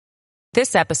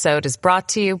This episode is brought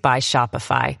to you by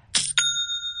Shopify.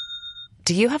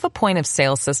 Do you have a point of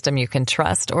sale system you can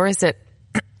trust, or is it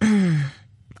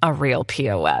a real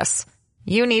POS?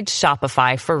 You need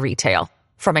Shopify for retail.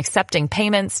 From accepting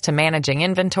payments to managing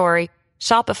inventory,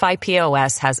 Shopify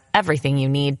POS has everything you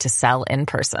need to sell in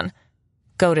person.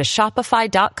 Go to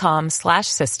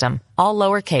shopify.com/system, all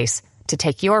lowercase, to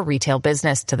take your retail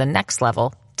business to the next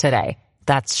level today.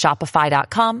 That's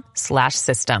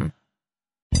shopify.com/system.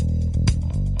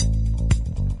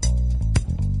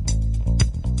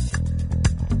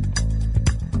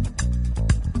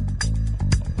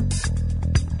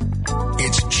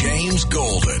 It's James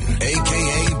Golden,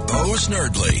 a.k.a. Bo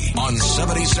Snerdley, on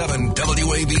 77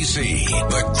 WABC,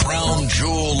 the crown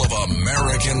jewel of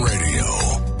American radio.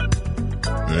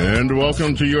 And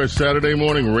welcome to your Saturday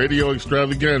morning radio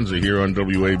extravaganza here on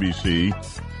WABC.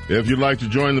 If you'd like to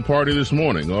join the party this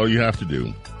morning, all you have to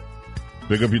do,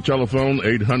 pick up your telephone.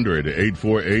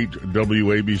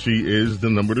 800-848-WABC is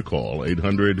the number to call.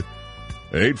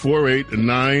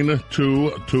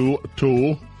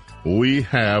 800-848-9222. We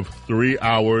have 3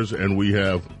 hours, and we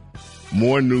have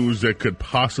more news that could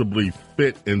possibly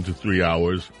fit into 3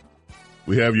 hours.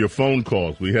 We have your phone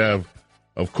calls. We have,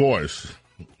 of course,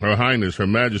 Her Highness, Her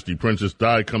Majesty, Princess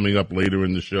Di coming up later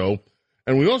in the show.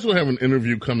 And we also have an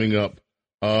interview coming up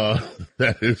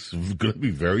that is going to be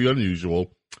very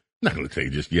unusual. Not going to tell you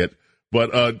just yet,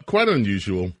 but quite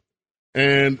unusual.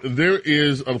 And there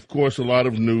is, of course, a lot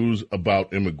of news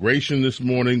about immigration this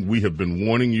morning. We have been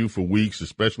warning you for weeks,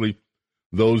 especially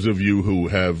those of you who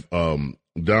have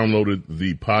downloaded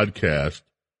the podcast,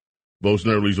 Bo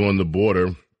Snerdley's on the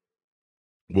Border,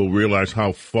 will realize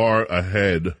how far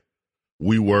ahead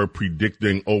we were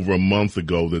predicting over a month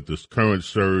ago that this current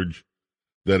surge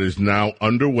that is now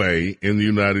underway in the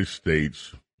United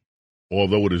States,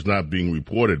 although it is not being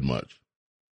reported much,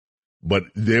 but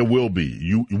there will be.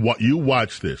 You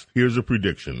watch this. Here's a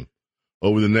prediction.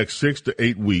 Over the next 6 to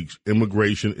 8 weeks,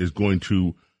 immigration is going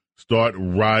to start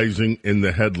rising in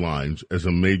the headlines as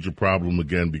a major problem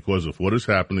again because of what is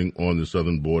happening on the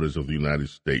southern borders of the United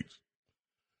States.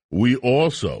 We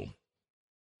also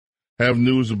have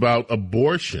news about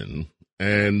abortion,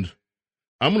 and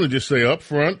I'm going to just say up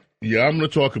front, yeah, I'm going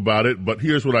to talk about it, but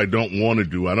here's what I don't want to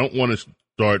do. I don't want to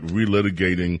start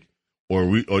relitigating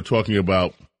or talking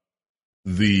about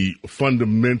the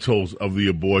fundamentals of the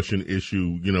abortion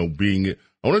issue, I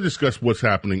want to discuss what's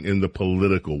happening in the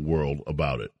political world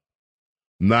about it.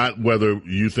 Not whether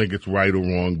you think it's right or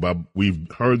wrong, but we've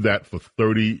heard that for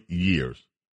 30 years.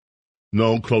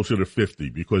 No, closer to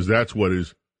 50, because that's what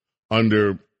is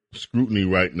under scrutiny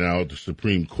right now at the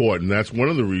Supreme Court, and that's one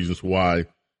of the reasons why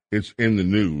it's in the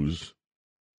news.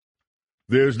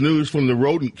 There's news from the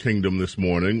rodent kingdom this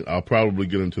morning. I'll probably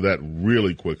get into that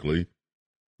really quickly,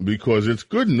 because it's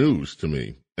good news to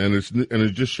me, and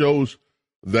it just shows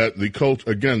that the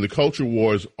culture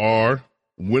wars are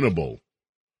winnable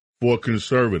for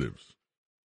conservatives.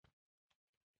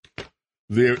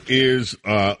 There is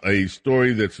a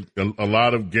story that's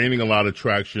gaining a lot of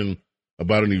traction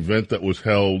about an event that was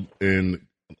held in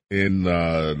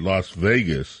Las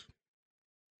Vegas.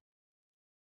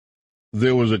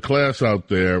 There was a class out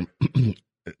there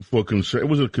it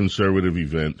was a conservative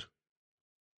event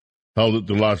held at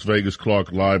the Las Vegas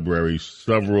Clark Library.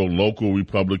 Several local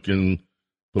Republican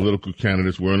political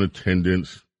candidates were in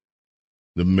attendance.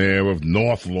 The mayor of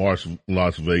North Las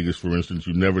Vegas, for instance,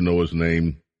 you never know his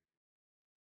name.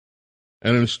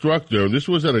 An instructor, this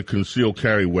was at a concealed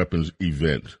carry weapons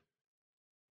event.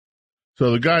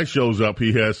 So the guy shows up,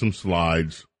 he has some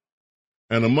slides,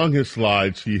 and among his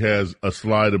slides, he has a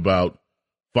slide about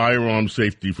firearm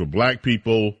safety for black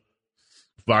people,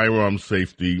 firearm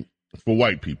safety for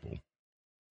white people.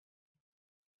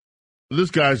 This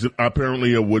guy's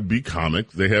apparently a would-be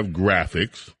comic. They have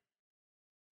graphics.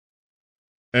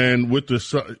 And with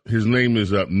his name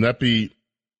is Nepi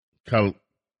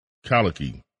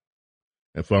Kalaki,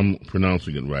 if I'm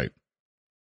pronouncing it right.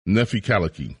 Nefi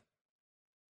Kalaki.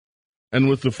 And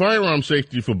with the firearm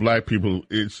safety for black people,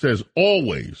 it says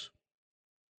always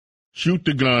shoot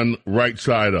the gun right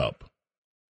side up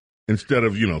instead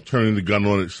of, turning the gun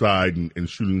on its side and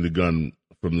shooting the gun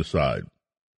from the side.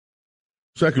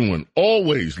 Second one,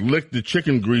 always lick the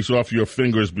chicken grease off your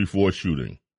fingers before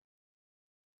shooting.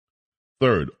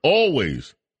 Third,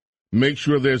 always make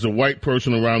sure there's a white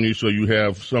person around you so you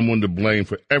have someone to blame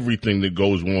for everything that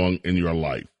goes wrong in your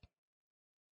life.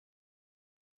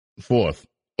 Fourth,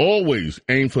 always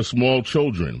aim for small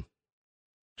children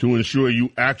to ensure you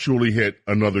actually hit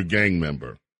another gang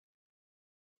member.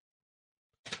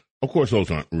 Of course, those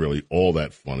aren't really all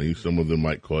that funny. Some of them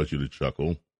might cause you to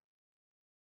chuckle.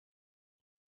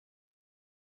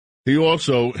 He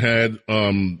also had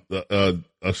a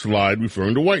slide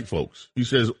referring to white folks. He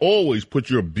says, always put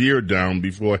your beard down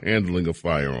before handling a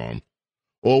firearm.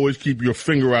 Always keep your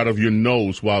finger out of your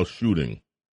nose while shooting.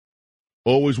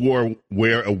 Always wear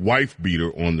a wife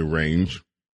beater on the range.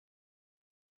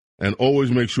 And always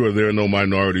make sure there are no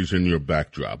minorities in your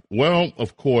backdrop. Well,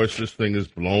 of course, this thing is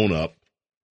blown up.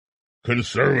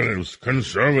 Conservatives.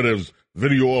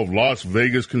 Video of Las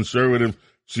Vegas conservative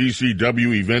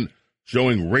CCW event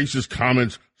showing racist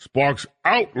comments sparks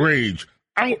outrage.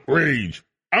 It's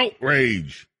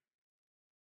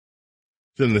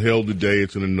in the Hill today.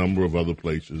 It's in a number of other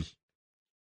places.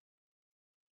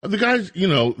 The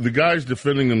guy's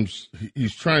defending him.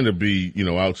 He's trying to be,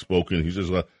 outspoken. He says,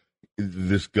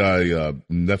 this guy,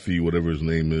 Nefi, whatever his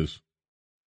name is,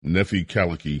 Nefi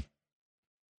Kaliki,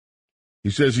 he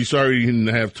says he's sorry he didn't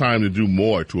have time to do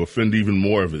more to offend even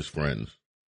more of his friends.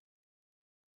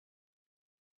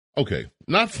 Okay,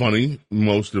 not funny,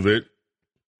 most of it.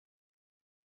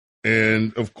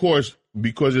 And, of course,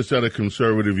 because it's at a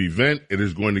conservative event, it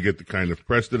is going to get the kind of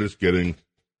press that it's getting,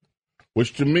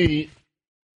 which to me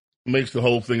makes the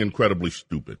whole thing incredibly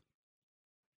stupid.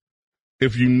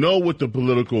 If you know what the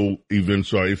political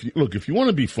events are, if you want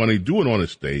to be funny, do it on a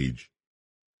stage.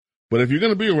 But if you're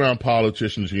going to be around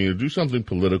politicians, you're going to do something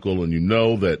political, and you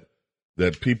know that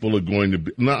people are going to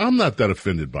be... Now, I'm not that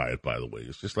offended by it, by the way.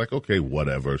 It's just like, okay,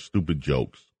 whatever, stupid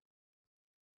jokes.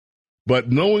 But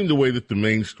knowing the way that the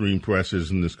mainstream press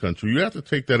is in this country, you have to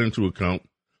take that into account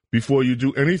before you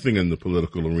do anything in the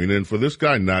political arena. And for this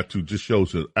guy not to just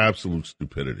shows an absolute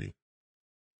stupidity.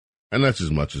 And that's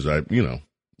as much as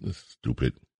it's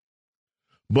stupid.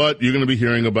 But you're going to be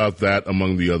hearing about that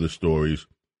among the other stories.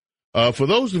 For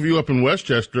those of you up in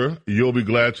Westchester, you'll be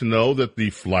glad to know that the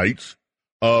flights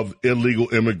of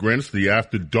illegal immigrants, the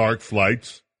after dark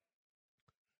flights,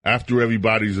 after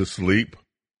everybody's asleep,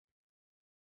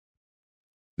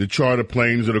 the charter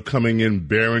planes that are coming in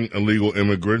bearing illegal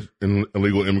immigrants,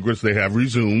 they have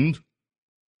resumed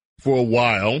for a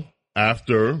while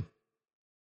after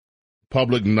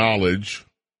public knowledge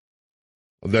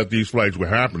that these flights were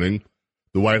happening.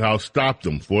 The White House stopped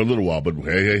them for a little while, but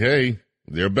hey,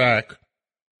 they're back.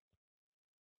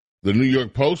 The New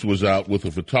York Post was out with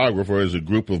a photographer as a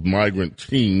group of migrant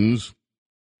teens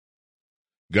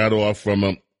got off from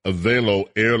a Velo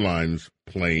Airlines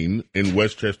plane in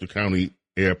Westchester County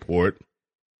Airport,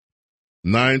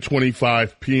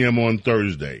 9:25 p.m. on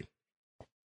Thursday.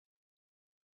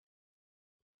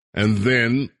 And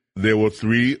then there were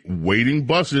 3 waiting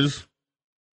buses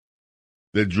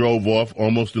that drove off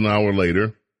almost an hour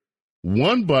later.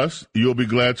 One bus, you'll be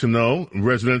glad to know,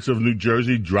 residents of New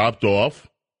Jersey dropped off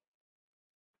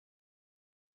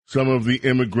some of the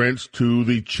immigrants to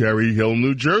the Cherry Hill,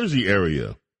 New Jersey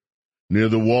area, near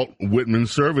the Walt Whitman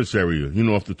service area,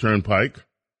 off the Turnpike.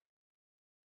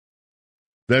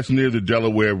 That's near the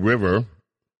Delaware River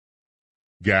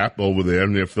Gap over there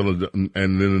near Philadelphia.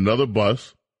 And then another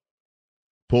bus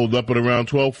pulled up at around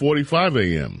 12:45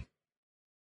 a.m.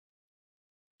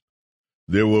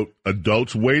 There were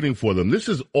adults waiting for them. This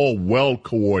is all well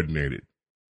coordinated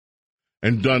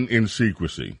and done in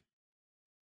secrecy.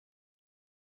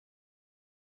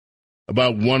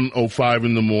 About 1:05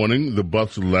 in the morning, the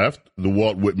bus left the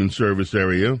Walt Whitman service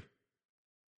area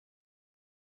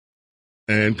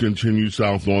and continued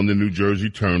south on the New Jersey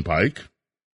Turnpike.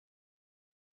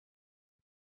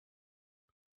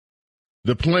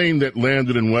 The plane that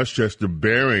landed in Westchester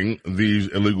bearing these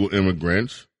illegal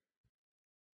immigrants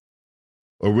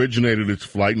originated its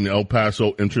flight in El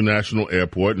Paso International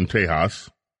Airport in Tejas.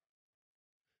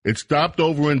 It stopped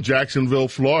over in Jacksonville,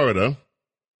 Florida.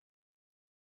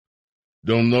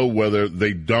 Don't know whether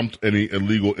they dumped any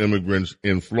illegal immigrants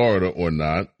in Florida or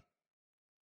not.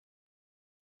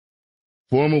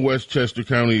 Former Westchester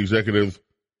County Executive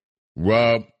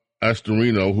Rob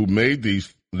Astorino, who made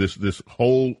this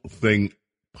whole thing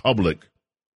public,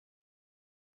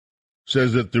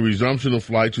 says that the resumption of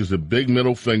flights is a big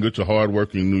middle finger to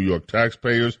hardworking New York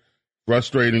taxpayers.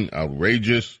 Frustrating,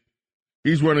 outrageous.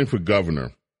 He's running for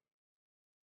governor.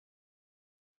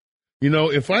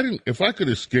 If I could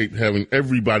escape having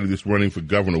everybody that's running for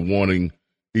governor wanting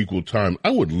equal time, I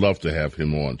would love to have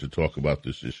him on to talk about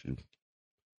this issue.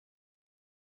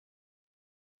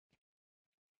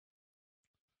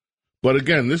 But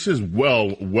again, this is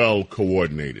well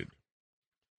coordinated.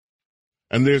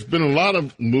 And there's been a lot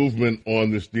of movement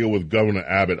on this deal with Governor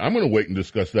Abbott. I'm going to wait and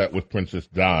discuss that with Princess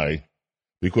Di,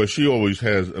 because she always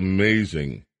has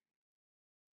amazing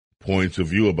points of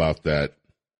view about that.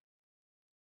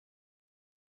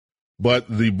 But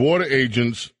the border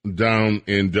agents down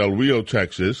in Del Rio,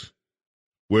 Texas,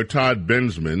 where Todd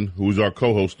Bensman, who's our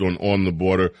co-host on the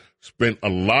Border, spent a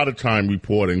lot of time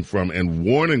reporting from and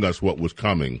warning us what was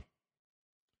coming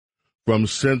from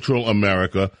Central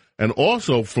America and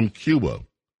also from Cuba.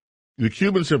 The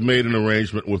Cubans have made an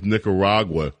arrangement with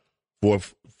Nicaragua for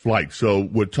flight. So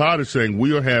what Todd is saying,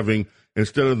 we are having,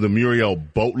 instead of the Muriel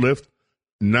boat lift,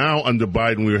 now under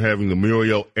Biden, we are having the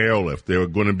Muriel airlift. There are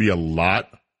going to be a lot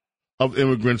of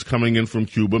immigrants coming in from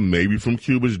Cuba, maybe from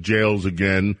Cuba's jails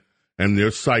again, and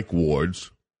their psych wards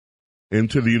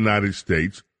into the United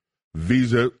States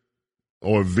via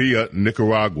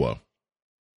Nicaragua.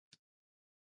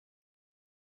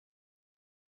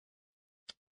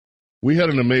 We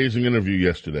had an amazing interview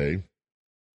yesterday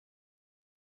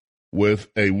with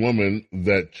a woman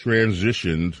that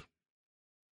transitioned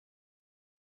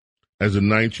as a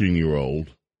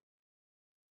 19-year-old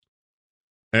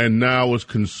and now is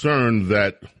concerned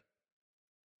that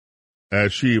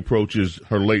as she approaches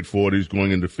her late 40s,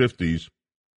 going into 50s,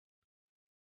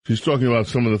 she's talking about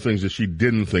some of the things that she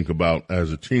didn't think about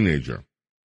as a teenager.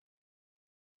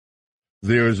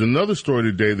 There is another story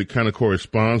today that kind of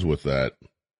corresponds with that.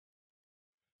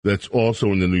 That's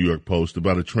also in the New York Post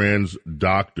about a trans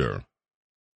doctor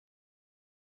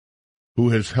who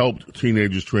has helped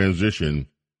teenagers transition,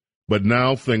 but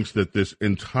now thinks that this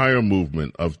entire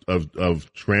movement of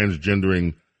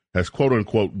transgendering has, quote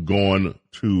unquote, gone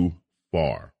too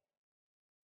far.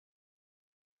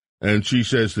 And she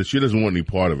says that she doesn't want any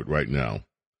part of it right now.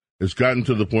 It's gotten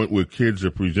to the point where kids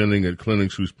are presenting at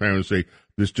clinics whose parents say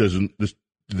this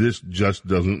just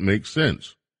doesn't make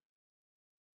sense.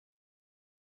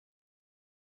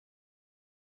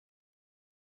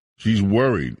 She's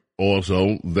worried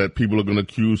also that people are going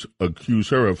to accuse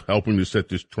her of helping to set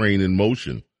this train in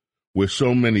motion where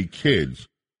so many kids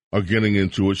are getting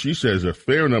into it. She says a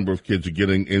fair number of kids are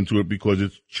getting into it because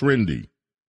it's trendy.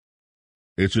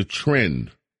 It's a trend.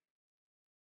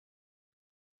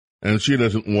 And she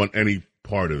doesn't want any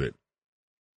part of it.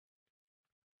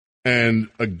 And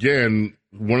again,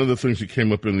 one of the things that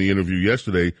came up in the interview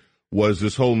yesterday was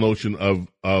this whole notion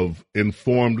of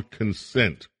informed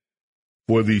consent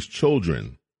for these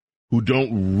children who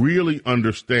don't really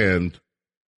understand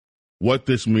what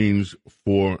this means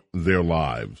for their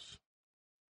lives.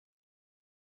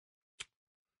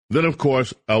 Then, of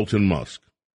course, Elon Musk,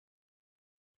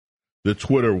 the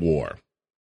Twitter war.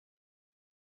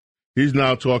 He's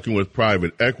now talking with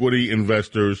private equity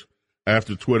investors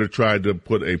after Twitter tried to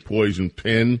put a poison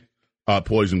pill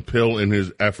in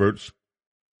his efforts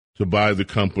to buy the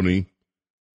company.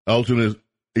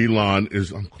 Elon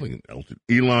is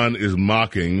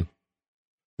mocking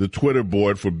the Twitter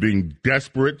board for being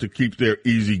desperate to keep their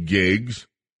easy gigs.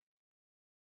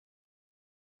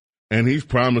 And he's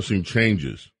promising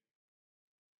changes.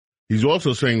 He's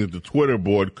also saying that the Twitter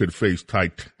board could face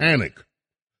titanic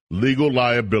legal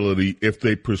liability if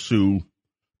they pursue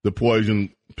the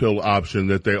poison pill option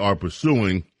that they are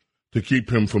pursuing to keep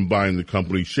him from buying the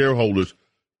company. Shareholders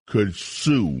could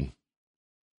sue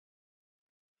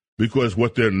because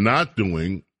what they're not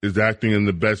doing is acting in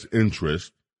the best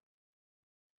interest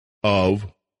of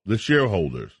the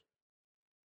shareholders.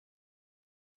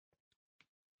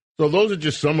 So those are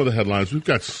just some of the headlines. We've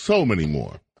got so many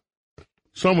more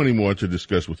to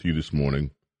discuss with you this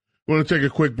morning. We're going to take a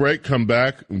quick break, come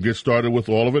back, and get started with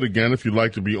all of it. Again, if you'd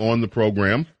like to be on the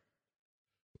program,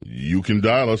 you can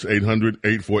dial us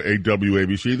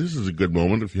 800-848-WABC. This is a good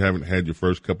moment if you haven't had your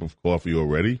first cup of coffee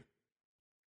already.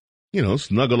 You know,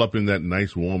 snuggle up in that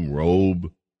nice warm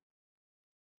robe,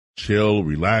 chill,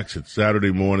 relax. It's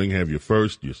Saturday morning. Have your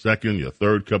first, your second, your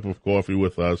third cup of coffee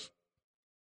with us.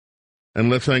 And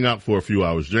let's hang out for a few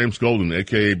hours. James Golden,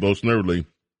 a.k.a. Bo Snerdley,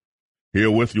 here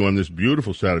with you on this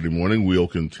beautiful Saturday morning. We'll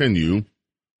continue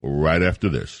right after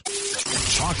this.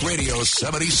 Talk Radio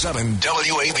 77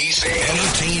 WABC.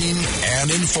 Entertaining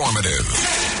and informative.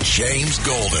 James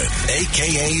Golden,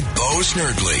 a.k.a. Bo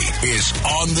Snerdley, is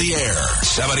on the air.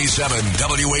 77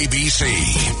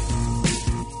 WABC.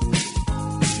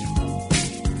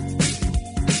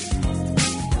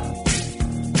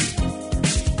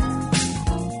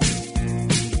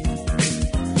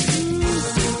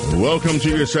 Welcome to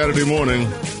your Saturday morning.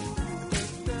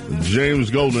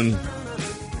 James Golden,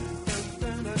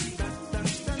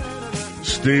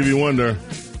 Stevie Wonder,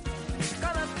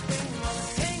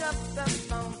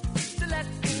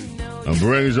 and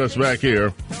brings us back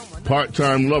here.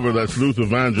 Part-time lover, that's Luther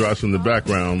Vandross in the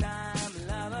background.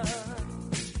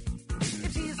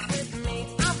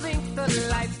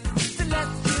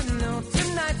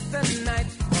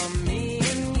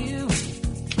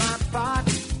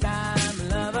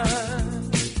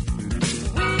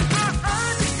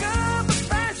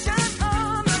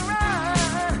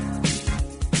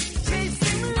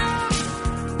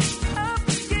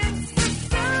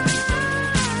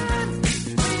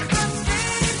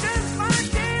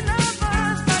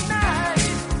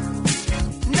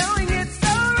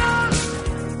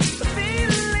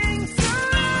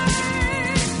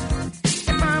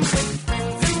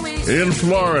 In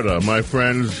Florida, my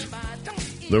friends,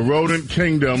 the rodent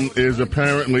kingdom is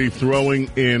apparently throwing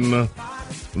in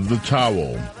the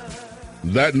towel.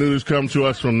 That news comes to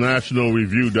us from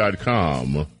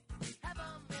nationalreview.com.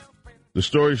 The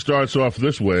story starts off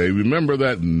this way. Remember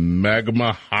that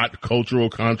magma hot cultural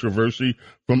controversy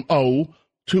from,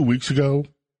 2 weeks ago?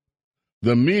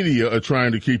 The media are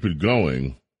trying to keep it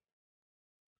going.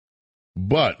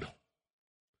 But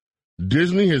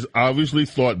Disney has obviously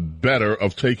thought better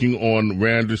of taking on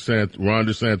Ron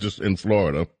DeSantis in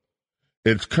Florida.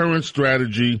 Its current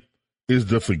strategy is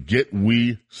the forget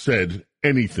we said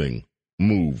anything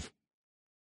move.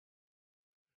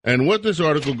 And what this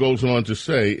article goes on to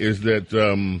say is that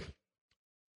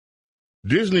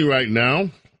Disney right now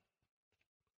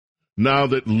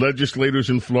that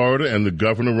legislators in Florida and the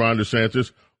governor, Ron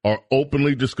DeSantis, are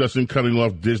openly discussing cutting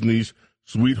off Disney's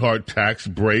sweetheart tax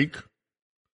break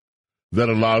that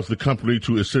allows the company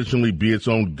to essentially be its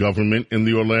own government in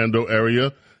the Orlando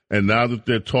area. And now that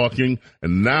they're talking,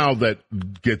 and now that,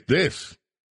 get this,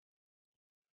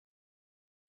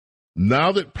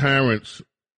 now that parents,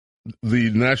 the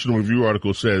National Review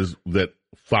article says that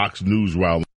Fox News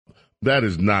riled, that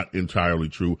is not entirely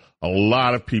true. A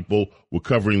lot of people were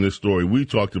covering this story. We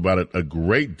talked about it a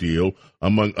great deal,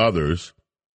 among others.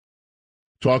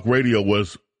 Talk radio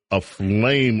was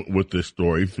aflame with this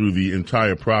story through the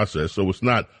entire process. So it's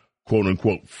not, quote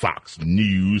unquote, Fox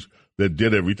News that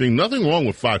did everything. Nothing wrong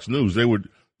with Fox News.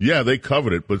 They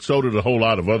covered it, but so did a whole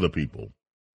lot of other people.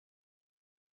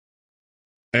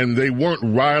 And they weren't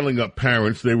riling up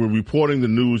parents. They were reporting the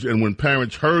news. And when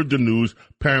parents heard the news,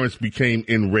 parents became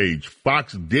enraged.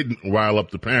 Fox didn't rile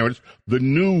up the parents. The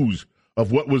news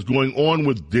of what was going on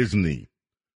with Disney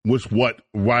was what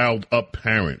riled up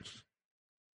parents.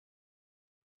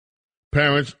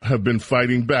 Parents have been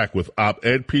fighting back with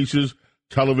op-ed pieces,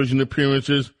 television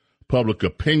appearances, public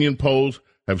opinion polls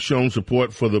have shown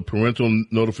support for the parental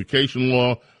notification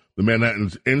law. The Manhattan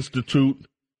Institute,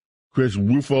 Chris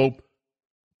Rufo,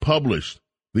 published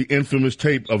the infamous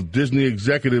tape of Disney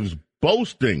executives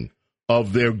boasting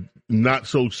of their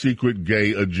not-so-secret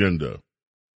gay agenda.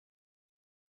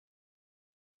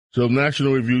 So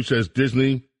National Review says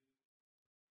Disney,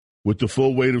 with the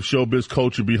full weight of showbiz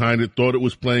culture behind it, thought it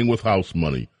was playing with house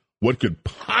money. What could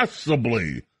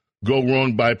possibly go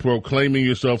wrong by proclaiming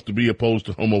yourself to be opposed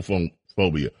to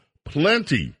homophobia?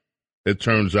 Plenty, it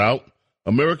turns out.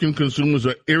 American consumers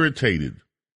are irritated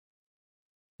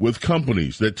with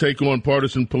companies that take on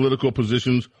partisan political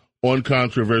positions on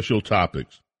controversial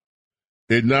topics.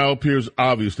 It now appears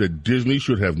obvious that Disney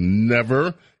should have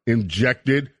never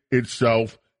injected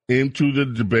itself into the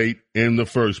debate in the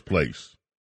first place.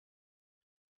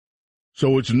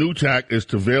 So its new tack is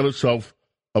to avail itself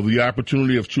of the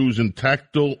opportunity of choosing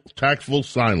tactful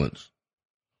silence,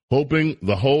 hoping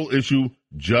the whole issue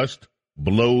just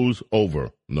blows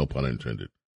over, no pun intended.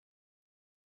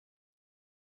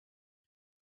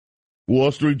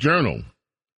 Wall Street Journal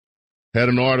had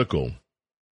an article,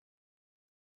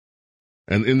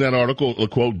 and in that article, a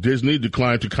quote, Disney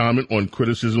declined to comment on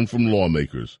criticism from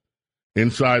lawmakers.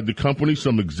 Inside the company,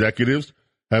 some executives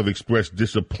have expressed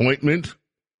disappointment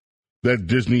that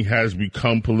Disney has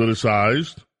become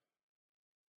politicized,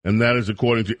 and that is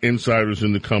according to insiders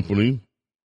in the company.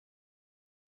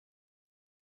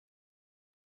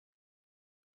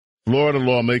 Florida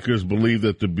lawmakers believe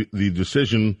that the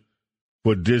decision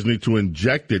for Disney to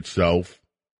inject itself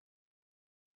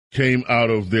came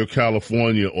out of their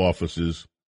California offices.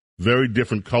 Very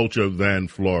different culture than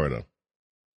Florida.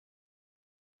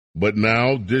 But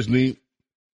now Disney,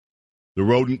 the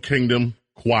rodent kingdom,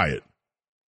 quiet.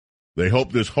 They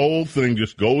hope this whole thing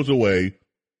just goes away.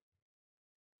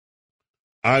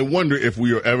 I wonder if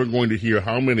we are ever going to hear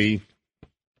how many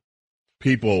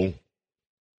people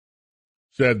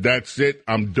said, that's it,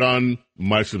 I'm done.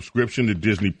 My subscription to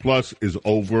Disney Plus is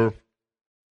over.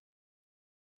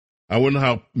 I wonder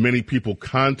how many people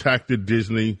contacted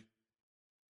Disney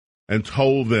and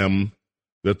told them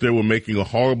that they were making a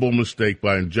horrible mistake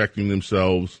by injecting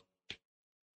themselves.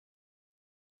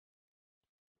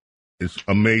 It's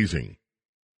amazing.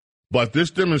 But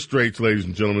this demonstrates, ladies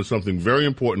and gentlemen, something very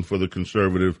important for the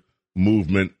conservative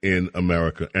movement in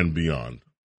America and beyond.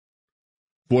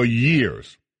 For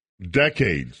years,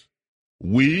 decades,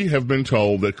 we have been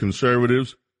told that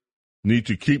conservatives need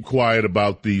to keep quiet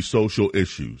about these social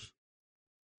issues,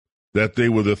 that they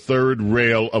were the third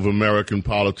rail of American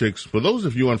politics. For those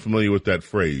of you unfamiliar with that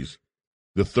phrase,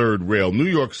 the third rail, New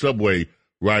York subway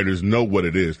riders know what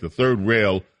it is. The third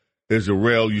rail is a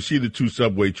rail. You see the two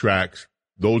subway tracks.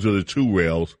 Those are the two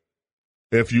rails.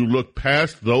 If you look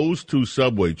past those two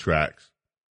subway tracks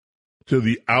to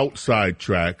the outside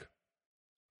track,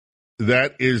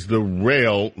 that is the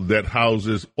rail that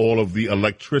houses all of the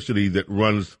electricity that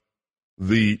runs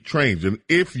the trains. And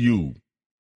if you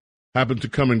happen to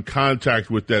come in contact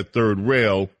with that third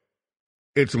rail,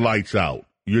 it's lights out.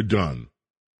 You're done.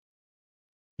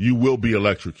 You will be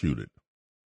electrocuted.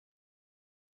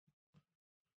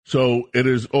 So it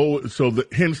is.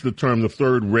 Hence the term, the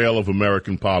third rail of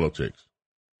American politics.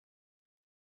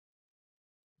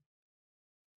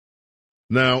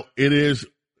 Now, it is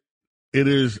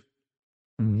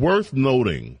worth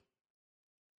noting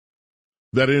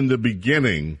that in the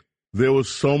beginning there was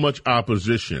so much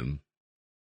opposition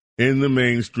in the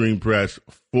mainstream press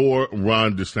for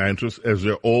Ron DeSantis, as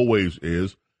there always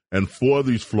is, and for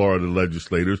these Florida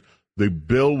legislators. The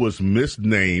bill was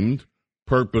misnamed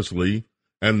purposely,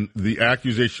 and the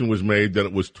accusation was made that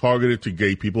it was targeted to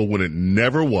gay people when it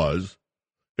never was.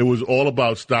 It was all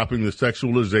about stopping the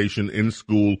sexualization in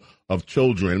school of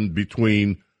children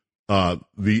between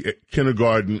the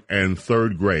kindergarten and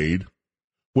third grade,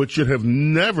 which should have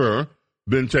never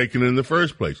been taken in the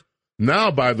first place.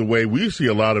 Now, by the way, we see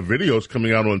a lot of videos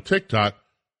coming out on TikTok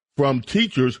from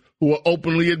teachers who are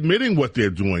openly admitting what they're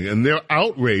doing, and they're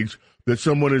outraged that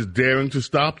someone is daring to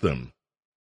stop them.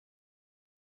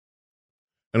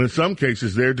 And in some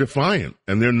cases, they're defiant,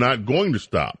 and they're not going to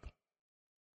stop.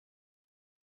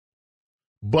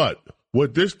 But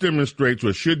what this demonstrates,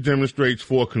 or should demonstrate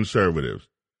for conservatives,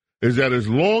 is that as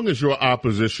long as your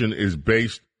opposition is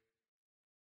based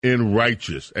in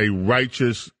a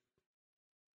righteous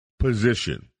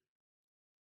position,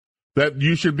 that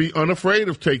you should be unafraid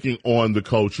of taking on the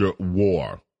culture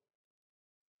war.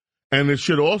 And it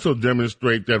should also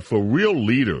demonstrate that for real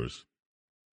leaders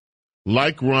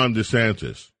like Ron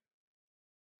DeSantis,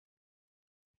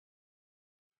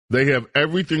 they have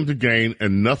everything to gain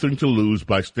and nothing to lose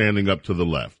by standing up to the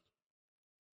left.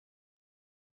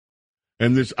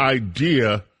 And this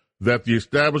idea that the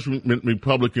establishment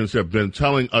Republicans have been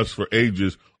telling us for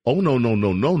ages, oh, no,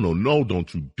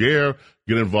 don't you dare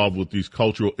get involved with these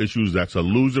cultural issues. That's a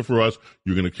loser for us.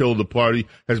 You're going to kill the party,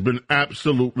 has been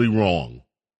absolutely wrong.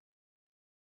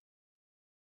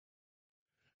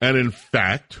 And in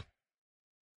fact,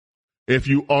 if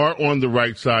you are on the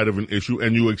right side of an issue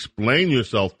and you explain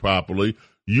yourself properly,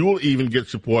 you will even get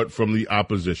support from the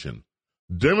opposition.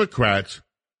 Democrats,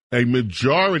 a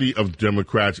majority of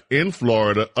Democrats in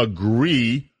Florida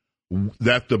agree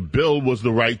that the bill was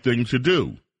the right thing to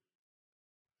do.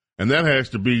 And that has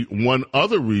to be one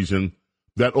other reason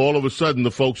that all of a sudden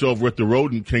the folks over at the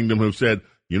Rodent Kingdom have said,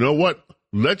 you know what,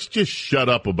 let's just shut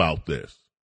up about this.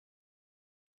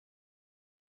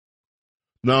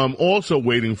 Now, I'm also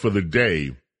waiting for the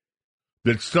day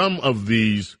that some of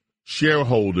these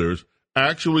shareholders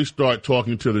actually start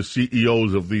talking to the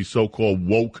CEOs of these so-called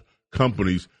woke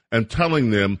companies and telling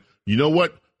them, you know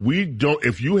what,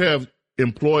 if you have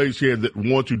employees here that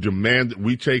want to demand that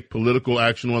we take political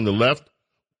action on the left,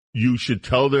 you should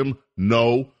tell them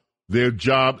no, their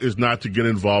job is not to get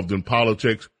involved in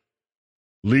politics.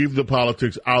 Leave the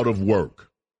politics out of work.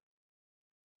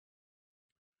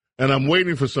 And I'm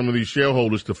waiting for some of these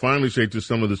shareholders to finally say to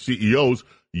some of the CEOs,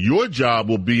 your job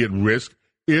will be at risk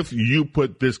if you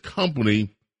put this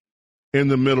company in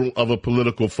the middle of a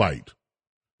political fight.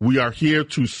 We are here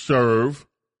to serve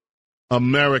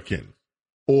Americans.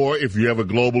 Or if you have a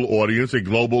global audience, a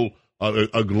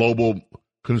global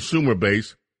consumer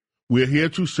base, we're here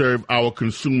to serve our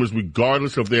consumers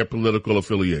regardless of their political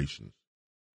affiliations.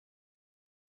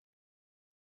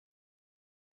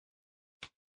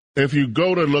 If you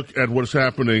go to look at what's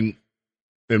happening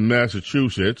in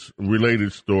Massachusetts,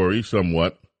 related story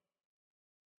somewhat,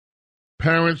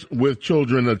 parents with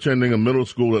children attending a middle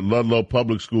school at Ludlow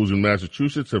Public Schools in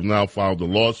Massachusetts have now filed a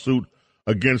lawsuit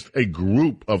against a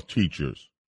group of teachers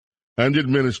and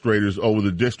administrators over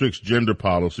the district's gender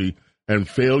policy and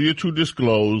failure to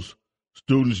disclose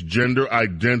students' gender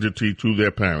identity to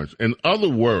their parents. In other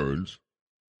words,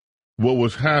 what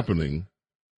was happening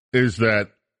is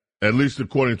that, at least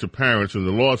according to parents in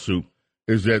the lawsuit,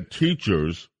 is that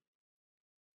teachers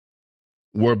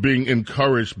were being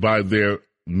encouraged by their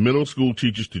middle school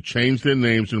teachers to change their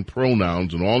names and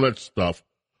pronouns and all that stuff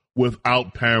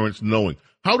without parents knowing.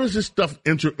 How does this stuff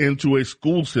enter into a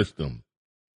school system?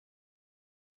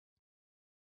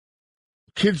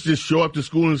 Kids just show up to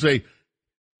school and say,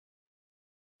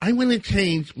 I'm going to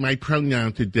change my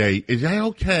pronoun today. Is that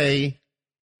okay?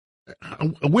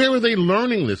 Where are they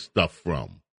learning this stuff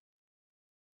from?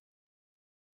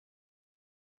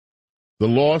 The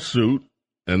lawsuit,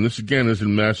 and this again is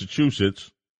in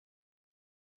Massachusetts,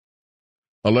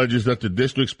 alleges that the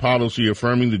district's policy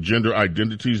affirming the gender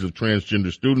identities of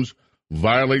transgender students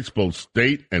violates both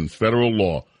state and federal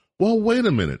law. Well, wait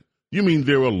a minute. You mean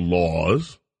there are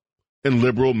laws in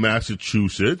liberal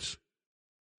Massachusetts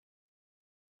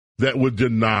that would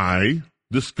deny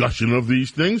discussion of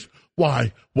these things?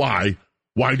 Why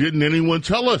didn't anyone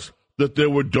tell us that there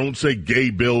were don't say gay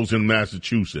bills in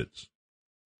Massachusetts?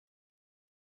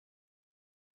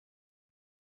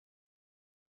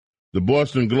 The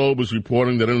Boston Globe is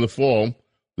reporting that in the fall,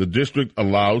 the district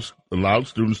allowed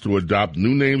students to adopt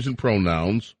new names and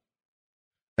pronouns,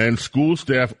 and school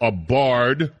staff are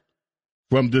barred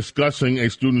from discussing a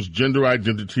student's gender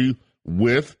identity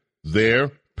with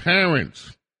their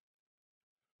parents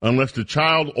unless the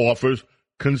child offers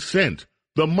consent.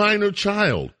 The minor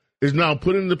child is now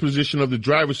put in the position of the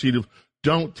driver's seat of,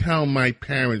 don't tell my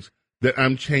parents that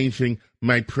I'm changing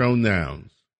my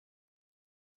pronouns.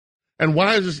 And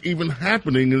why is this even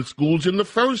happening in schools in the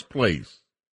first place?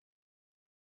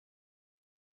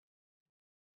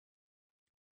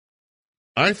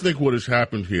 I think what has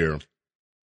happened here,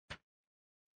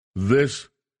 the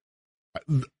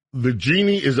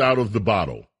genie is out of the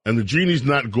bottle, and the genie's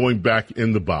not going back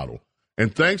in the bottle.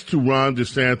 And thanks to Ron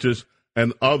DeSantis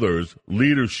and others'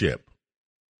 leadership,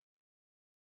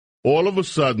 all of a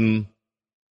sudden,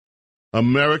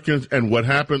 Americans, and what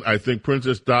happened, I think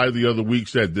Princess Di the other week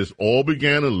said, this all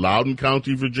began in Loudoun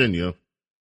County, Virginia.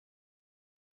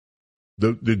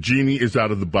 The genie is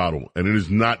out of the bottle, and it is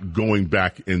not going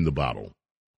back in the bottle.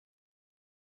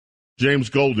 James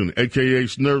Golden, a.k.a.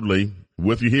 Snerdley,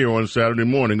 with you here on Saturday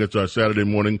morning. It's our Saturday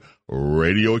morning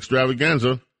radio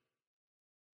extravaganza.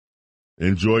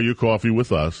 Enjoy your coffee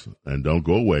with us, and don't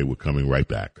go away. We're coming right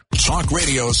back. Talk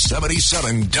Radio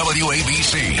 77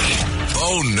 WABC.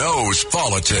 Bo knows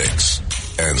politics.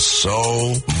 And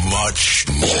so much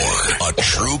more. A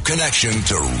true connection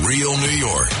to real New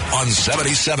York on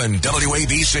 77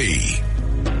 WABC.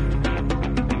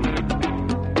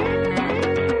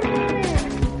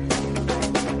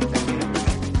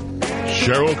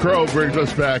 Sheryl Crow brings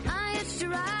us back. I used to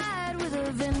ride with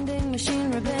a vending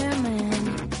machine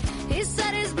repairman. He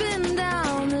said he's been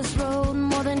down this road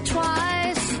more than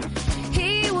twice.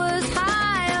 He was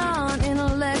high on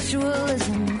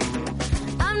intellectualism.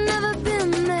 I've never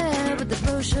been there, but the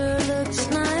brochure looks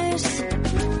nice.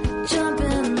 Jump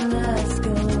in, let's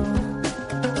go.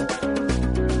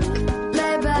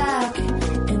 Lay back,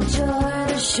 enjoy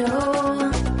the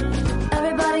show.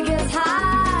 Everybody gets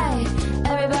high,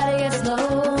 everybody gets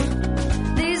low.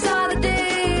 These are the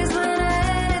days when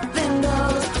anything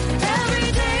goes.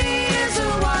 Every day is a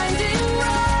winding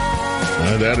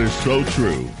road. And that is so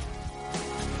true.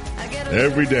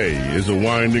 Every day is a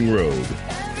winding road.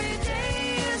 Every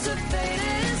day is a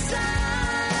fading sign.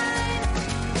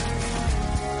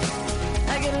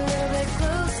 I get a little bit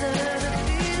closer to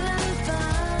feeling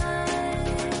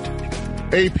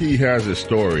fine. AP has a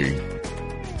story,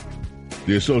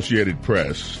 the Associated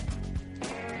Press.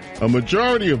 A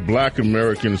majority of black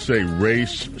Americans say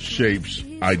race shapes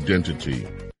identity.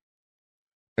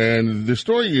 And the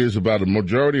story is about a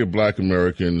majority of black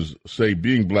Americans say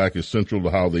being black is central to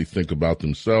how they think about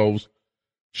themselves,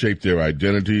 shape their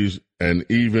identities, and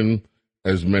even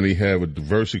as many have a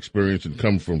diverse experience and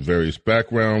come from various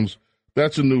backgrounds.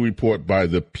 That's a new report by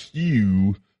the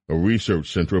Pew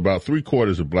Research Center. About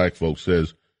 3/4 of black folks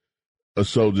says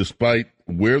so despite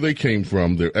where they came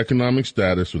from, their economic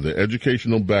status, or their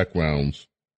educational backgrounds,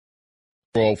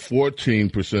 all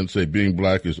 14% say being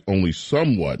black is only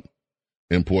somewhat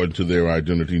important to their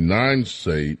identity.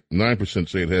 9%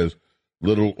 say it has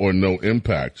little or no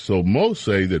impact. So most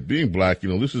say that being black,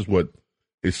 this is what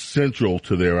is central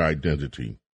to their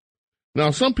identity.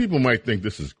 Now, some people might think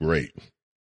this is great.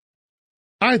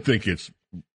 I think this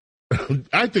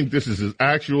is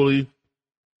actually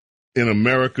in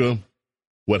America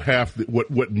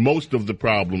what most of the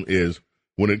problem is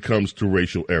when it comes to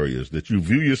racial areas, that you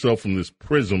view yourself from this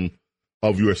prism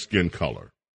of your skin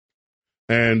color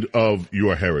and of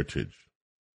your heritage.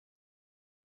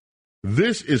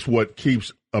 This is what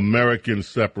keeps Americans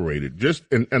separated.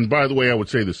 And by the way, I would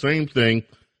say the same thing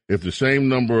if the same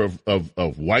number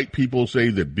of white people say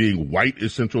that being white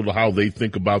is central to how they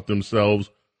think about themselves,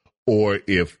 or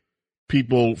if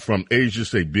people from Asia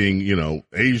say being,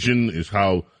 Asian is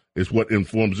what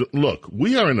informs it. Look,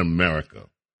 we are in America,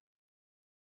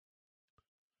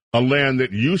 a land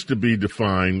that used to be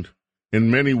defined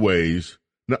in many ways.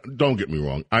 Now, don't get me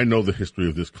wrong. I know the history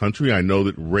of this country. I know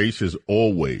that race has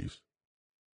always,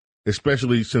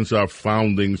 especially since our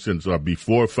founding, since our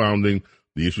before founding,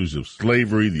 the issues of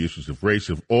slavery, the issues of race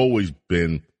have always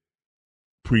been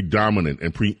predominant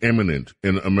and preeminent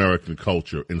in American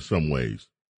culture in some ways.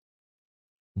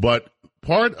 But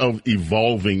part of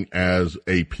evolving as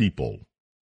a people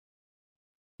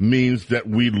means that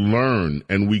we learn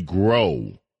and we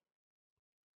grow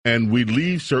and we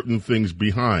leave certain things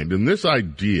behind. And this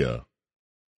idea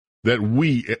that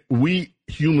we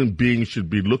human beings should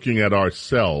be looking at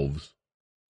ourselves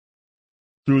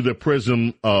through the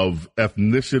prism of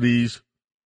ethnicities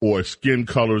or skin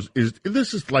colors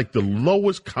this is like the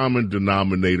lowest common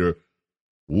denominator.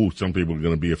 Ooh, some people are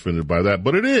going to be offended by that,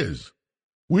 but it is.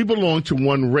 We belong to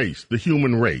one race, the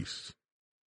human race.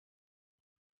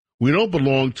 We don't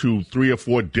belong to 3 or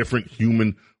 4 different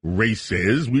human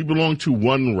races. We belong to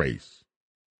one race,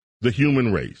 the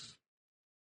human race,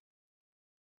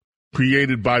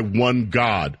 created by one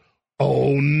God.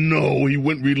 Oh, no, he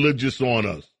went religious on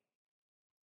us.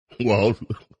 Well,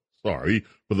 sorry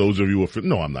for those of you who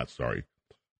no, I'm not sorry.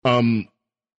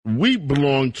 We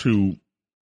belong to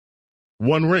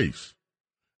one race.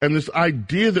 And this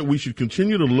idea that we should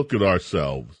continue to look at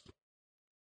ourselves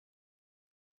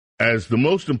as the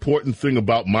most important thing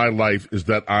about my life is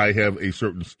that I have a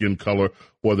certain skin color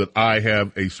or that I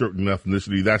have a certain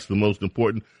ethnicity, that's the most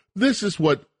important. This is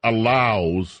what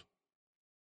allows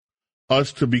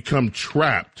us to become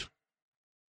trapped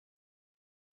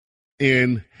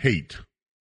in hate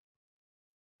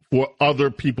for other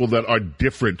people that are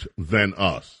different than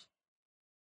us.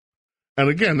 And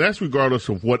again, that's regardless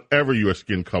of whatever your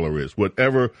skin color is,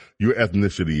 whatever your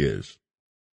ethnicity is.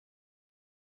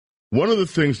 One of the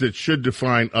things that should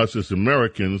define us as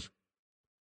Americans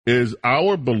is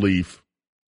our belief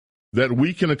that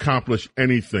we can accomplish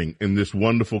anything in this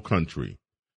wonderful country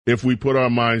if we put our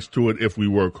minds to it, if we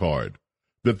work hard.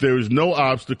 That there is no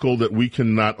obstacle that we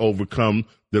cannot overcome,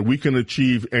 that we can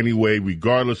achieve anyway,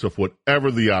 regardless of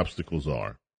whatever the obstacles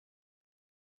are.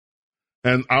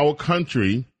 And our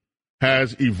country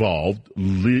has evolved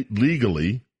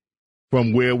legally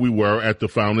from where we were at the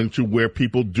founding to where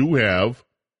people do have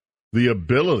the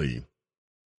ability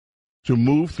to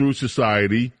move through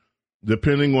society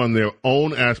depending on their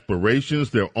own aspirations,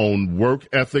 their own work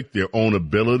ethic, their own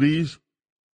abilities.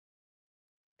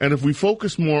 And if we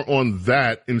focus more on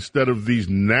that instead of these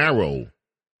narrow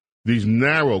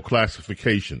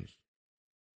classifications,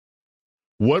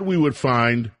 what we would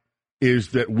find is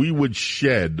that we would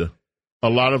shed a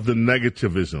lot of the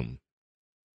negativism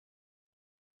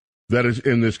that is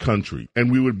in this country.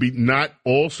 And we would not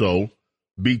also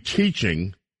be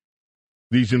teaching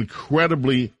these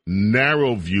incredibly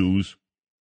narrow views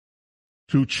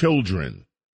to children.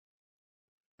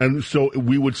 And so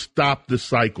we would stop the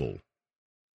cycle.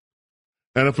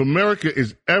 And if America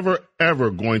is ever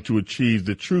going to achieve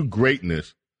the true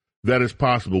greatness that is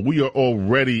possible, we are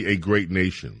already a great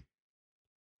nation.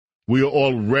 We are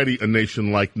already a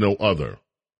nation like no other.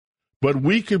 But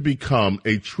we can become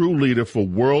a true leader for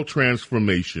world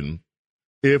transformation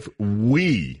if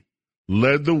we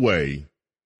led the way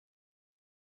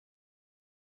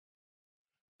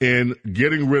in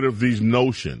getting rid of these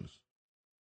notions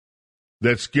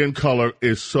that skin color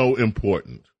is so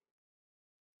important,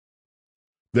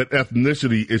 that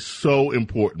ethnicity is so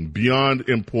important, beyond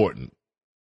important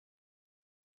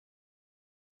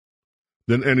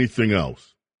than anything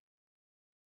else.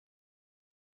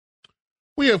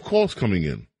 We have calls coming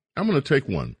in. I'm going to take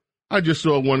one. I just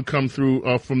saw one come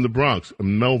through from the Bronx,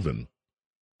 Melvin.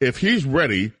 If he's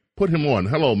ready, put him on.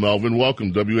 Hello, Melvin.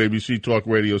 Welcome, WABC Talk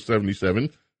Radio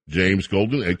 77. James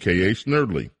Golden, a.k.a.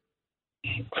 Snerdley.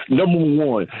 Number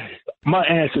one, my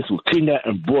ancestors were kidnapped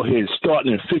and brought here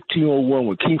starting in 1501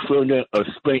 when King Ferdinand of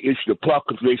Spain issued the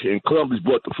proclamation and Columbus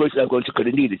brought the first Africans because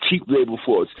they needed a cheap labor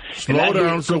force. Slow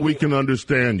down so we can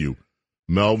understand you.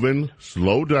 Melvin,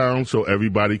 slow down so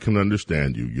everybody can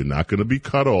understand you. You're not going to be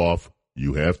cut off.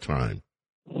 You have time.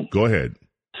 Go ahead.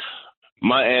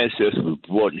 My ancestors were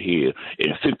brought here in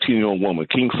 1501 when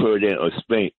King Ferdinand of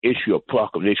Spain issued a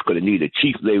proclamation because they needed a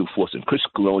chief labor force, and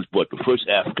Christopher Columbus brought the first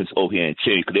Africans over here and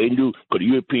changed because the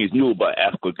Europeans knew about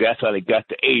Africa. That's how they got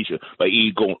to Asia, by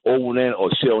either going overland or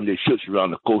sailing their ships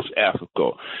around the coast of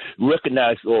Africa.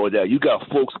 Recognize all that. You got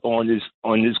folks on this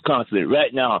continent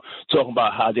right now talking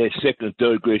about how they're second and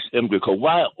third grade immigrants.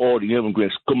 Why all the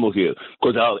immigrants come over here?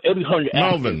 Because every 100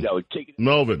 Africans that would take it.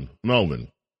 Melvin.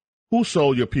 Who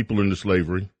sold your people into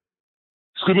slavery?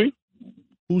 Excuse me?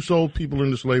 Who sold people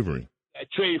into slavery? I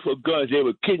traded for guns. They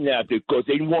were kidnapped because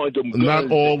they wanted them guns.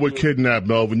 Not all were kidnapped,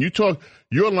 Melvin.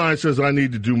 Your line says I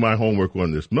need to do my homework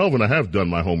on this. Melvin, I have done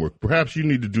my homework. Perhaps you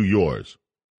need to do yours.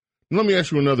 Let me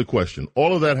ask you another question.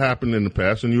 All of that happened in the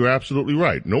past, and you're absolutely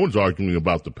right. No one's arguing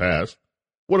about the past.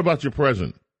 What about your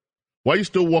present? Why are you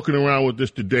still walking around with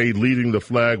this today, leading the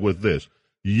flag with this?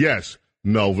 Yes,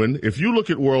 Melvin, if you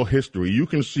look at world history, you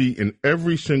can see in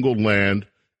every single land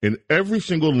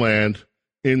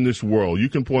in this world. You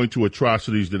can point to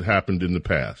atrocities that happened in the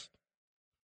past.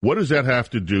 What does that have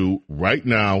to do right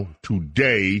now,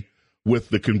 today, with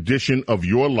the condition of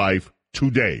your life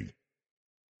today?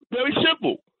 Very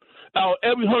simple.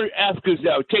 Every 100 Africans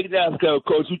that are taken to Africa,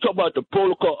 because you talk about the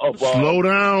protocol of... Slow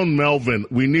down, Melvin.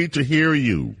 We need to hear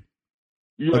you.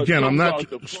 Again, I'm not...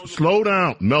 Slow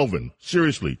down, Melvin.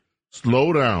 Seriously,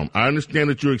 slow down. I understand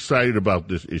that you're excited about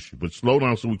this issue, but slow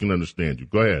down so we can understand you.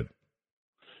 Go ahead.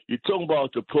 You're talking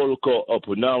about the protocol of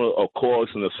phenomenon of cause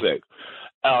and effect.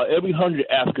 Every 100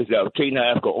 Africans that were taken to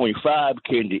Africa, only 5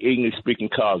 came to English-speaking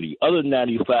colony. Other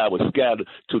 95 were scattered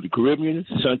to the Caribbean,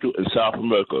 Central, and South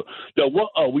America. Now, what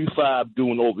are we 5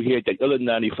 doing over here that the other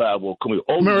 95 will come here?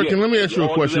 American, let me ask you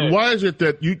a question. Why is it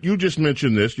that you just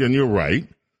mentioned this, and you're right.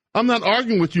 I'm not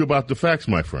arguing with you about the facts,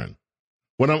 my friend.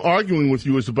 What I'm arguing with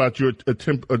you is about your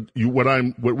attempt,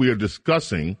 what we are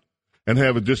discussing and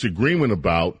have a disagreement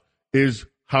about is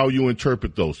how you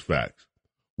interpret those facts.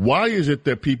 Why is it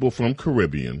that people from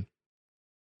Caribbean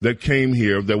that came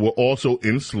here, that were also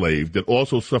enslaved, that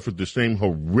also suffered the same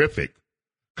horrific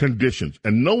conditions,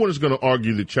 and no one is going to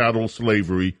argue that chattel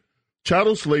slavery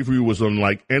was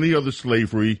unlike any other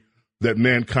slavery that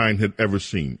mankind had ever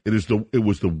seen. It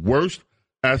was the worst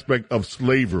aspect of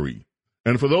slavery.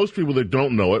 And for those people that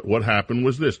don't know it, what happened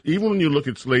was this. Even when you look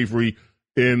at slavery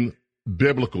in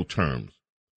biblical terms,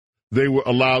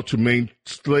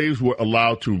 slaves were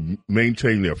allowed to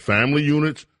maintain their family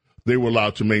units. They were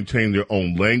allowed to maintain their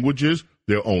own languages,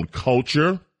 their own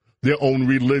culture, their own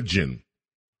religion.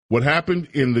 What happened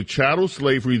in the chattel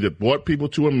slavery that brought people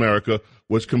to America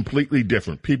was completely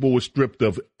different. People were stripped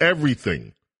of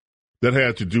everything that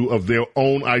had to do of their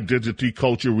own identity,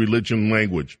 culture, religion,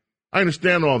 language. I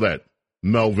understand all that,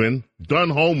 Melvin. Done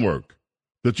homework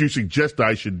that you suggest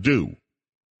I should do.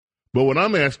 But what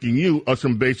I'm asking you are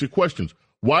some basic questions.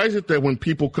 Why is it that when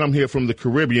people come here from the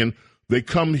Caribbean, they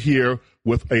come here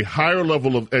with a higher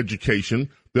level of education,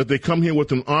 that they come here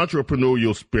with an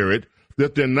entrepreneurial spirit,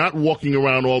 that they're not walking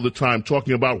around all the time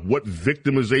talking about what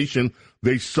victimization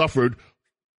they suffered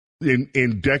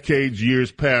in decades,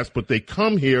 years past, but they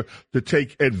come here to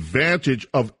take advantage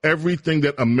of everything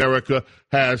that America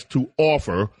has to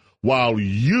offer, while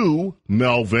you,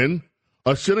 Melvin,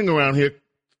 are sitting around here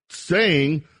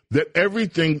saying that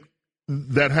everything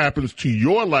that happens to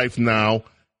your life now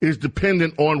is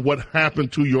dependent on what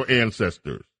happened to your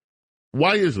ancestors.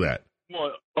 Why is that?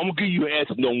 Well, I'm going to give you an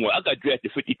answer, no more. I got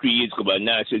drafted 53 years ago by the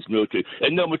United States military.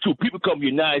 And number 2, people come to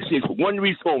the United States for one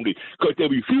reason only, because they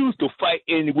refuse to fight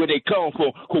where they come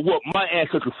from, for what my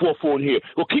ancestors fought for in here.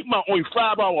 Well, keep in mind, only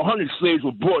 5 out of 100 slaves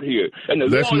were brought here. And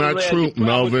that's not true,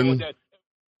 Melvin.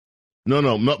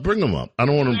 No, bring them up. I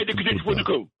don't want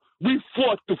to... We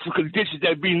fought the conditions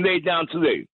that are being laid down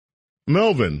today.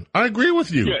 Melvin, I agree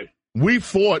with you. Yes. We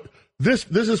fought. This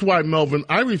is why, Melvin,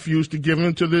 I refuse to give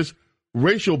into this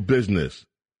racial business.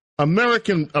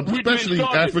 American, especially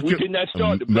African.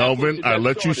 Melvin, I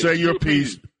let you say your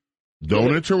piece.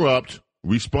 Don't interrupt.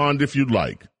 Respond if you'd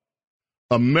like.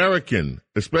 American,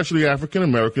 especially African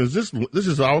Americans, this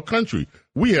is our country.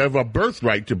 We have a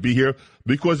birthright to be here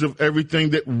because of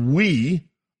everything that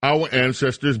our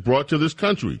ancestors brought to this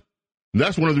country. And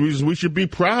that's one of the reasons we should be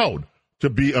proud to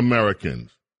be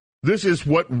Americans. This is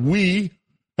what we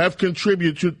have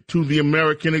contributed to the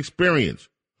American experience.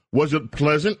 Was it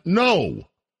pleasant? No.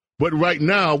 But right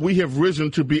now, we have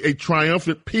risen to be a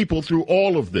triumphant people through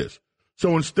all of this.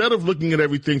 So instead of looking at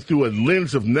everything through a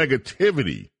lens of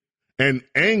negativity and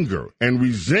anger and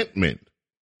resentment,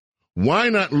 why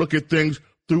not look at things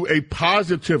through a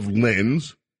positive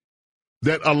lens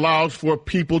that allows for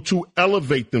people to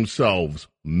elevate themselves,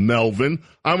 Melvin?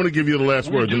 I'm going to give you the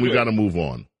last word, then we got to move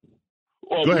on.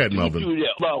 Go ahead, Melvin.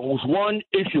 Well, it was one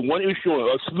issue,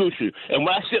 a solution. And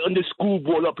when I sit on this school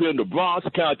board up here in the Bronx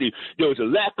County, there was a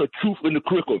lack of truth in the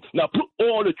curriculum. Now put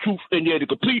all the truth in there, the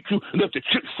complete truth, and let the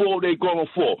chips fall they're going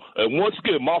for. And once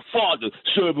again, my father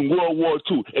served in World War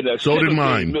II in the so did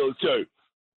mine. Military.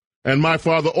 And my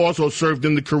father also served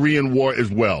in the Korean War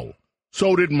as well.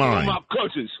 So did mine. My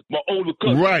cousins, my older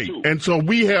cousins. Right. Too. And so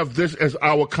we have this as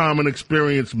our common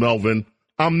experience, Melvin.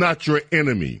 I'm not your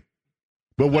enemy.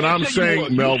 But what I'm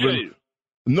saying, Melvin,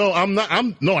 no, I'm not. I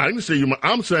didn't say you.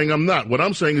 I'm saying I'm not. What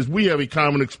I'm saying is we have a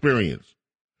common experience,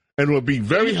 and it would be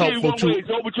very helpful to. It's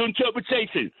over to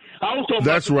interpretation.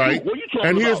 That's right.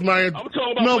 And here's my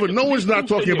Melvin. No one's not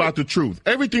talking about the truth.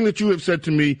 Everything that you have said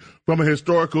to me from a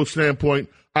historical standpoint,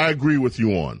 I agree with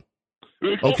you on.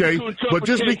 Okay, but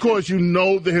just because you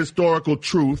know the historical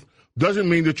truth doesn't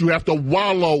mean that you have to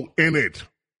wallow in it.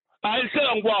 I didn't say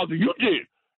I'm wallowing. You did.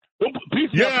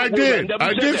 Yeah, I did.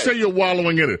 I did say you're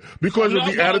wallowing in it because of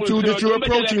the attitude that you're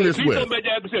approaching this with.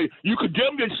 You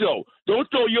condemn yourself. Don't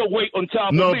throw your weight on top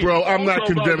of me. No, bro, I'm not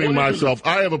condemning myself.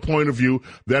 I have a point of view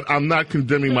that I'm not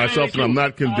condemning myself and I'm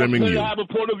not condemning you. I have a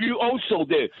point of view also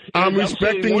there. I'm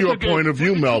respecting your point of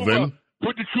view, Melvin.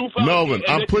 Put the truth out. Melvin,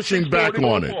 I'm pushing back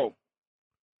on it.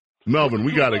 Melvin,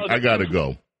 I gotta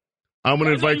go. I'm going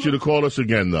to invite you to call us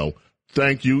again, though.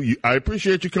 Thank you. I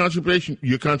appreciate your contribution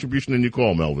and your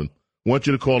call, Melvin. Want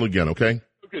you to call again, okay?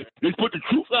 Okay. Let's put the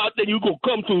truth out, then you gonna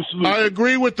come to a solution. I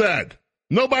agree with that.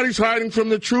 Nobody's hiding from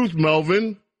the truth,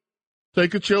 Melvin.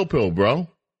 Take a chill pill, bro.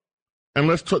 And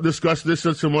let's discuss this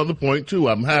at some other point, too.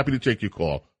 I'm happy to take your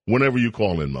call whenever you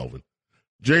call in, Melvin.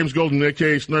 James Golden,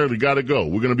 a.k.a. Snerdley, got to go.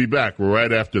 We're going to be back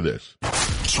right after this.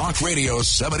 Talk Radio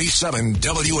 77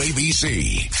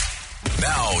 WABC.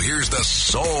 Now, here's the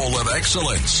soul of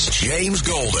excellence, James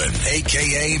Golden,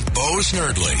 a.k.a. Bo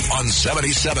Snerdley, on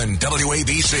 77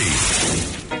 WABC.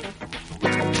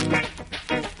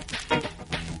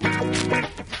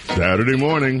 Saturday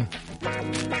morning,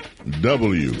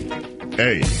 WABC.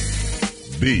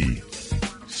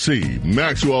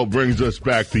 Maxwell brings us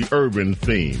back the urban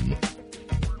theme.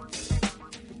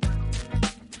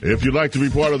 If you'd like to be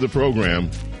part of the program,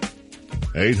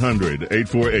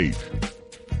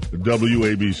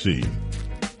 800-848-WABC.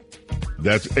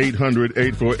 That's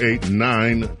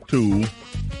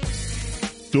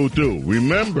 800-848-9222.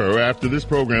 Remember, after this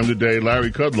program today,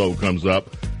 Larry Kudlow comes up.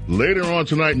 Later on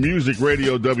tonight, Music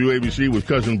Radio WABC with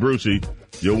Cousin Brucey.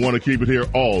 You'll want to keep it here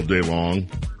all day long.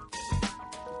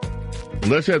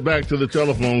 Let's head back to the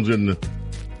telephones and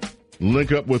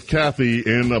link up with Kathy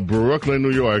in Brooklyn,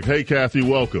 New York. Hey, Kathy,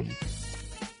 welcome.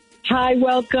 Hi,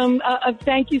 welcome.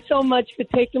 Thank you so much for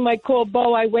taking my call,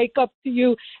 Bo. I wake up to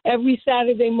you every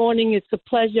Saturday morning. It's a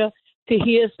pleasure to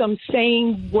hear some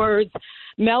sane words.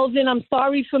 Melvin, I'm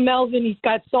sorry for Melvin. He's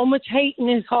got so much hate in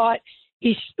his heart.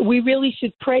 We really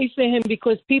should pray for him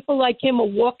because people like him are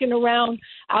walking around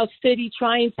our city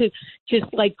trying to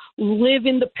just like live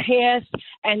in the past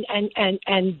and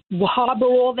harbor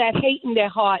all that hate in their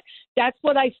heart. That's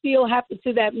what I feel happened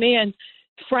to that man.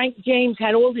 Frank James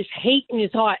had all this hate in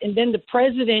his heart, and then the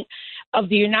president of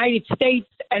the United States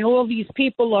and all these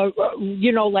people are,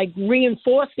 like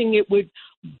reinforcing it with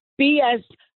BS,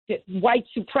 white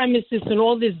supremacists and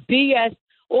all this BS.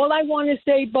 All I want to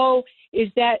say, Bo,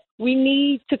 is that we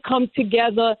need to come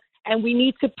together and we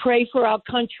need to pray for our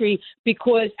country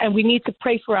and we need to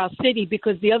pray for our city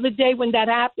because the other day when that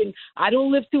happened, I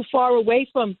don't live too far away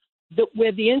from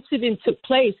where the incident took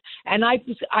place. And I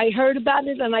heard about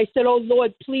it and I said, oh,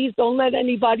 Lord, please don't let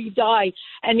anybody die.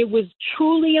 And it was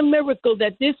truly a miracle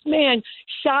that this man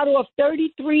shot off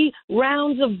 33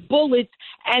 rounds of bullets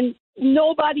and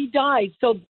nobody died.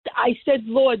 So I said,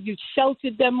 Lord, you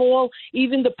sheltered them all.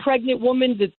 Even the pregnant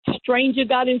woman, the stranger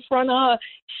got in front of her,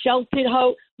 sheltered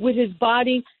her with his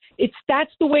body.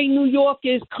 That's the way New York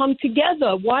is. Come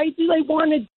together. Why do they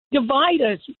want to divide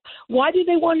us? Why do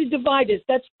they want to divide us?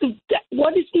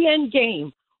 What is the end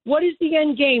game? What is the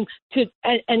end game?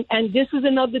 And this is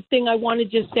another thing I want to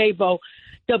just say, Bo.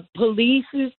 The police,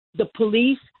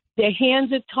 their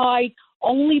hands are tied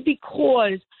only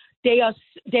because they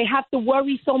have to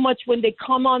worry so much when they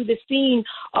come on the scene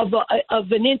of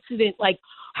an incident, like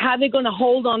how they're going to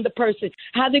hold on the person,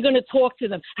 how they're going to talk to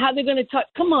them, how they're going to talk.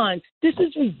 Come on, this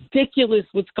is ridiculous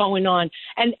what's going on.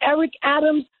 And Eric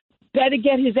Adams better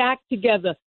get his act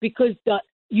together because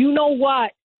you know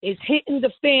what is hitting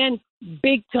the fan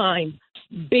big time,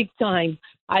 big time.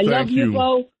 I love you,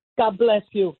 Bo. God bless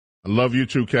you. I love you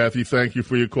too, Kathy. Thank you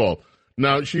for your call.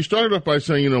 Now, she started off by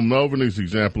saying, Melvin is an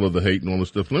example of the hate and all this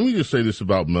stuff. Let me just say this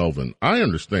about Melvin. I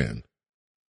understand.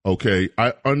 Okay?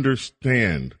 I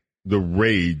understand the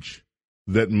rage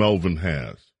that Melvin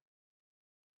has.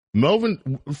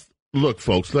 Melvin, look,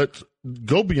 folks, let's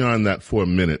go beyond that for a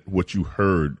minute, what you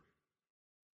heard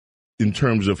in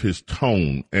terms of his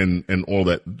tone and all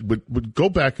that. But go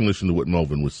back and listen to what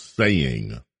Melvin was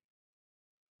saying.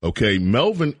 Okay?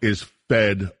 Melvin is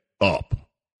fed up.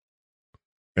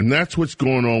 And that's what's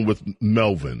going on with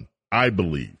Melvin, I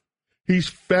believe. He's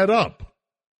fed up.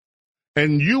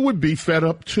 And you would be fed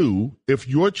up, too, if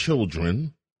your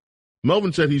children,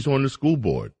 Melvin said he's on the school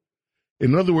board.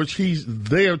 In other words, he's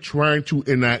there trying to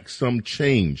enact some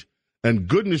change. And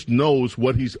goodness knows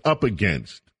what he's up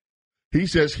against. He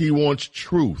says he wants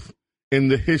truth in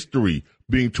the history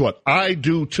being taught. I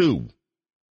do, too.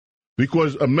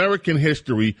 Because American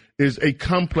history is a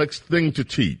complex thing to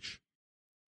teach.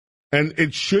 And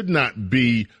it should not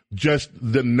be just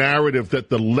the narrative that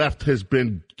the left has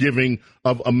been giving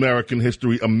of American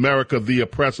history, America the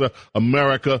oppressor,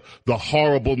 America the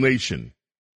horrible nation.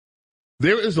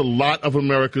 There is a lot of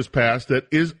America's past that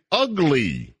is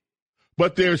ugly.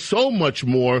 But there's so much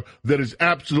more that is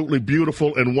absolutely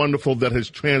beautiful and wonderful that has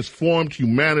transformed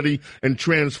humanity and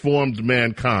transformed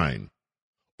mankind.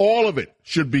 All of it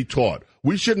should be taught.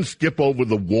 We shouldn't skip over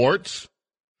the warts.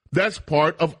 That's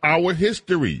part of our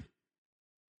history.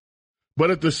 But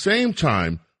at the same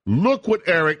time, look what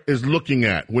Eric is looking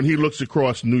at when he looks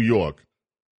across New York.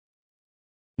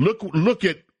 Look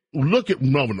at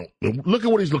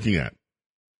what he's looking at.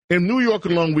 In New York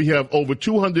alone, we have over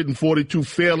 242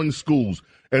 failing schools,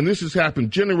 and this has happened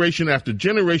generation after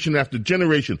generation after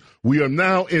generation. We are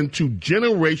now into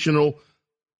generational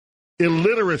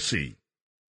illiteracy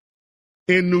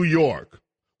in New York,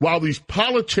 while these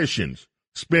politicians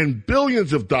spend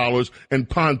billions of dollars and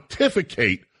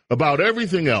pontificate about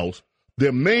everything else.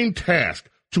 Their main task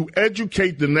to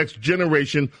educate the next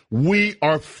generation, we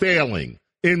are failing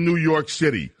in New York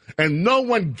City, and no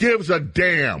one gives a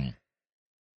damn.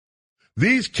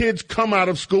 These kids come out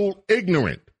of school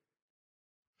ignorant.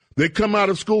 They come out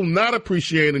of school not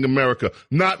appreciating America,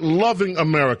 not loving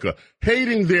America,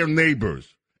 hating their neighbors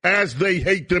as they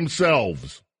hate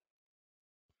themselves.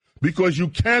 Because you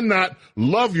cannot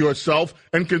love yourself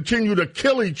and continue to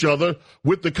kill each other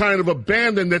with the kind of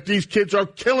abandon that these kids are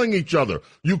killing each other.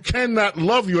 You cannot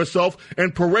love yourself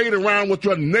and parade around with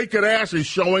your naked asses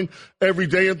showing every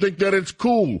day and think that it's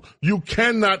cool. You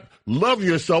cannot love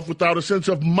yourself without a sense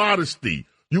of modesty.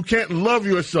 You can't love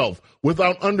yourself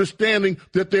without understanding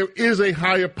that there is a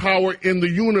higher power in the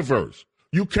universe.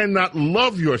 You cannot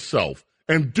love yourself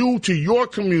and do to your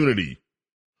community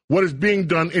what is being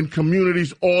done in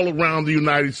communities all around the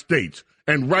United States.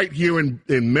 And right here in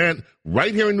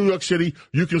New York City,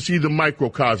 you can see the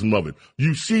microcosm of it.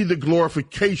 You see the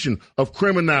glorification of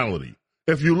criminality.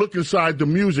 If you look inside the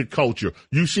music culture,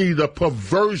 you see the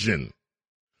perversion.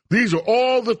 These are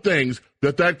all the things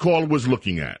that caller was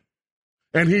looking at.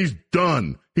 And he's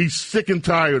done. He's sick and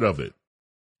tired of it.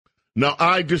 Now,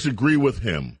 I disagree with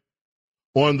him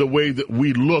on the way that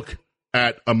we look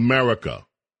at America.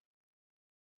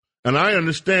 And I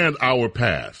understand our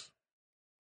past.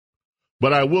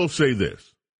 But I will say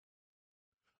this.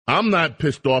 I'm not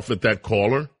pissed off at that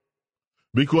caller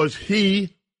because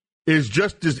he is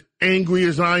just as angry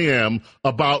as I am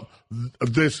about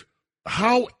this.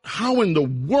 How in the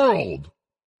world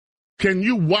can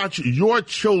you watch your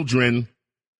children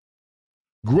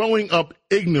growing up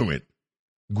ignorant,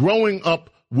 growing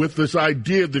up with this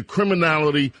idea that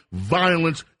criminality,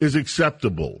 violence is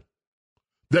acceptable?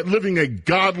 That living a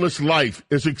godless life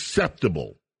is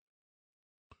acceptable.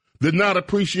 That not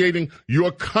appreciating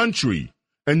your country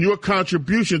and your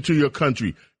contribution to your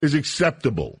country is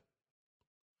acceptable.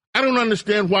 I don't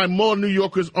understand why more New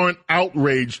Yorkers aren't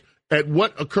outraged at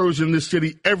what occurs in this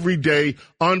city every day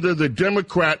under the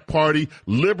Democrat Party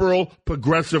liberal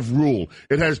progressive rule.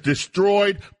 It has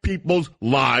destroyed people's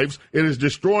lives. It is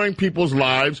destroying people's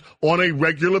lives on a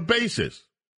regular basis.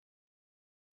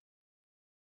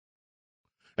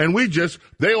 And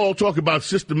they all talk about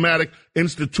systematic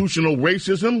institutional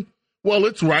racism. Well,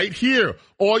 it's right here.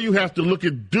 All you have to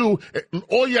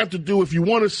do if you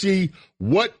want to see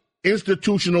what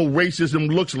institutional racism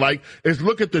looks like is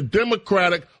look at the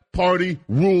Democratic Party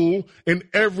rule in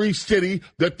every city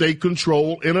that they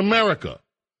control in America.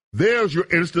 There's your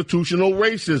institutional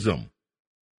racism.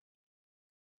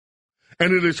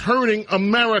 And it is hurting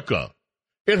America.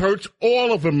 It hurts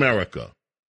all of America.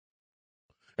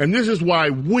 And this is why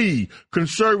we,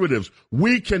 conservatives,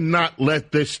 we cannot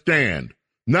let this stand.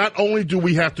 Not only do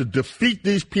we have to defeat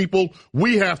these people,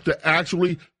 we have to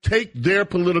actually take their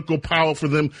political power for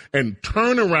them and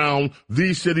turn around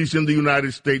these cities in the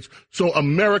United States so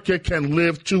America can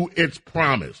live to its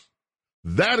promise.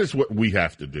 That is what we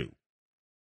have to do.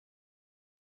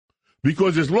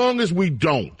 Because as long as we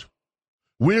don't,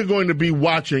 we're going to be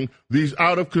watching these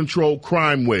out-of-control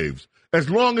crime waves. As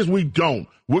long as we don't,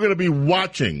 we're going to be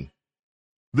watching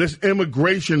this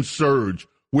immigration surge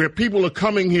where people are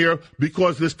coming here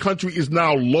because this country is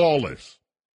now lawless.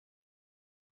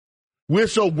 We're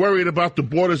so worried about the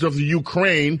borders of the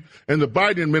Ukraine, and the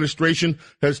Biden administration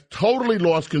has totally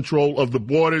lost control of the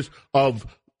borders of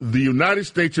the United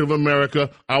States of America,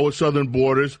 our southern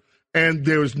borders, and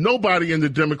there is nobody in the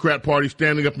Democrat Party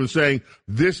standing up and saying,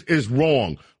 this is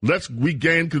wrong. Let's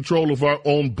regain control of our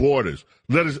own borders.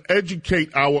 Let us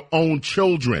educate our own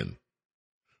children.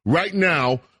 Right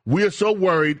now, we are so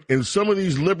worried in some of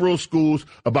these liberal schools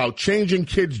about changing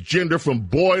kids' gender from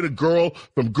boy to girl,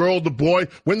 from girl to boy,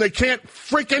 when they can't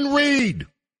freaking read.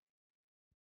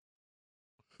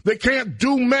 They can't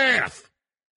do math.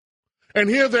 And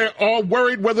here they are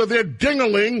worried whether their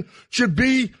ding-a-ling should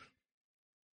be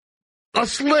a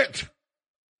slit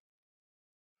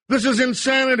This is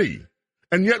insanity.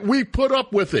 And yet we put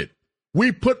up with it.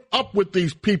 We put up with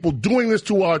these people doing this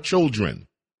to our children.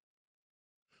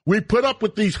 We put up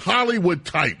with these Hollywood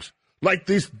types, like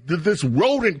this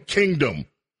rodent kingdom,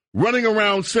 running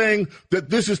around saying that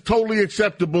this is totally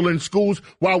acceptable in schools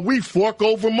while we fork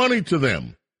over money to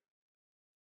them.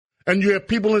 And you have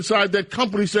people inside that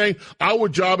company saying our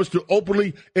job is to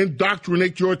openly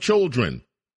indoctrinate your children.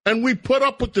 And we put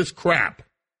up with this crap.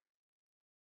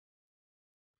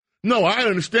 No, I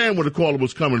understand where the caller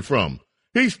was coming from.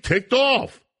 He's ticked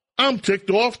off. I'm ticked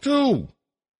off too.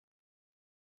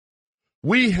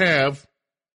 We have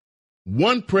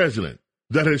one president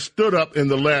that has stood up in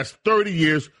the last 30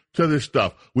 years to this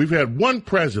stuff. We've had one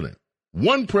president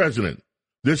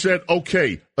that said,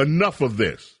 okay, enough of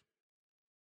this.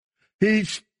 He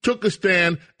took a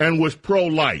stand and was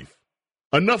pro-life.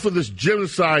 Enough of this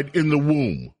genocide in the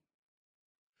womb.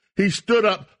 He stood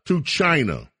up to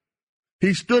China.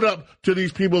 He stood up to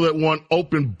these people that want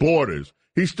open borders.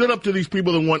 He stood up to these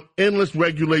people that want endless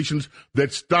regulations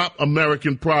that stop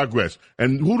American progress.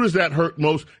 And who does that hurt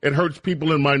most? It hurts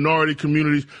people in minority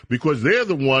communities because they're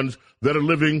the ones that are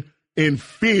living in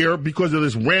fear because of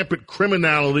this rampant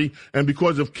criminality and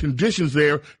because of conditions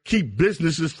there keep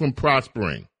businesses from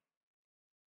prospering.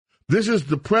 This is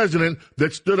the president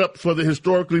that stood up for the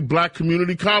historically black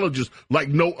community colleges like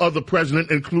no other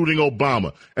president, including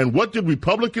Obama. And what did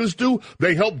Republicans do?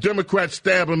 They helped Democrats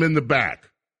stab him in the back.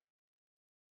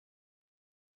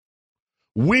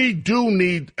 We do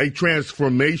need a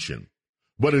transformation,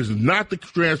 but it's not the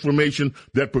transformation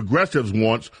that progressives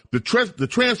want. The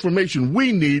transformation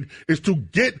we need is to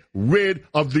get rid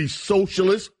of these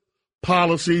socialist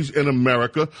policies in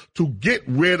America, to get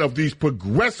rid of these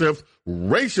progressive,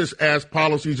 racist-ass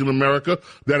policies in America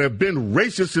that have been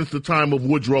racist since the time of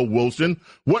Woodrow Wilson.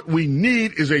 What we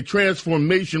need is a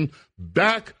transformation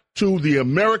back to the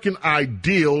American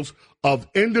ideals of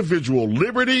individual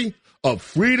liberty, of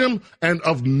freedom, and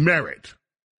of merit.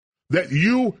 That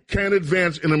you can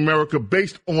advance in America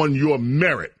based on your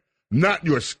merit. Not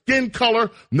your skin color,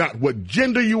 not what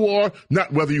gender you are,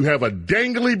 not whether you have a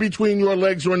dangly between your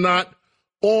legs or not,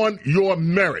 on your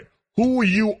merit, who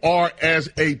you are as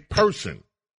a person.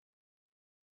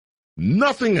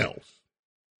 Nothing else.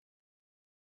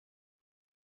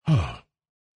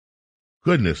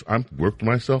 Goodness, I worked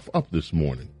myself up this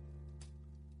morning.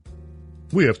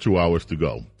 We have 2 hours to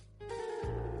go.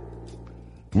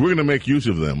 We're going to make use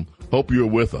of them. Hope you're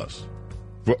with us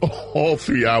for all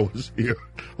 3 hours here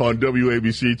on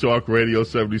WABC Talk Radio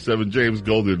 77. James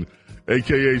Golden,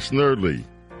 a.k.a. Snerdley.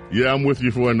 Yeah, I'm with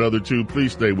you for another 2.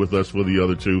 Please stay with us for the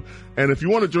other 2. And if you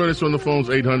want to join us on the phones,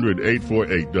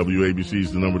 800-848-WABC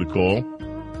is the number to call.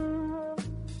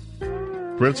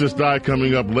 Princess Di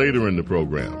coming up later in the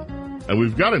program. And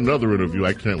we've got another interview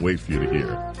I can't wait for you to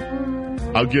hear.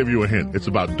 I'll give you a hint. It's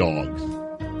about dogs.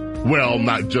 Well,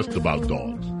 not just about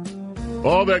dogs.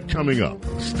 All that coming up.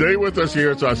 Stay with us here.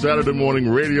 It's our Saturday morning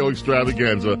radio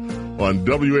extravaganza on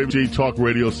WABC Talk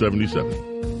Radio 77.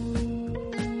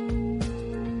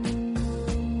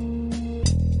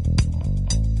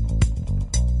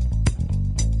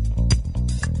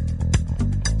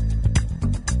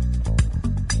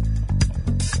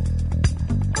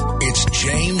 It's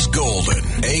James Golden,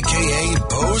 a.k.a.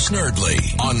 Bo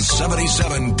Snerdley, on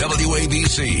 77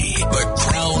 WABC, the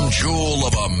crown jewel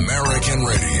of American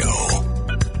radio.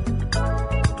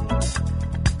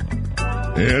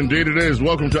 Indeed it is.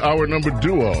 Welcome to our number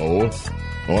duo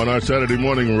on our Saturday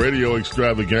morning radio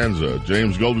extravaganza.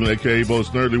 James Golden, a.k.a. Bo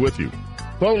Snerdley, with you.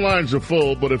 Phone lines are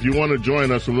full, but if you want to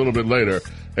join us a little bit later,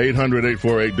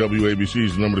 800-848-WABC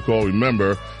is the number to call.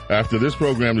 Remember, after this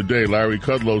program today, Larry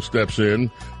Kudlow steps in,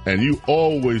 and you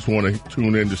always want to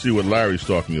tune in to see what Larry's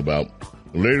talking about.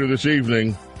 Later this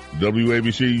evening,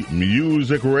 WABC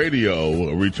Music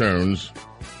Radio returns.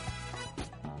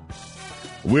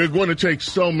 We're going to take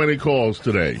so many calls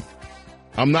today.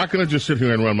 I'm not going to just sit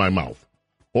here and run my mouth.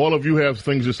 All of you have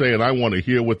things to say, and I want to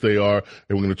hear what they are,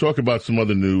 and we're going to talk about some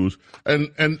other news.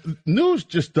 And news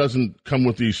just doesn't come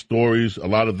with these stories, a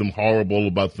lot of them horrible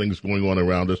about things going on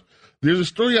around us. There's a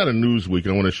story out of Newsweek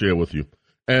I want to share with you.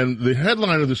 And the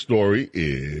headline of the story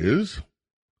is,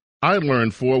 I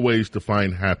learned 4 ways to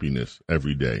find happiness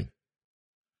every day.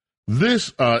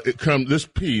 This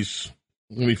piece,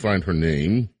 let me find her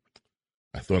name.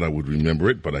 I thought I would remember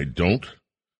it, but I don't.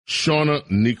 Shauna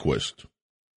Niequist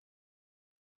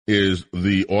is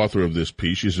the author of this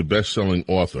piece. She's a best-selling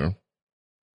author.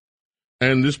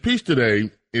 And this piece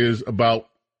today is about,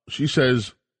 she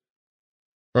says,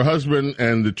 her husband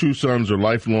and the 2 sons are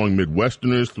lifelong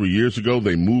Midwesterners. 3 years ago,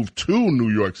 they moved to New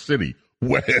York City.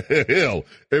 Well,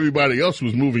 everybody else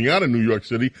was moving out of New York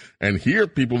City, and here are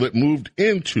people that moved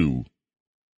into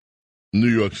New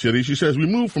York City. She says, we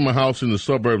moved from a house in the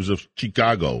suburbs of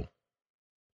Chicago.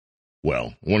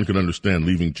 Well, one can understand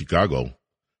leaving Chicago,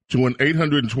 to an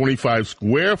 825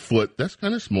 square foot, that's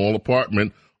kind of small,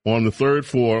 apartment on the third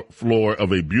floor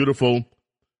of a beautiful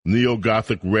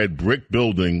neo-Gothic red brick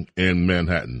building in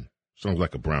Manhattan. Sounds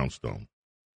like a brownstone.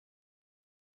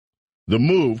 The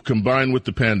move, combined with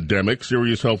the pandemic,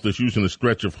 serious health issues, and a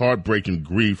stretch of heartbreaking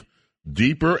grief,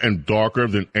 deeper and darker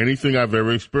than anything I've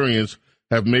ever experienced,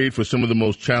 have made for some of the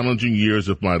most challenging years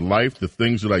of my life. The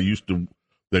things that used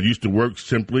to work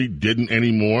simply didn't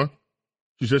anymore.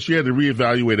 She says she had to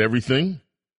reevaluate everything.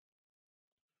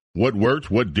 What worked,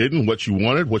 what didn't, what she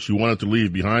wanted to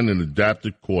leave behind, and adapt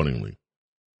accordingly.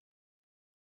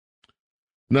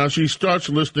 Now she starts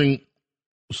listing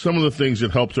some of the things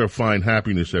that helps her find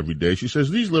happiness every day. She says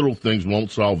these little things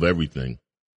won't solve everything,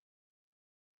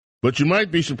 but you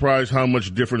might be surprised how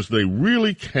much difference they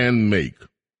really can make.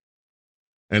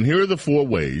 And here are the 4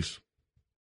 ways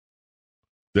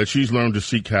that she's learned to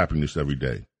seek happiness every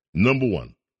day. Number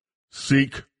 1,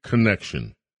 seek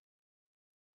connection.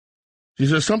 She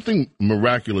says something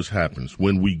miraculous happens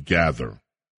when we gather.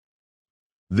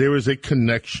 There is a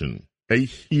connection, a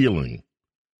healing,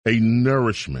 a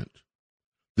nourishment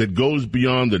that goes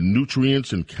beyond the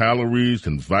nutrients and calories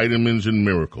and vitamins and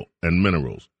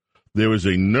minerals. There is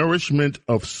a nourishment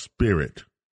of spirit.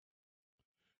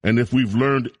 And if we've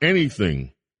learned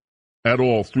anything at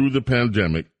all through the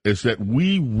pandemic, it's that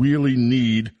we really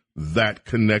need that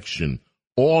connection.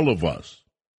 All of us.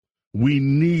 We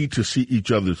need to see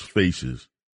each other's faces,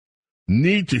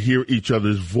 need to hear each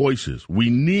other's voices. We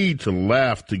need to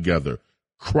laugh together,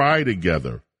 cry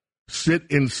together, sit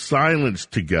in silence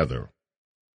together.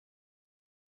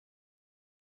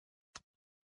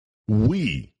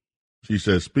 We, she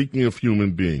says, speaking of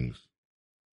human beings,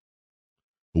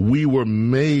 we were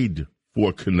made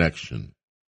for connection,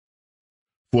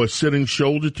 for sitting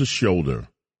shoulder to shoulder,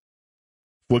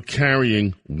 for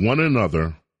carrying one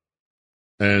another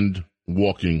and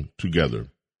walking together.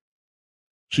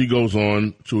 She goes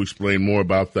on to explain more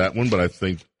about that one, but I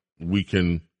think we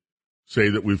can say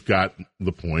that we've got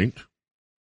the point.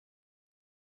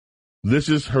 This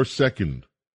is her second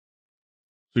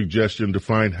suggestion to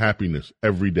find happiness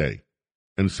every day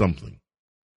and something.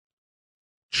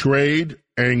 Trade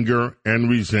anger and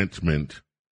resentment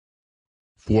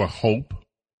for hope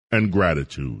and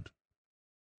gratitude.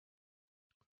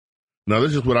 Now,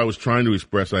 this is what I was trying to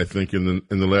express, I think, in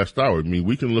the last hour. I mean,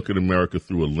 we can look at America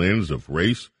through a lens of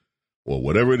race or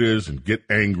whatever it is and get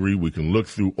angry. We can look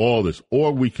through all this,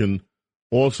 or we can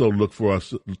also look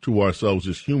to ourselves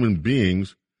as human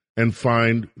beings and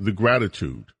find the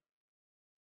gratitude.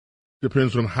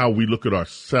 Depends on how we look at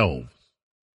ourselves.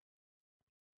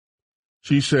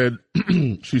 She says,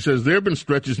 there have been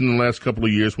stretches in the last couple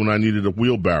of years when I needed a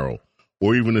wheelbarrow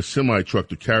or even a semi-truck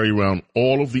to carry around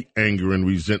all of the anger and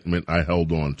resentment I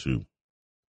held on to.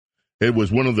 It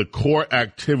was one of the core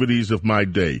activities of my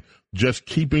day, just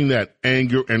keeping that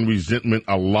anger and resentment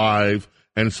alive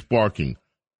and sparking,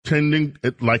 tending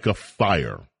it like a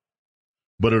fire.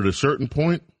 But at a certain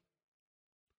point,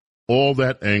 all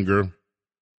that anger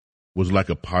was like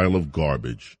a pile of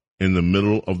garbage in the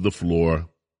middle of the floor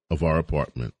of our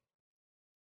apartment.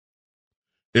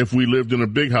 If we lived in a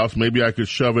big house, maybe I could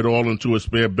shove it all into a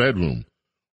spare bedroom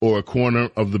or a corner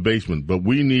of the basement, but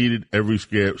we needed every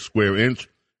square inch,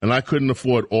 and I couldn't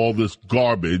afford all this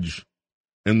garbage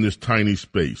in this tiny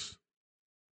space.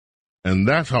 And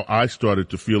that's how I started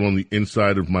to feel on the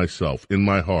inside of myself, in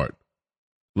my heart,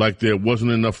 like there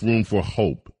wasn't enough room for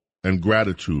hope and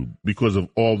gratitude because of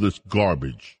all this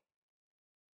garbage.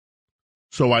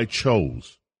 So I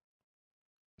chose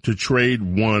to trade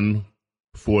one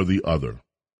for the other.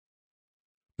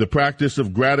 The practice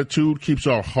of gratitude keeps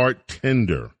our heart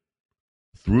tender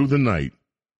through the night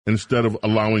instead of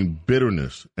allowing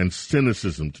bitterness and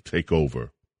cynicism to take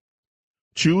over.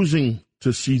 Choosing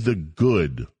to see the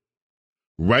good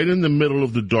right in the middle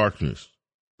of the darkness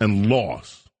and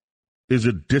loss is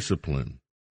a discipline,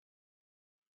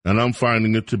 and I'm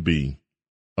finding it to be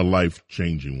a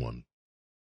life-changing one.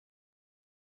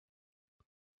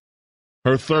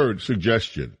 Her third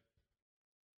suggestion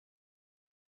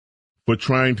for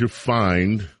trying to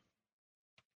find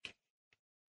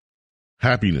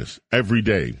happiness every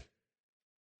day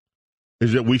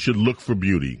is that we should look for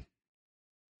beauty.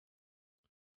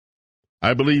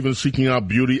 I believe in seeking out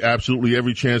beauty absolutely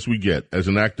every chance we get, as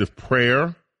an act of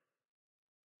prayer,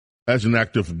 as an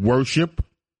act of worship,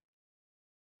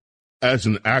 as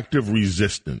an act of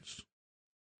resistance.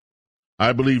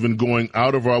 I believe in going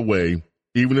out of our way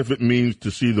even if it means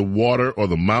to see the water or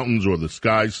the mountains or the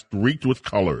sky streaked with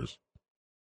colors.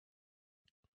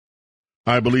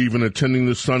 I believe in attending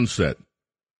the sunset,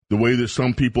 the way that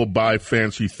some people buy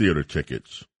fancy theater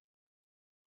tickets.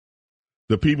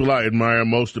 The people I admire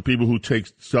most are people who take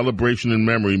celebration and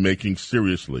memory making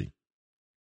seriously.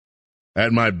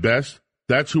 At my best,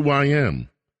 that's who I am,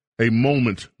 a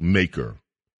moment maker,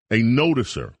 a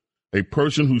noticer, a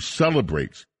person who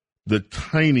celebrates the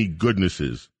tiny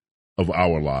goodnesses of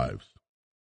our lives.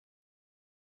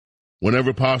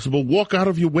 Whenever possible, walk out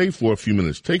of your way for a few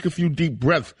minutes. Take a few deep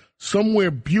breaths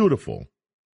somewhere beautiful.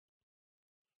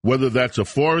 Whether that's a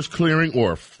forest clearing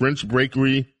or a French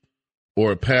bakery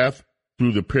or a path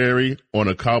through the prairie on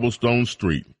a cobblestone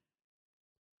street.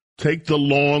 Take the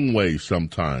long way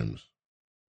sometimes.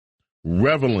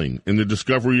 Reveling in the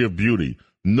discovery of beauty,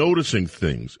 noticing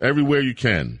things everywhere you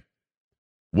can.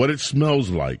 What it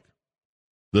smells like,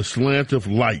 the slant of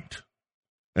light,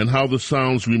 and how the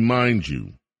sounds remind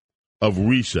you of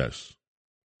recess,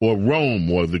 or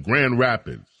Rome, or the Grand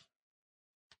Rapids.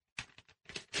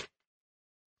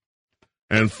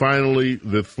 And finally,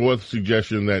 the fourth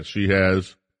suggestion that she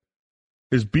has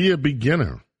is be a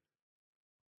beginner.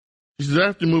 She says,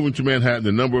 after moving to Manhattan,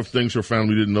 the number of things her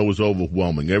family didn't know was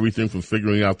overwhelming. Everything from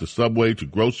figuring out the subway to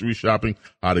grocery shopping,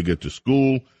 how to get to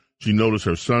school. She noticed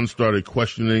her son started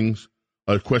questioning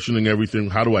everything.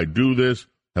 How do I do this?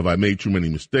 Have I made too many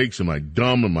mistakes? Am I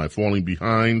dumb? Am I falling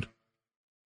behind?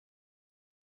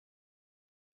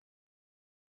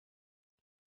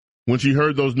 When she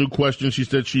heard those new questions, she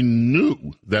said she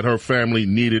knew that her family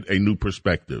needed a new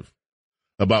perspective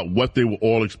about what they were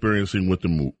all experiencing with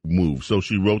the move. So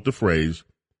she wrote the phrase,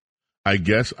 I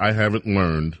guess I haven't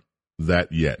learned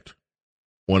that yet.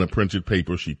 On a printed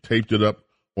paper, she taped it up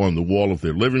on the wall of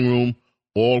their living room.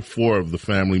 All four of the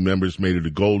family members made it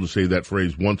a goal to say that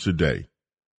phrase once a day.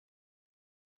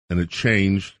 And it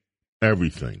changed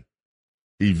everything.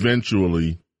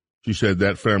 Eventually, she said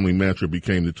that family mantra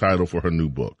became the title for her new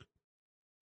book.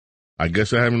 I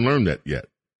guess I haven't learned that yet.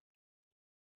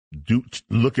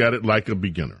 Look at it like a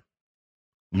beginner.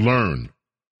 Learn.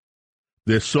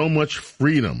 There's so much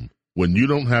freedom when you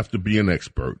don't have to be an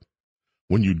expert,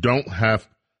 when you don't have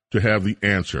to have the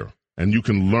answer, and you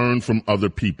can learn from other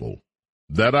people.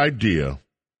 That idea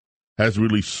has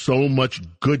released so much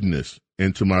goodness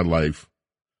into my life.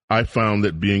 I found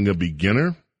that being a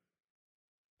beginner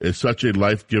is such a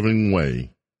life-giving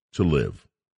way to live.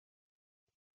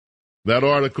 That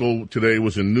article today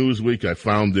was in Newsweek. I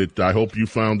found it. I hope you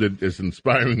found it as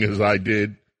inspiring as I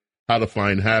did. How to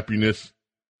find happiness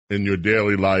in your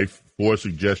daily life. 4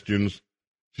 suggestions.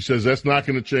 She says that's not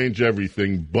going to change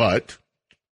everything, but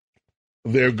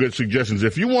they're good suggestions.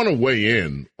 If you want to weigh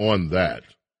in on that,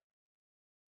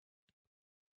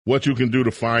 what you can do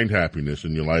to find happiness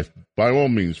in your life, by all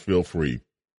means, feel free.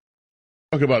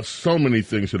 Talk about so many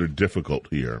things that are difficult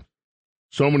here.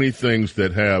 So many things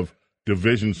that have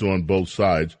divisions on both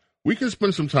sides. We can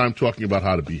spend some time talking about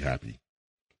how to be happy.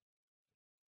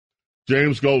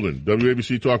 James Golden,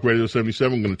 WABC Talk Radio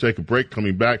 77. Going to take a break.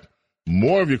 Coming back,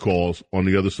 more of your calls on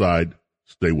the other side.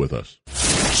 Stay with us.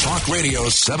 Talk Radio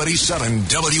 77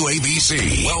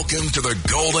 WABC. Welcome to the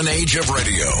golden age of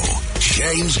radio.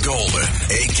 James Golden,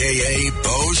 a.k.a.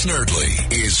 Bo Snerdley,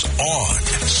 is on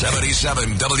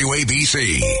 77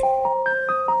 WABC.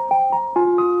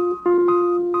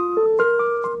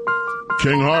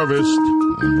 King Harvest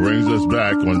brings us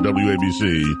back on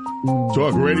WABC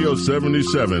Talk Radio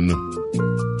 77.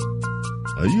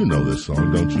 You know this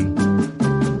song, don't you?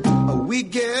 We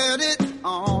get it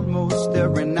almost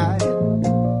every night.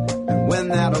 And when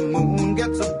that moon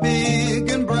gets so big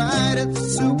and bright, it's a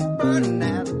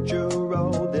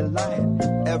supernatural delight.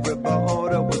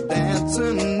 Everybody was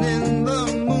dancing in the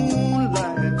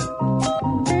moonlight.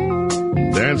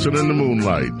 Dancing in the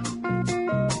moonlight.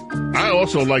 I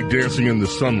also like dancing in the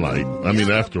sunlight. I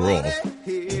mean, after all.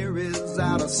 Here is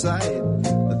out of sight,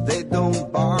 but they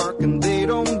don't bark and they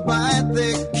don't bite.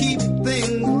 They keep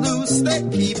things loose, they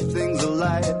keep things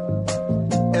alive.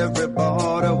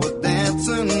 Everybody was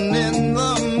dancing in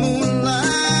the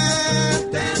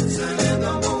moonlight, dancing in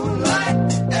the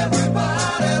moonlight.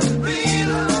 Everybody's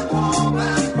feeling warm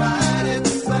and bright.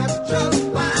 It's such a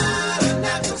fine and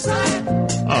natural sight.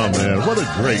 Oh man, what a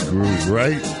great groove,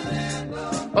 right?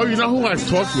 Oh, you know who I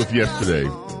talked with yesterday?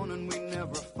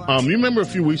 You remember a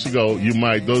few weeks ago, you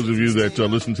might, those of you that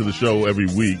listen to the show every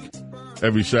week,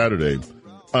 every Saturday,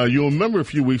 you'll remember a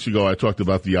few weeks ago I talked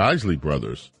about the Isley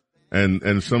Brothers.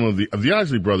 And some of the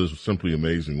Isley Brothers were simply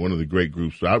amazing, one of the great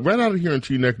groups. Right out of here in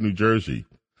Teaneck, New Jersey.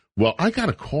 Well, I got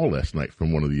a call last night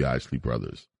from one of the Isley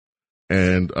Brothers.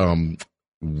 And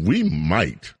we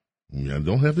might I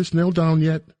don't have this nailed down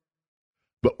yet,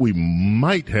 but we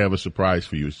might have a surprise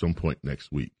for you at some point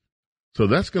next week. So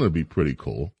that's going to be pretty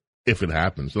cool if it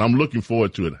happens. And I'm looking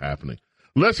forward to it happening.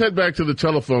 Let's head back to the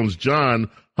telephones. John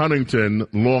Huntington,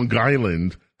 Long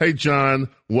Island. Hey, John,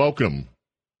 welcome.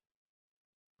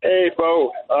 Hey,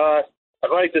 Bo. I'd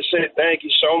like to say thank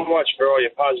you so much for all your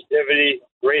positivity,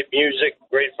 great music,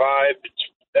 great vibe.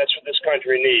 That's what this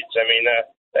country needs. I mean,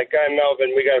 that guy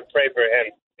Melvin, we got to pray for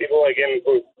him. People like him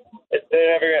who,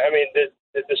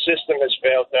 the system has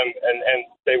failed them, and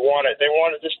they want to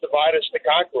just divide us to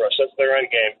conquer us. That's their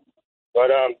end game. But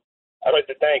I'd like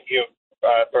to thank you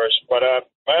first. But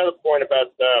my other point about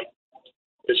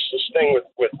this thing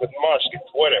with Musk and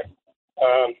Twitter,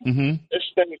 this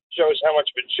thing shows how much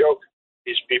of a joke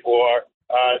these people are.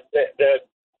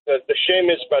 The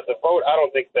shame is about the vote. I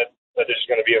don't think that there's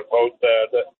going to be a vote.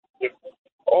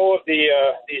 All of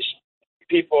these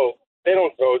people, they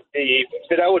don't vote. The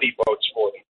Fidelity votes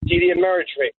for them. TD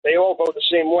Ameritrade, they all vote the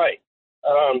same way.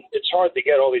 It's hard to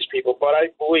get all these people, but I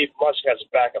believe Musk has a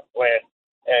backup plan,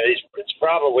 and it's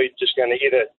probably just going to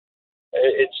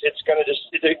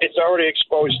it's already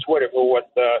exposed Twitter for what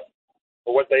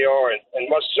they are, and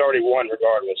Musk has already won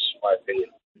regardless, in my opinion.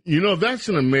 You know, that's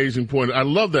an amazing point. I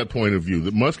love that point of view,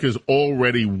 that Musk has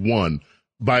already won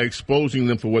by exposing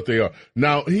them for what they are.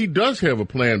 Now, he does have a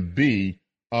plan B.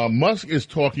 Musk is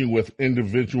talking with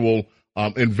individual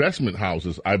investment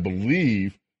houses, I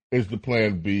believe, is the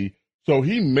plan B. So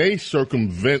he may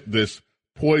circumvent this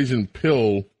poison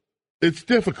pill. It's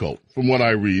difficult from what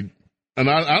I read. And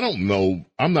I don't know.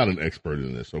 I'm not an expert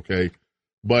in this, okay?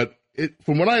 But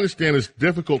from what I understand, it's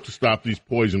difficult to stop these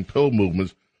poison pill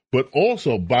movements. But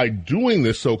also, by doing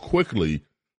this so quickly,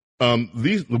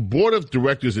 the board of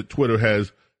directors at Twitter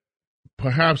has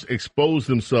perhaps exposed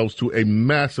themselves to a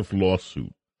massive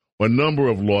lawsuit, a number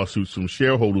of lawsuits from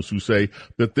shareholders who say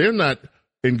that they're not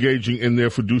engaging in their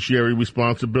fiduciary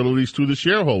responsibilities to the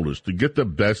shareholders to get the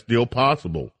best deal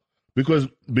possible.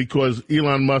 Because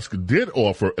Elon Musk did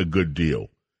offer a good deal.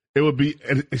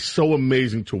 It's so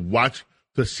amazing to watch,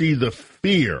 to see the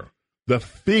fear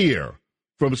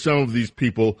from some of these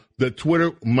people that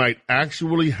Twitter might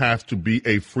actually have to be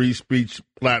a free speech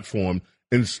platform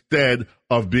instead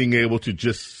of being able to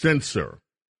just censor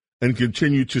and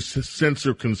continue to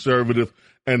censor conservative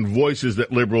and voices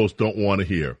that liberals don't want to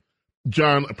hear.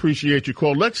 John, appreciate your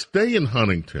call. Let's stay in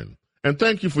Huntington. And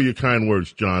thank you for your kind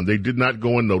words, John. They did not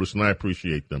go unnoticed, and I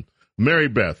appreciate them. Mary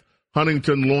Beth,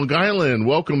 Huntington, Long Island.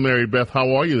 Welcome, Mary Beth.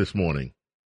 How are you this morning?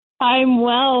 I'm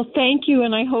well, thank you,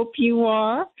 and I hope you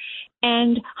are.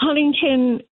 And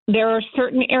Huntington, there are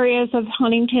certain areas of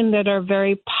Huntington that are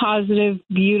very positive,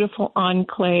 beautiful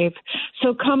enclave.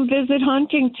 So come visit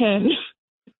Huntington.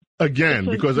 Again,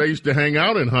 because I used to hang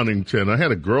out in Huntington. I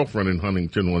had a girlfriend in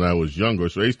Huntington when I was younger,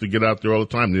 so I used to get out there all the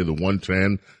time near the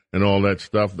 110 and all that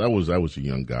stuff. I was a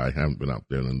young guy. I haven't been out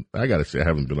there. And I got to say, I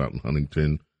haven't been out in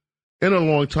Huntington in a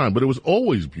long time. But it was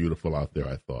always beautiful out there,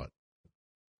 I thought.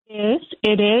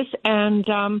 It is. And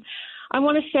I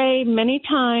want to say many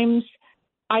times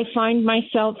I find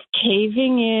myself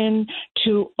caving in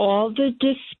to all the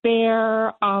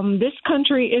despair. This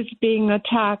country is being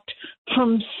attacked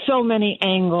from so many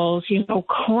angles,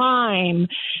 crime,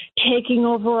 taking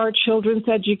over our children's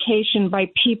education by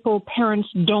people parents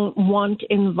don't want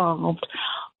involved.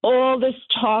 All this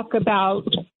talk about,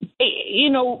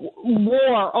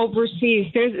 war overseas.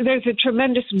 There's a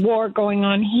tremendous war going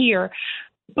on here.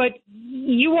 But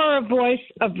you are a voice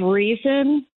of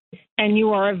reason, and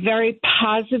you are a very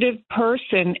positive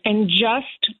person. And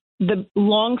just the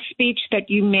long speech that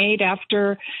you made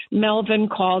after Melvin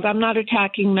called, I'm not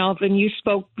attacking Melvin. You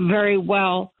spoke very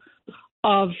well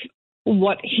of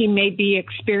what he may be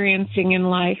experiencing in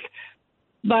life.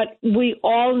 But we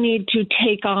all need to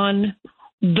take on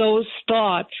those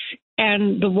thoughts.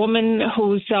 And the woman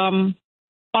whose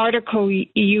article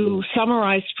you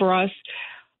summarized for us,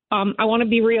 I want to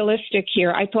be realistic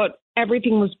here. I thought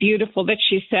everything was beautiful that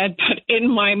she said, but in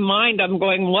my mind, I'm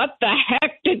going, what the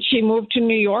heck did she move to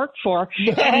New York for?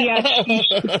 And yet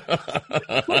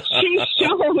she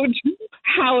showed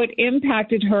how it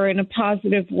impacted her in a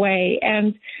positive way.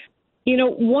 And,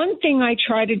 one thing I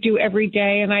try to do every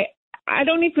day, and I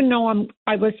don't even know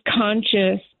I was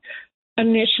conscious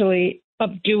initially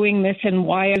of doing this and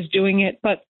why I was doing it,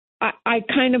 but I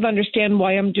kind of understand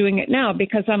why I'm doing it now,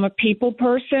 because I'm a people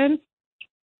person.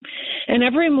 And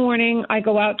every morning I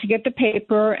go out to get the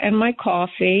paper and my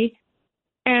coffee.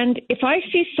 And if I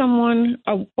see someone,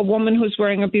 a woman who's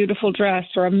wearing a beautiful dress,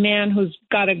 or a man who's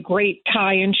got a great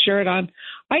tie and shirt on,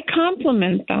 I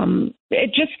compliment them.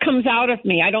 It just comes out of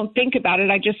me. I don't think about it.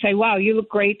 I just say, wow, you look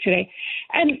great today.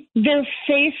 And their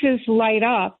faces light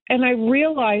up. And I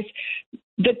realize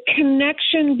the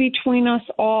connection between us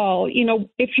all. You know,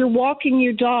 if you're walking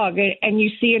your dog and you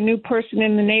see a new person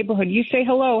in the neighborhood, you say,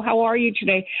 hello, how are you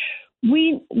today?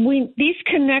 These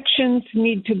connections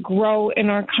need to grow in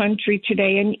our country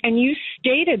today. And you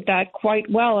stated that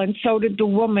quite well. And so did the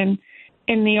woman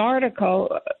in the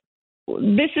article.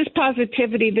 This is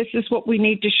positivity. This is what we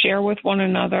need to share with one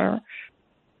another.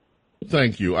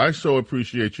 Thank you. I so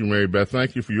appreciate you, Mary Beth.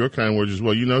 Thank you for your kind words as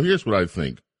well. You know, here's what I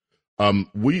think.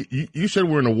 You said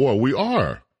we're in a war. We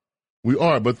are.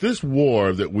 But this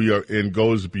war that we are in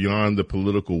goes beyond the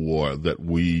political war that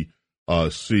we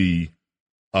see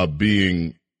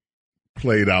being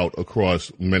played out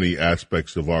across many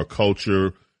aspects of our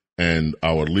culture and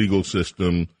our legal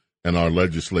system and our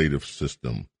legislative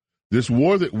system. This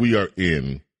war that we are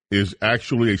in is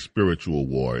actually a spiritual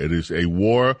war. It is a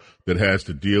war that has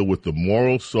to deal with the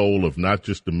moral soul of not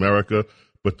just America,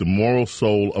 but the moral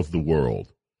soul of the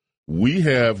world. We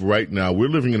have right now, we're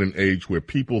living in an age where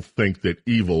people think that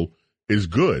evil is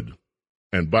good.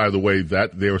 And by the way,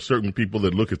 that there are certain people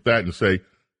that look at that and say,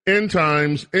 end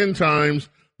times,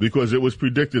 because it was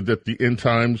predicted that the end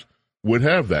times would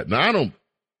have that. Now, I don't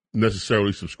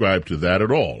necessarily subscribe to that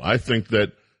at all. I think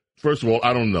that, first of all,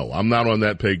 I don't know. I'm not on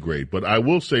that pay grade. But I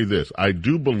will say this. I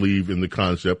do believe in the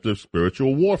concept of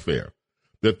spiritual warfare,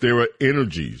 that there are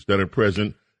energies that are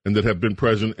present and that have been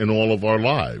present in all of our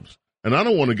lives. And I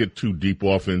don't want to get too deep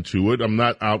off into it. I'm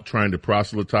not out trying to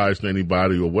proselytize to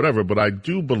anybody or whatever, but I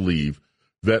do believe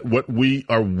that what we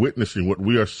are witnessing, what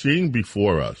we are seeing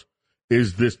before us,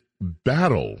 is this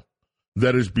battle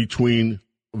that is between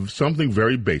something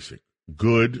very basic,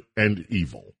 good and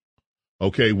evil.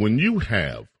 Okay, when you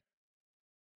have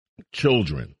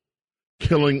children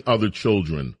killing other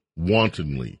children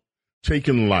wantonly,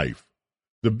 taking life,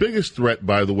 the biggest threat,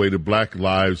 by the way, to Black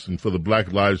lives and for the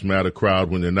Black Lives Matter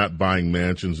crowd when they're not buying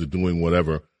mansions or doing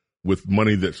whatever with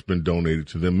money that's been donated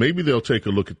to them, maybe they'll take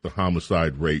a look at the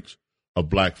homicide rates of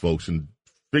Black folks and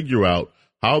figure out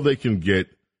how they can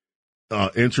get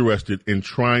interested in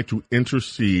trying to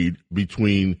intercede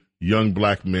between young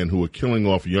Black men who are killing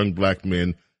off young Black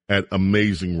men at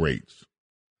amazing rates.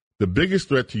 The biggest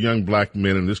threat to young Black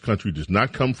men in this country does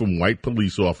not come from white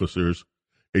police officers.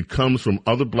 It comes from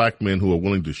other Black men who are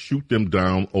willing to shoot them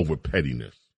down over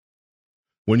pettiness.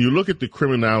 When you look at the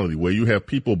criminality where you have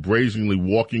people brazenly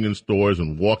walking in stores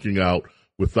and walking out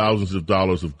with thousands of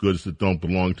dollars of goods that don't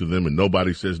belong to them and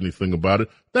nobody says anything about it,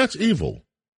 that's evil.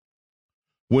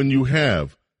 When you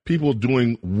have people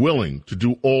willing to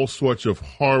do all sorts of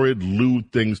horrid,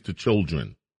 lewd things to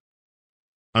children,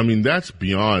 I mean, that's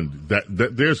beyond that.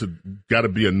 There's got to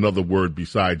be another word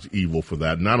besides evil for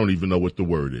that, and I don't even know what the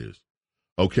word is.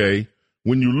 Okay?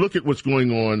 When you look at what's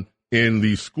going on in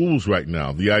these schools right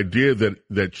now, the idea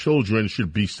that children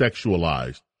should be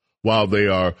sexualized while they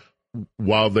are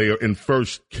in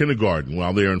first kindergarten,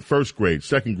 while they are in first grade,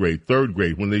 second grade, third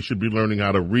grade, when they should be learning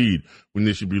how to read, when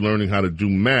they should be learning how to do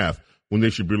math, when they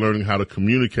should be learning how to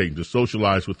communicate and to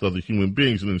socialize with other human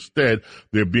beings. And instead,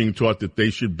 they're being taught that they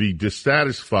should be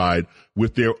dissatisfied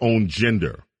with their own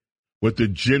gender, with the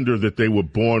gender that they were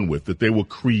born with, that they were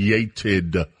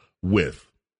created with.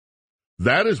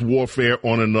 That is warfare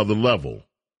on another level.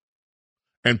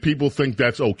 And people think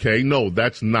that's okay. No,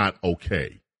 that's not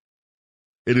okay.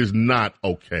 It is not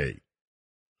okay.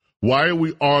 Why are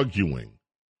we arguing?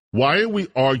 Why are we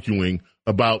arguing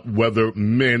about whether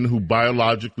men who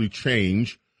biologically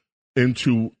change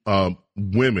into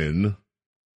women,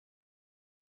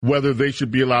 whether they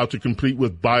should be allowed to compete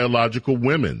with biological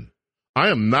women? I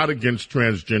am not against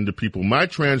transgender people. My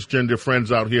transgender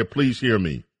friends out here, please hear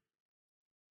me.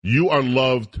 You are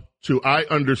loved too. I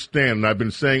understand, and I've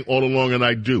been saying all along, and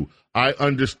I do. I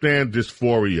understand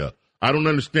dysphoria. I don't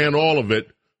understand all of it,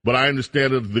 but I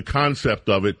understand the concept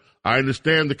of it. I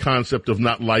understand the concept of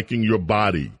not liking your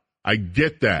body. I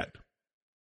get that.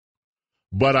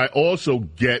 But I also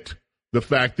get the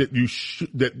fact that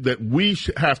that we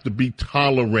have to be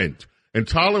tolerant. And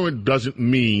tolerant doesn't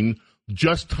mean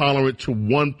just tolerant to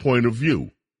one point of view.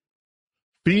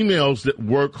 Females that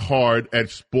work hard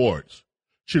at sports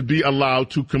should be allowed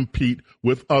to compete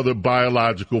with other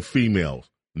biological females,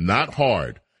 not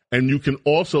hard. And you can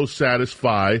also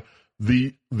satisfy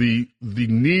the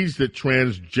needs that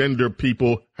transgender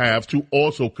people have to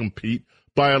also compete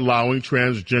by allowing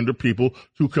transgender people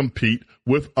to compete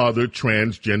with other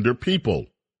transgender people.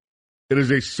 It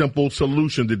is a simple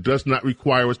solution that does not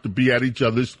require us to be at each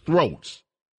other's throats.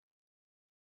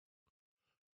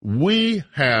 We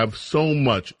have so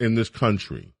much in this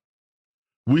country.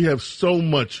 We have so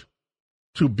much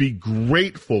to be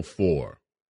grateful for.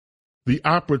 The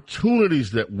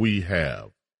opportunities that we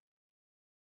have.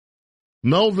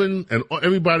 Melvin and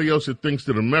everybody else that thinks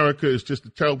that America is just a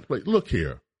terrible place. Look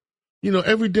here. You know,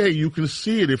 every day you can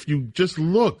see it if you just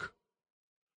look.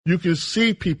 You can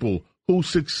see people who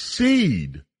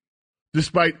succeed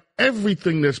despite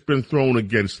everything that's been thrown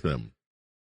against them.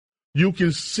 You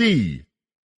can see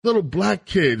little black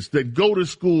kids that go to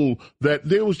school, that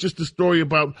there was just a story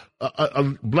about a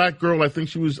black girl, I think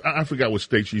she was, I forgot what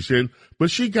state she's in, but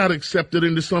she got accepted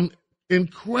into some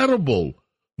incredible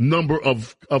number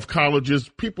of colleges,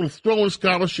 people throwing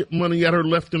scholarship money at her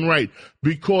left and right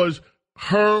because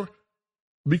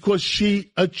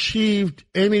she achieved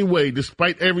anyway,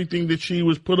 despite everything that she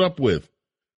was put up with.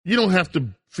 You don't have to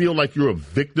feel like you're a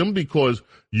victim because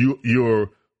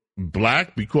you're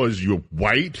black, because you're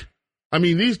white. I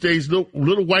mean, these days,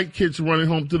 little white kids are running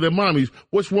home to their mommies.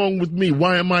 What's wrong with me?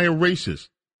 Why am I a racist?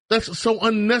 That's so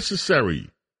unnecessary.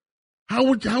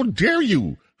 How dare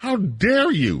you? How dare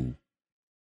you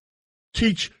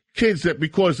teach kids that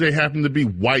because they happen to be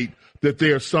white, that they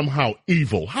are somehow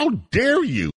evil? How dare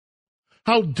you?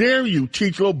 How dare you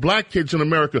teach little black kids in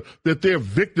America that they're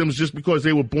victims just because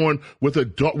they were born with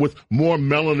more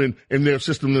melanin in their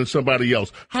system than somebody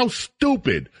else? How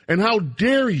stupid, and how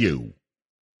dare you?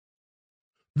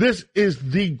 This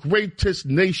is the greatest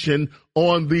nation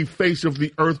on the face of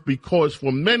the earth because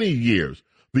for many years,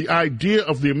 the idea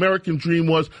of the American dream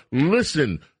was,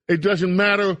 listen, it doesn't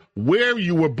matter where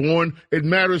you were born, it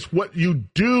matters what you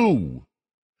do.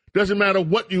 Doesn't matter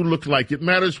what you look like, it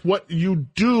matters what you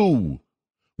do.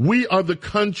 We are the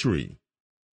country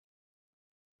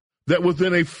that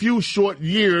within a few short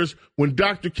years, when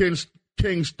Dr. King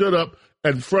stood up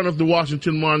in front of the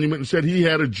Washington Monument and said he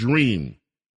had a dream,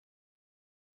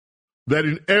 that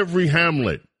in every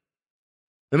hamlet,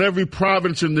 in every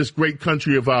province in this great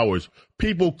country of ours,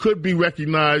 people could be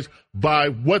recognized by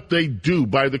what they do,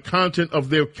 by the content of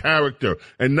their character,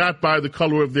 and not by the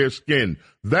color of their skin.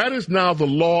 That is now the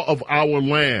law of our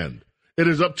land. It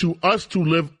is up to us to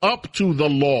live up to the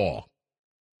law.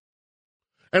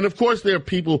 And, of course, there are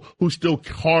people who still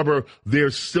harbor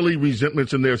their silly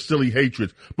resentments and their silly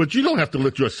hatreds. But you don't have to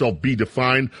let yourself be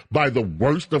defined by the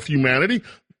worst of humanity.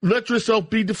 Let yourself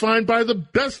be defined by the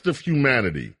best of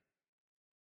humanity.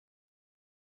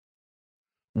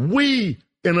 We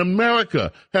in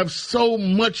America have so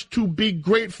much to be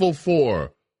grateful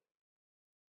for.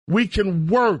 We can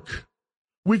work.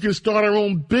 We can start our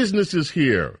own businesses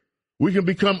here. We can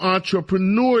become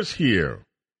entrepreneurs here.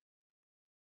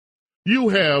 You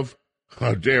have,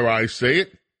 how dare I say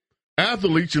it,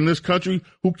 athletes in this country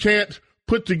who can't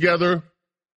put together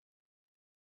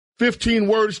 15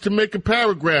 words to make a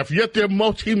paragraph, yet they're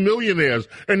multimillionaires,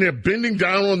 and they're bending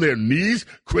down on their knees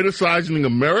criticizing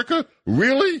America?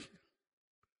 Really?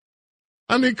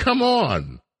 I mean, come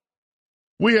on.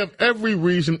 We have every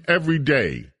reason every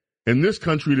day in this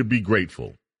country to be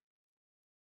grateful.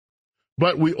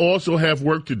 But we also have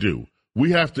work to do.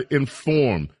 We have to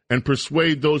inform and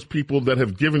persuade those people that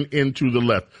have given in to the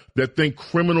left, that think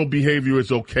criminal behavior is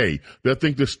okay, that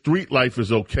think the street life is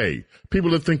okay,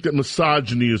 people that think that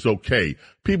misogyny is okay,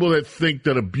 people that think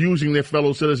that abusing their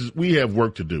fellow citizens. We have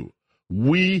work to do.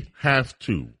 We have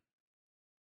to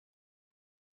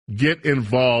get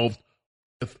involved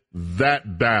with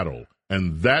that battle,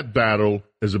 and that battle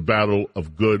is a battle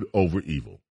of good over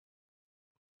evil.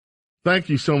 Thank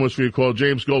you so much for your call.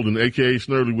 James Golden, a.k.a.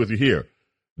 Snerdley, with you here.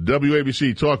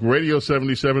 WABC Talk Radio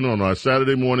 77 on our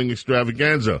Saturday morning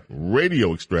extravaganza,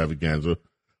 radio extravaganza.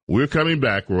 We're coming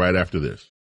back right after this.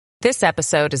 This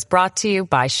episode is brought to you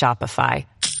by Shopify.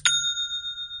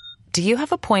 Do you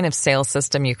have a point of sale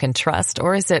system you can trust,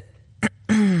 or is it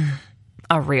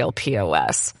a real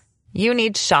POS? You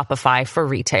need Shopify for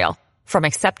retail. From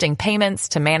accepting payments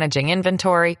to managing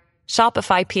inventory,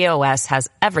 Shopify POS has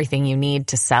everything you need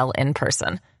to sell in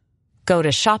person. Go to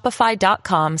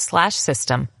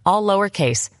shopify.com/system, all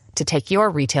lowercase, to take your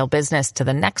retail business to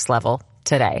the next level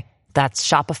today. That's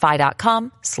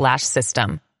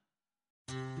shopify.com/system.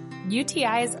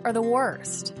 UTIs are the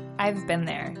worst. I've been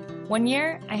there. One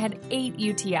year, I had 8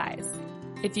 UTIs.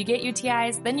 If you get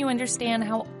UTIs, then you understand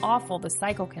how awful the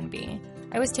cycle can be.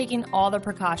 I was taking all the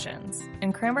precautions,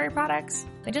 and cranberry products,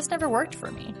 they just never worked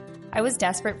for me. I was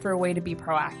desperate for a way to be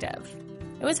proactive.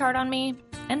 It was hard on me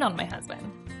and on my husband.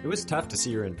 It was tough to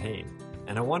see her in pain,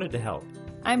 and I wanted to help.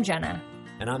 I'm Jenna.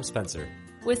 And I'm Spencer.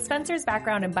 With Spencer's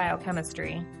background in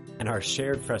biochemistry and our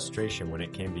shared frustration when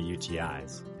it came to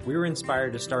UTIs, we were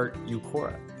inspired to start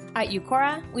Eucora. At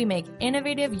Eucora, we make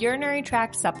innovative urinary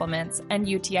tract supplements and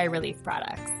UTI relief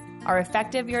products. Our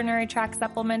effective urinary tract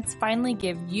supplements finally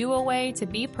give you a way to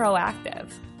be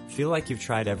proactive. Feel like you've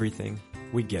tried everything?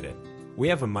 We get it. We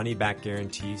have a money-back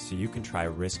guarantee so you can try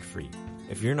risk-free.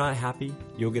 If you're not happy,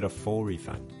 you'll get a full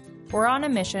refund. We're on a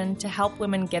mission to help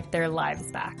women get their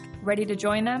lives back. Ready to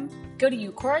join them? Go to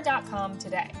Eucora.com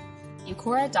today.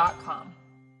 Eucora.com.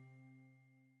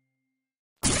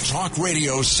 Talk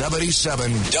Radio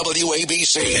 77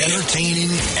 WABC. Entertaining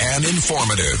and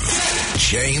informative.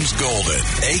 James Golden,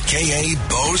 a.k.a.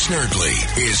 Bo Snerdley,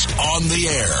 is on the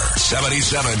air.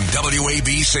 77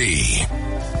 WABC.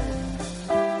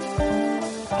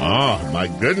 Oh, my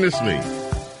goodness me.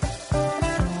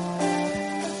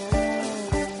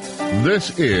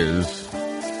 This is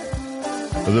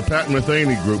the Pat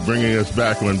Metheny Group bringing us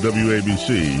back on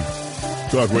WABC,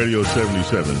 Talk Radio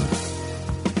 77.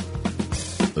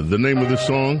 The name of the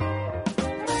song?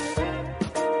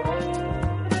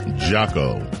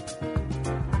 Jocko.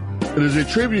 It is a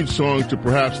tribute song to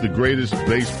perhaps the greatest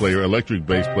bass player, electric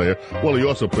bass player. Well, he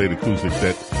also played acoustic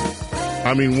set.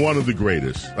 I mean, one of the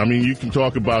greatest. I mean, you can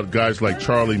talk about guys like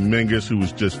Charlie Mingus, who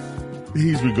was just,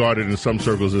 he's regarded in some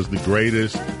circles as the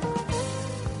greatest.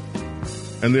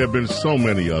 And there have been so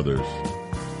many others.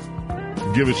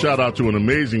 Give a shout out to an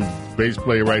amazing bass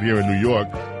player right here in New York,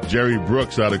 Jerry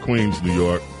Brooks out of Queens, New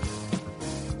York.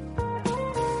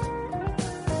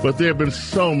 But there have been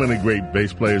so many great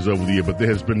bass players over the year, but there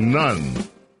has been none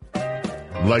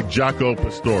like Jaco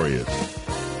Pastorius.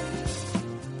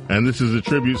 And this is a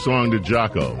tribute song to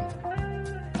Jaco.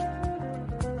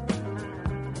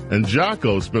 And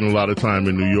Jaco spent a lot of time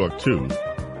in New York, too.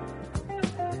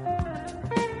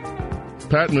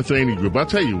 Pat Metheny Group, I'll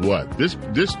tell you what,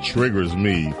 this triggers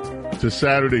me to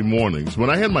Saturday mornings. When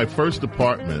I had my first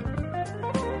apartment,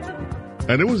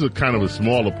 and it was a kind of a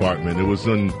small apartment, it was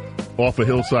off of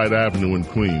Hillside Avenue in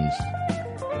Queens.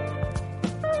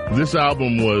 This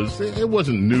album it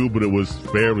wasn't new, but it was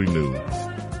fairly new.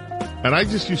 And I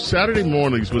just used Saturday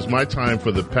mornings was my time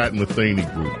for the Pat Metheny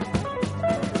Group.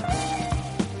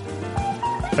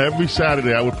 Every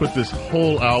Saturday I would put this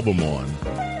whole album on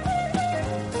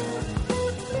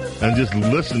and just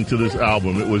listen to this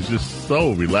album. It was just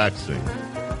so relaxing.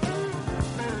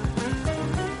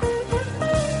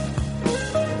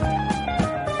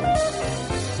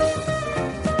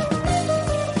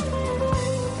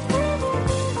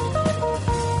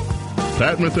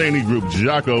 Pat Metheny Group,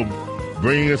 Jaco,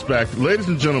 bringing us back. Ladies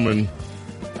and gentlemen,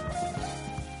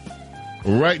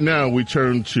 right now we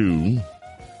turn to,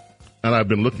 and I've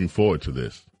been looking forward to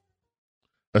this,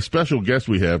 a special guest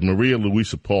we have, Maria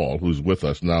Luisa Paul, who's with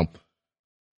us. Now,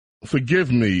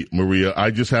 forgive me, Maria,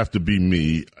 I just have to be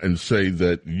me and say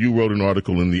that you wrote an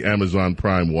article in the Amazon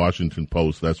Prime Washington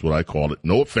Post. That's what I call it.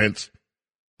 No offense.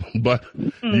 But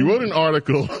you wrote an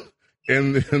article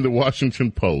in the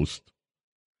Washington Post,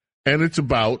 and it's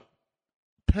about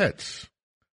pets.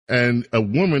 And a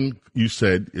woman, you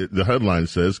said, the headline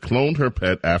says, cloned her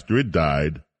pet after it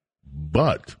died,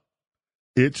 but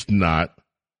it's not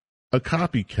a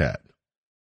copycat.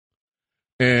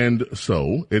 And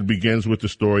so it begins with the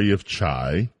story of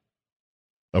Chai,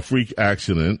 a freak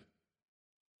accident.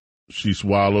 She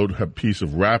swallowed her piece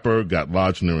of wrapper, got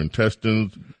lodged in her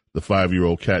intestines. The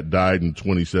 5-year-old cat died in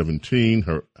 2017.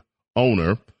 Her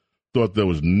owner thought there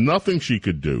was nothing she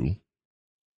could do.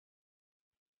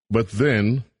 But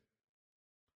then,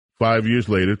 5 years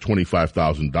later,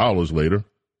 $25,000 later,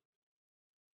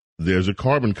 there's a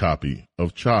carbon copy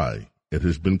of Chai. It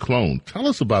has been cloned. Tell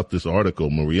us about this article,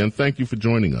 Maria, and thank you for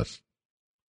joining us.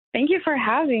 Thank you for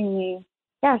having me.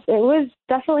 Yes, it was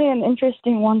definitely an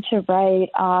interesting one to write,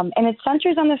 and it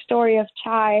centers on the story of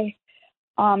Chai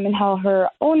and how her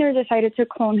owner decided to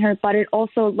clone her, but it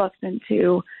also looks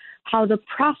into how the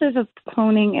process of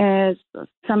cloning is,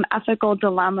 some ethical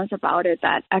dilemmas about it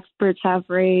that experts have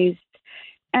raised,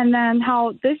 and then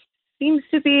how this seems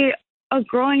to be a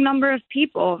growing number of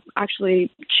people actually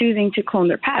choosing to clone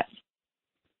their pets.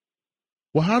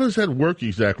 Well, how does that work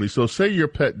exactly? So say your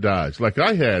pet dies. Like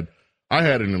I had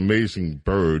an amazing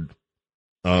bird.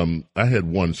 I had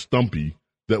one, Stumpy,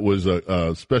 that was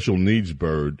a special needs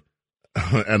bird,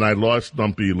 and I lost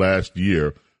Stumpy last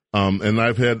year. And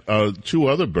I've had 2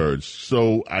 other birds.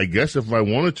 So I guess if I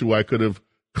wanted to, I could have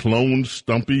cloned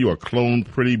Stumpy or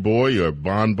cloned Pretty Boy or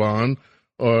Bon Bon.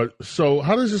 So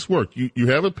how does this work? You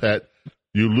have a pet.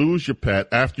 You lose your pet.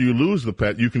 After you lose the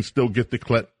pet, you can still get the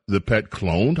pet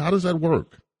cloned? How does that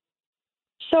work?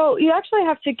 So you actually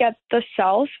have to get the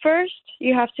cells first.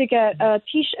 You have to get a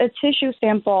tissue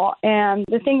sample. And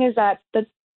the thing is that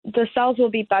the cells will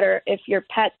be better if your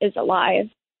pet is alive.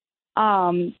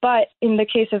 But in the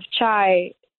case of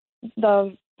Chai,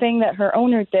 the thing that her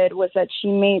owner did was that she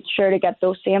made sure to get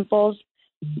those samples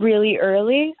really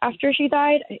early after she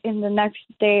died, in the next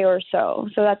day or so.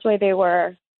 So that's why they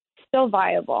were still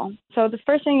viable. So the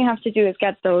first thing you have to do is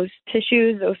get those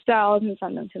tissues, those cells, and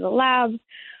send them to the lab.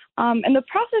 And the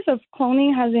process of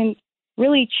cloning hasn't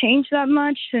really changed that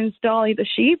much since Dolly the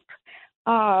sheep.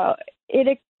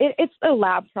 It's a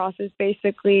lab process,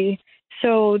 basically.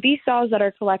 So these cells that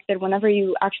are collected whenever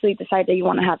you actually decide that you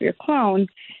want to have your clone,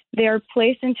 they're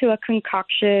placed into a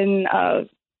concoction of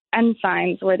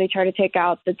enzymes where they try to take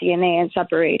out the DNA and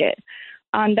separate it.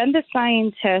 Then the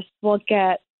scientists will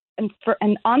get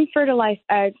an unfertilized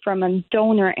egg from a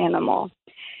donor animal.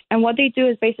 And what they do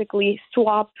is basically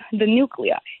swap the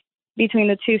nuclei between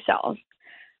the two cells.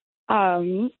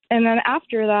 And then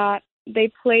after that,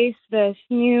 they place this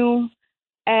new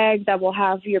egg that will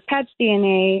have your pet's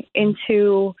DNA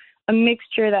into a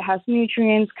mixture that has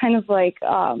nutrients, kind of like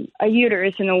a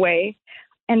uterus in a way.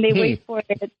 And they wait for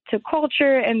it to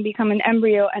culture and become an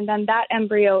embryo, and then that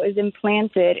embryo is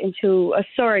implanted into a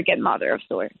surrogate mother of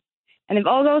sorts. And if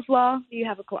all goes well, you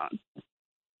have a clone.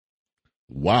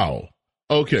 Wow.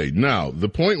 Okay, now,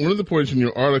 one of the points in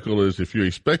your article is if you're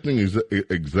expecting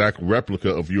exact replica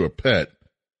of your pet,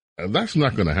 that's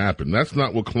not going to happen. That's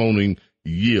not what cloning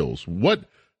yields.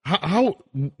 How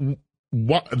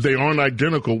they aren't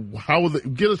identical. How will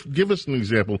give us an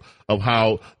example of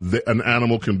how an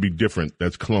animal can be different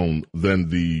that's cloned than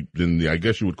the I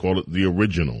guess you would call it the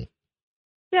original.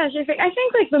 Yeah, sure. I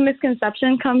think like the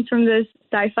misconception comes from this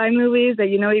sci-fi movies that,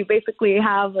 you basically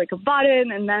have like a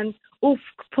button and then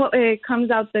it comes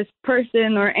out this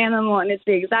person or animal and it's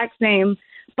the exact same.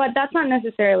 But that's not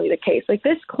necessarily the case. Like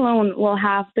this clone will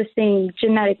have the same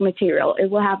genetic material. It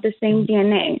will have the same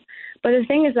DNA. But the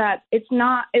thing is that it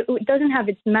doesn't have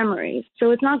its memories.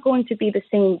 So it's not going to be the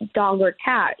same dog or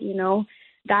cat,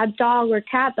 That dog or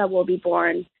cat that will be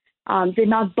born did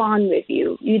not bond with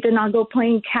you. You did not go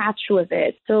playing catch with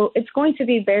it. So it's going to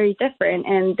be very different,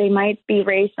 and they might be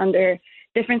raised under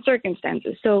different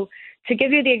circumstances. So to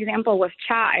give you the example with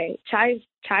Chai's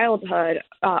childhood,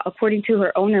 according to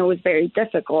her owner, was very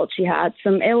difficult. She had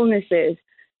some illnesses,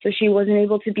 so she wasn't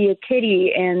able to be a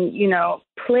kitty and,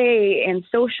 play and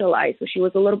socialize. So she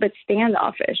was a little bit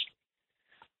standoffish.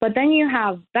 But then you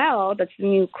have Belle, that's the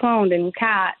new clone, the new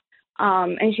cat,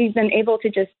 and she's been able to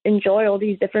just enjoy all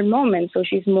these different moments. So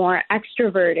she's more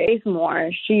extroverted,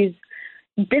 she's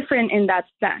different in that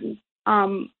sense.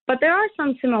 But there are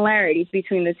some similarities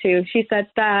between the two. She said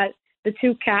that the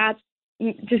two cats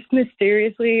just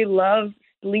mysteriously love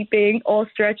sleeping all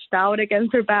stretched out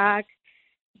against her back.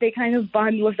 They kind of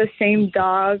bond with the same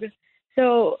dog.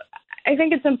 So I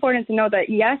think it's important to know that,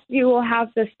 yes, you will have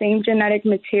the same genetic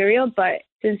material, but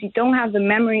since you don't have the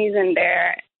memories in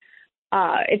there,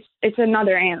 it's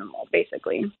another animal,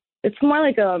 basically. It's more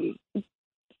like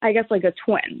like a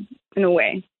twin in a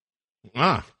way.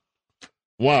 Ah,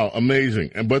 wow,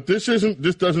 amazing! But this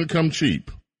doesn't come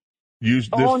cheap.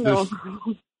 No.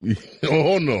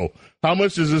 Oh no! How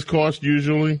much does this cost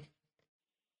usually?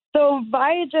 So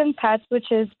Biogen Pets,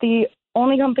 which is the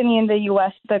only company in the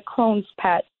U.S. that clones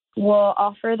pets, will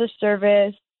offer the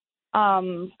service.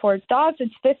 For dogs,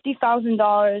 it's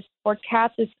 $50,000. For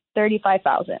cats, it's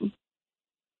 $35,000.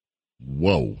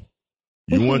 Whoa!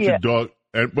 You want your dog?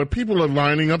 But people are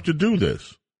lining up to do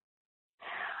this.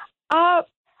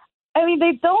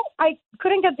 They don't. I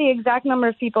couldn't get the exact number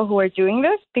of people who are doing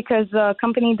this because the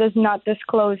company does not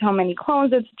disclose how many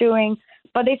clones it's doing.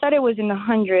 But they said it was in the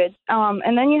hundreds.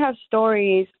 And then you have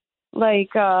stories like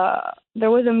there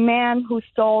was a man who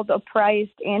sold a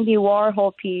priced Andy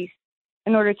Warhol piece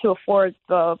in order to afford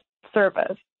the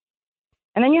service.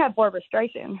 And then you have Barbra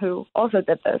Streisand, who also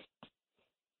did this.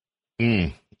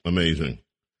 Amazing.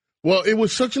 Well, it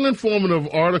was such an informative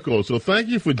article, so thank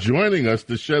you for joining us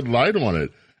to shed light on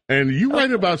it. And you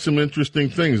write about some interesting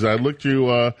things. I looked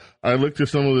to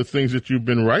some of the things that you've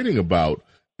been writing about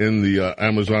in the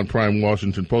Amazon Prime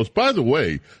Washington Post. By the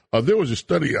way, there was a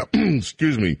study out,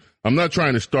 excuse me, I'm not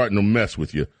trying to start no mess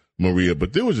with you, Maria,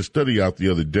 but there was a study out the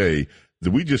other day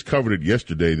that we just covered it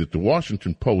yesterday that the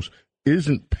Washington Post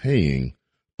isn't paying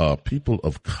people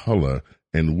of color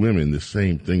and women the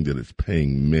same thing that it's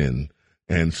paying men.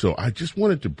 And so I just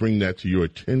wanted to bring that to your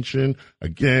attention.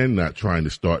 Again, not trying to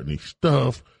start any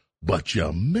stuff, but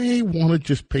you may want to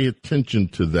just pay attention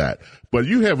to that. But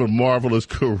you have a marvelous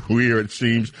career, it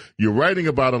seems. You're writing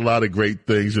about a lot of great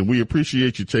things, and we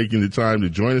appreciate you taking the time to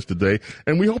join us today,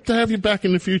 and we hope to have you back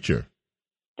in the future.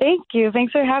 Thank you.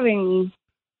 Thanks for having me.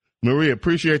 Maria,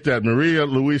 appreciate that. Maria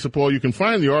Luisa Paul, you can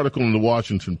find the article in the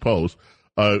Washington Post,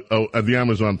 at the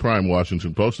Amazon Prime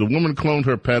Washington Post. The woman cloned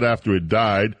her pet after it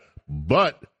died,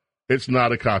 but It's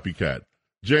not a copycat.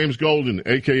 James Golden,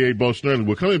 a.k.a. Bo Snerdley.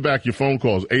 We're coming back. Your phone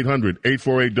calls,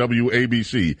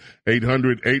 800-848-WABC,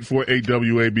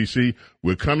 800-848-WABC.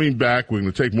 We're coming back. We're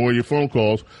going to take more of your phone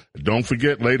calls. Don't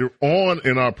forget, later on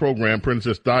in our program,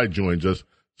 Princess Di joins us,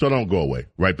 so don't go away.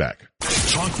 Right back.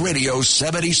 Talk Radio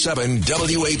 77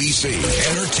 WABC.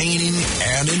 Entertaining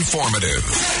and informative.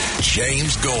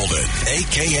 James Golden,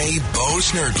 a.k.a. Bo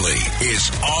Snerdley,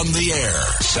 is on the air.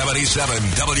 77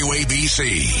 WABC.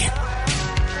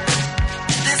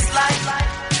 This life,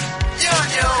 you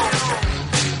know.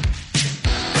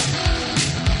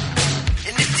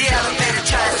 And if the elevator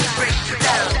tries to break you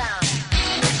down,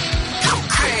 go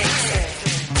crazy.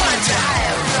 Punch a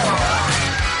higher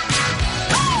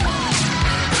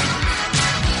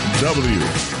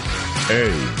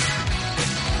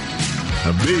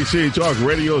WABC Talk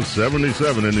Radio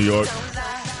 77 in New York.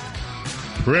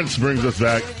 Prince brings us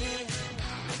back.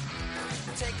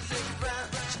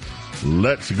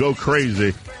 Let's go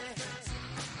crazy.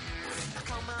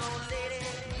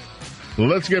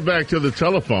 Let's get back to the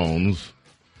telephones.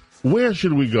 Where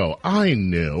should we go? I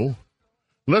know.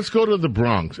 Let's go to the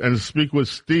Bronx and speak with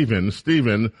Stephen.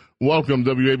 Stephen, welcome,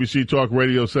 WABC Talk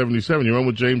Radio 77. You're on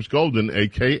with James Golden,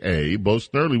 a.k.a. Bo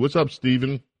Snerdley. What's up,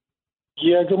 Stephen?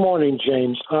 Yeah, good morning,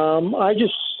 James. I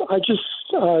just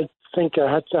think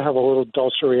I have to have a little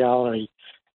dose of reality.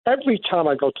 Every time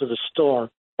I go to the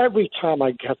store, every time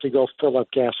I have to go fill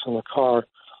up gas in the car,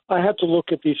 I have to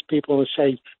look at these people and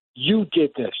say, you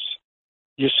did this.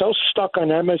 You're so stuck on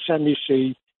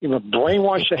MSNBC. You're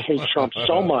brainwashed to hate Trump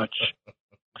so much.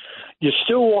 You're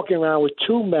still walking around with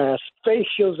 2 masks, face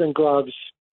shields, and gloves.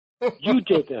 You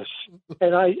did this.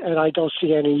 And I don't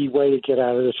see any way to get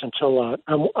out of this until on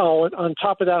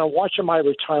top of that, I'm watching my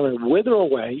retirement wither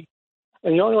away.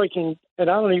 And the only way I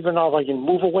don't even know if I can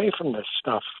move away from this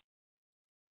stuff.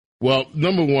 Well,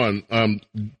 number one,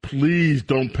 please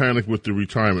don't panic with the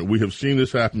retirement. We have seen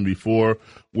this happen before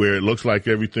where it looks like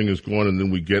everything is gone and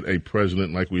then we get a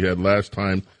president like we had last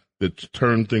time that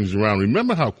turned things around.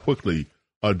 Remember how quickly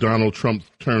Donald Trump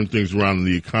turned things around in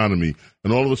the economy,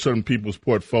 and all of a sudden people's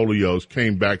portfolios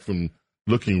came back from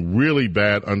looking really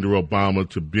bad under Obama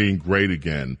to being great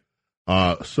again.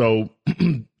 So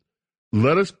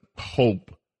let us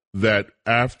hope that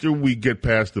after we get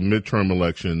past the midterm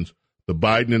elections, the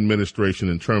Biden administration,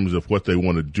 in terms of what they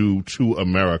want to do to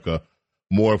America,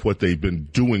 more of what they've been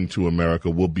doing to America,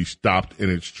 will be stopped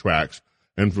in its tracks.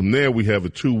 And from there, we have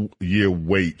a 2-year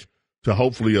wait to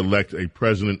hopefully elect a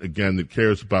president again that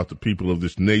cares about the people of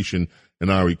this nation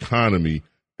and our economy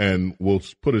and will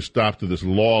put a stop to this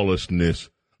lawlessness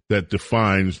that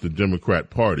defines the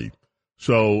Democrat Party.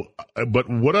 So, but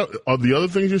what are the other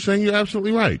things you're saying? You're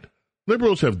absolutely right.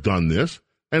 Liberals have done this.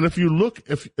 And if you look,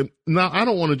 now I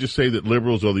don't want to just say that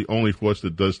liberals are the only force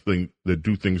that do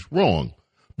things wrong,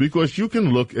 because you can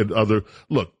look at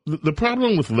the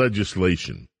problem with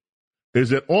legislation is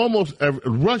that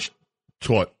Rush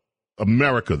taught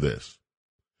America this,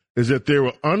 is that there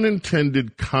are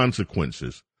unintended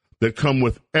consequences that come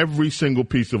with every single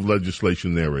piece of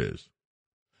legislation there is.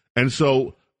 And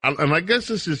so, and I guess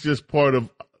this is just part of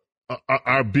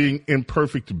our being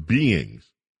imperfect beings,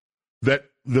 that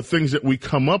the things that we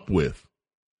come up with,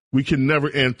 we can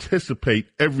never anticipate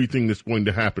everything that's going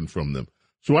to happen from them.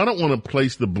 So I don't want to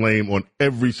place the blame on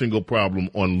every single problem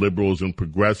on liberals and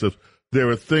progressives. There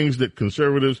are things that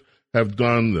conservatives have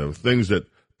done. There are things that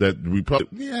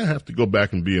Republicans have to go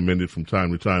back and be amended from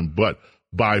time to time. But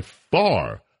by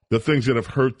far, the things that have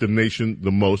hurt the nation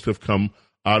the most have come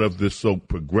out of this so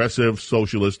progressive,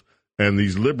 socialist, and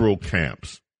these liberal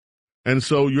camps. And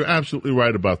so you're absolutely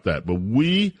right about that. But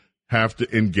we have to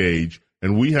engage,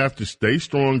 and we have to stay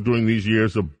strong during these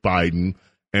years of Biden,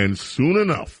 and soon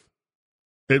enough,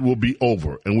 it will be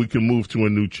over, and we can move to a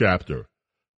new chapter.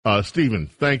 Stephen,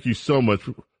 thank you so much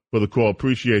for the call.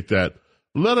 Appreciate that.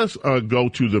 Let us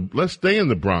let's stay in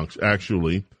the Bronx,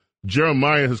 actually.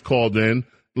 Jeremiah has called in.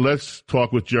 Let's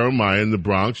talk with Jeremiah in the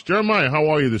Bronx. Jeremiah, how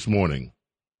are you this morning?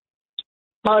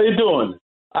 How are you doing?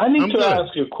 I need to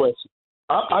ask you a question.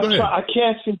 I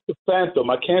can't seem to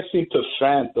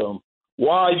fathom.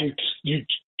 Why you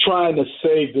trying to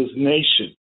save this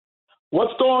nation.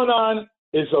 What's going on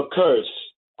is a curse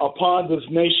upon this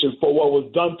nation for what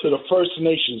was done to the First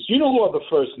Nations. You know who are the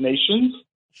First Nations?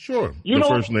 Sure. The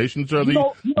First Nations are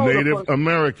the Native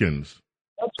Americans.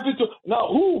 Now,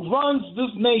 who runs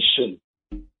this nation?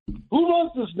 Who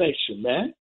runs this nation,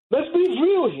 man? Let's be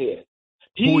real here.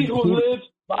 He who lives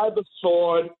by the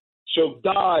sword shall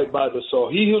die by the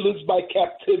sword. He who lives by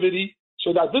captivity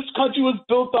shall die. This country was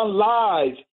built on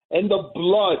lies and the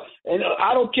blood. And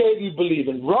I don't care if you believe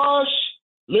in Rush,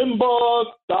 Limbaugh,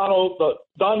 Donald.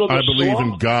 I believe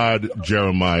Trump. in God,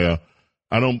 Jeremiah.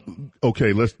 I don't.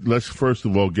 Okay, let's first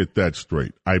of all get that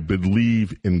straight. I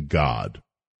believe in God.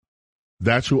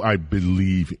 That's who I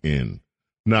believe in.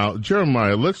 Now,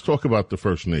 Jeremiah, let's talk about the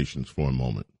First Nations for a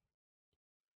moment.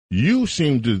 You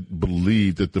seem to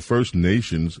believe that the First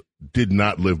Nations did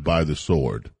not live by the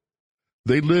sword.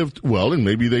 They lived, well, and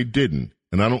maybe they didn't.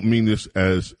 And I don't mean this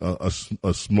as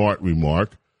a smart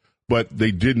remark, but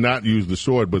they did not use the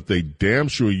sword, but they damn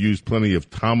sure used plenty of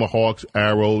tomahawks,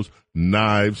 arrows,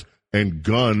 knives, and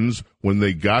guns when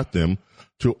they got them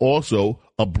to also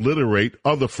obliterate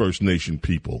other First Nation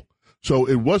people. So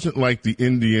it wasn't like the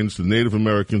Indians, the Native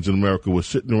Americans in America were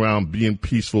sitting around being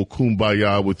peaceful,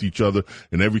 kumbaya with each other,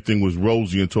 and everything was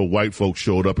rosy until white folks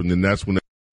showed up, and then that's when they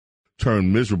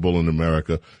turned miserable in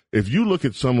America. If you look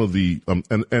at some of the,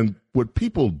 and what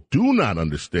people do not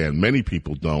understand, many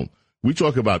people don't, we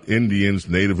talk about Indians,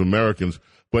 Native Americans,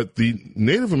 but the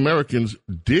Native Americans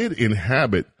did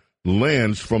inhabit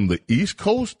lands from the East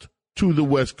Coast to the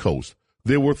West Coast.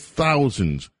 There were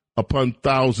thousands upon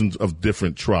thousands of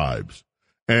different tribes.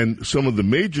 And some of the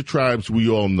major tribes we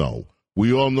all know.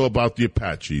 We all know about the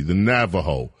Apache, the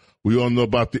Navajo. We all know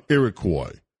about the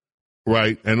Iroquois,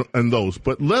 right? And those.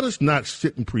 But let us not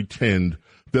sit and pretend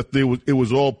that it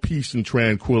was all peace and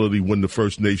tranquility when the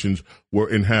First Nations were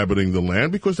inhabiting the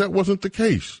land, because that wasn't the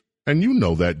case. And you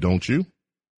know that, don't you?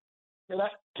 Can I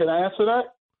answer that?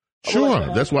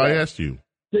 Sure. That's why I asked you.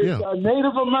 Did Yeah.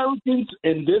 Native Americans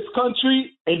in this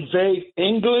country invade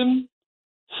England,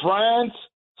 France,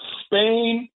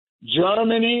 Spain,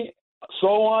 Germany, so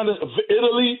on,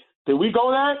 Italy? Did we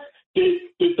go there?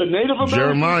 Did the Native Americans?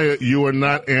 Jeremiah, you are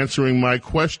not answering my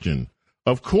question.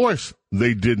 Of course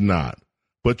they did not.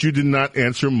 But you did not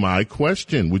answer my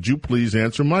question. Would you please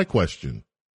answer my question?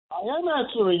 I am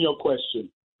answering your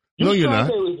question. No, you're not.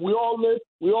 We all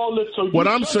live. So what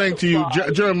I'm saying to you,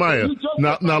 Jeremiah,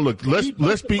 now look,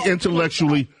 let's be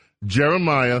intellectually,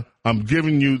 Jeremiah, I'm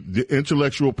giving you the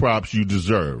intellectual props you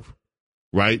deserve,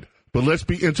 right? But let's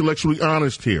be intellectually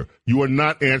honest here. You are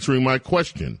not answering my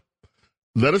question.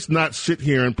 Let us not sit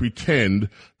here and pretend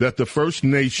that the First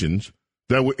Nations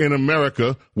that were in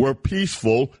America were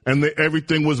peaceful and that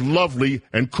everything was lovely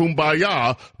and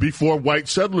kumbaya before white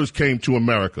settlers came to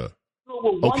America.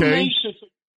 Okay?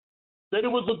 That it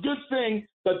was a good thing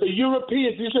that the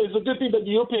Europeans, you say it's a good thing that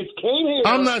the Europeans came here.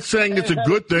 I'm not saying it's a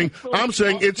good thing. I'm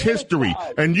saying it's history,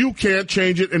 and you can't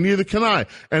change it, and neither can I.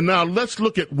 And now let's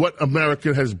look at what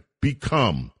America has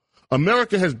become.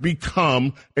 America has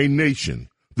become a nation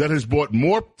that has brought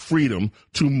more freedom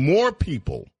to more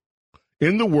people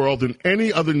in the world than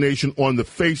any other nation on the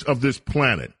face of this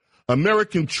planet.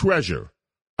 American treasure,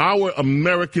 our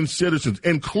American citizens,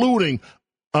 including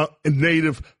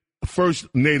First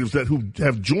Natives who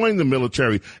have joined the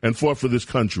military and fought for this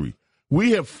country.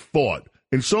 We have fought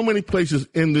in so many places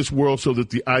in this world so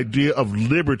that the idea of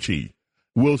liberty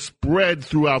will spread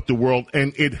throughout the world,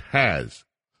 and it has.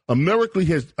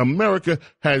 America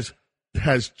has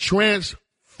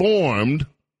transformed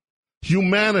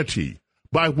humanity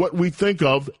by what we think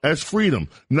of as freedom.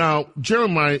 Now,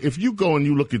 Jeremiah, if you go and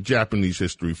you look at Japanese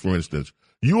history, for instance,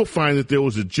 you will find that there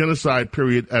was a genocide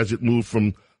period as it moved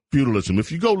from feudalism.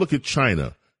 If you go look at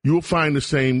China, you will find the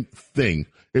same thing.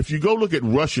 If you go look at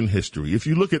Russian history, if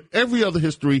you look at every other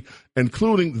history,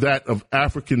 including that of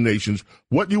African nations,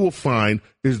 what you will find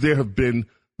is there have been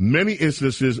many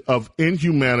instances of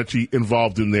inhumanity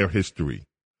involved in their history.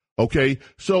 Okay?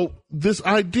 So this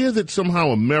idea that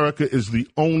somehow America is the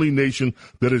only nation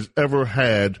that has ever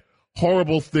had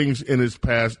horrible things in its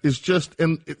past is just,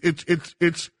 and it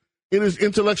is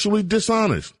intellectually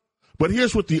dishonest. But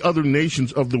here's what the other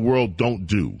nations of the world don't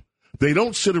do. They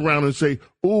don't sit around and say,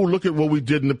 oh, look at what we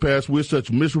did in the past. We're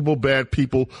such miserable, bad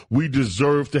people. We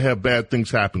deserve to have bad things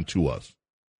happen to us.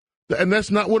 And that's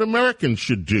not what Americans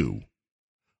should do.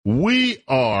 We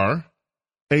are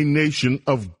a nation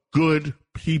of good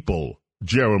people,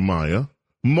 Jeremiah,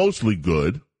 mostly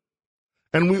good,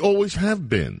 and we always have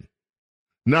been.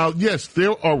 Now, yes,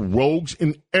 there are rogues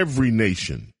in every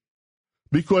nation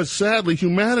because, sadly,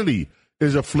 humanity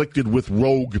is afflicted with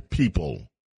rogue people.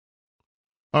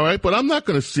 All right, but I'm not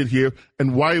going to sit here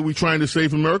and why are we trying to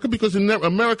save America? Because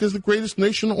America is the greatest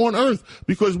nation on earth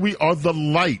because we are the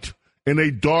light in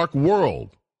a dark world,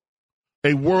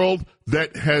 a world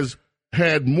that has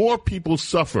had more people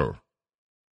suffer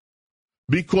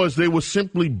because they were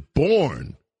simply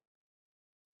born.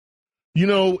 You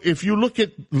know, if you look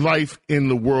at life in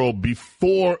the world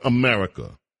before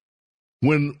America,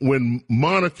 when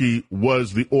monarchy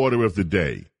was the order of the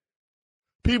day,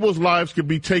 people's lives could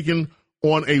be taken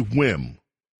on a whim.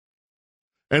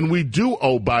 And we do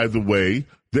owe, by the way,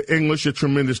 the English a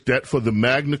tremendous debt for the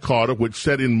Magna Carta, which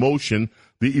set in motion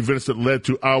the events that led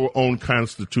to our own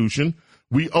Constitution.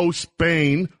 We owe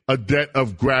Spain a debt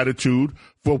of gratitude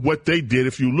for what they did.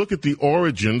 If you look at the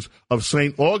origins of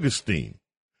St. Augustine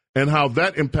and how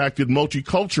that impacted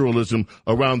multiculturalism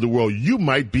around the world, you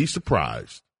might be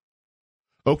surprised.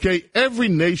 Okay, every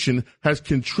nation has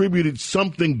contributed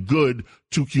something good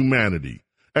to humanity.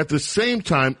 At the same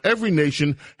time, every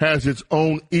nation has its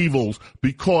own evils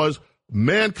because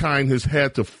mankind has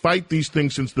had to fight these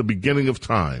things since the beginning of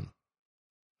time.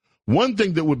 One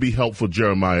thing that would be helpful,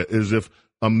 Jeremiah, is if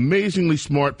amazingly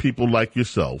smart people like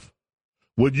yourself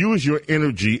would use your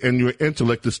energy and your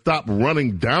intellect to stop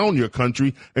running down your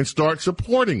country and start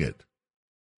supporting it.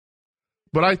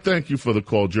 But I thank you for the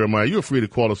call, Jeremiah. You're free to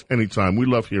call us anytime. We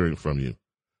love hearing from you.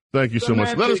 Thank you so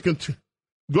much. Let us continue.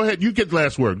 Go ahead. You get the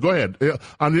last word. Go ahead.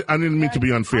 I didn't mean to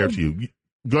be unfair to you.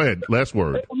 Go ahead. Last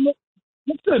word.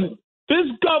 Listen, this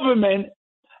government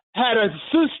had a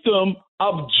system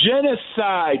of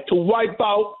genocide to wipe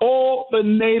out all the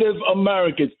Native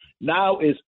Americans. Now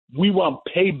it's we want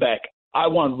payback. I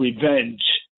want revenge.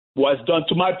 What's done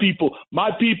to my people?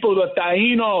 My people, the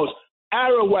Taínos,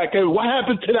 Arawak. What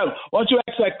happened to them? Why don't you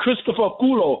ask that Christopher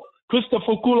Culo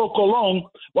Colon?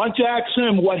 Why don't you ask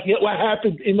him what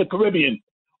happened in the Caribbean?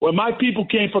 When my people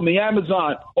came from the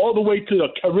Amazon all the way to the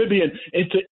Caribbean,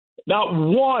 there's not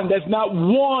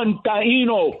one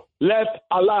Taino left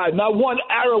alive, not one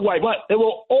Arawak. They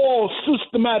were all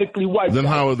systematically wiped out. Then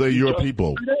how are they your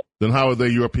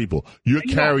people? You're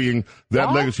carrying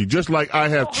that legacy, just like I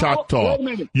have Choctaw.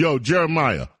 Yo,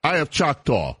 Jeremiah, I have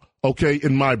Choctaw, okay,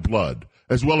 in my blood,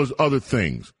 as well as other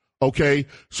things. Okay,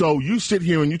 so you sit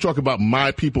here and you talk about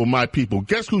my people.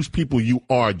 Guess whose people you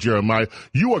are, Jeremiah?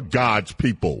 You are God's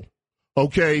people,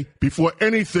 okay, before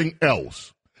anything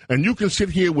else. And you can sit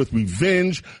here with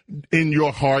revenge in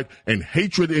your heart and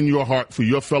hatred in your heart for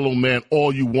your fellow man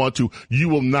all you want to. You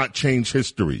will not change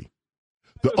history.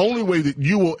 The only way that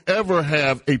you will ever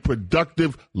have a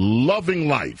productive, loving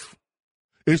life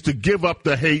is to give up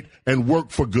the hate and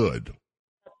work for good.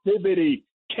 Captivity,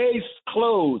 case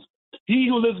closed. He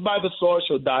who lives by the sword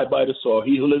shall die by the sword.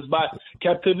 He who lives by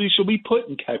captivity shall be put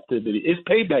in captivity. It's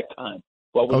payback time.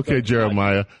 Okay,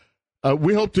 Jeremiah.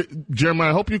 Jeremiah,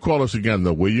 I hope you call us again,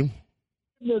 though, will you?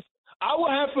 I will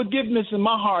have forgiveness in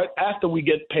my heart after we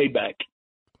get payback.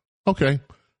 Okay.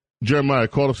 Jeremiah,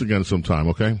 call us again sometime,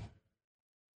 okay?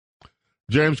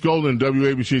 James Golden,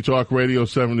 WABC Talk Radio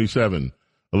 77.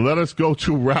 Let us go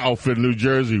to Ralph in New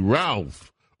Jersey.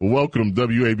 Ralph, welcome,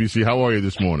 WABC. How are you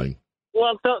this morning?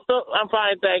 Well, I'm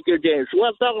fine, thank you, James.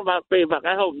 Well, talking about payback,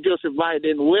 I hope Joseph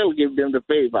Biden will give them the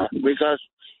payback because,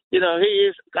 he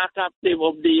is a captive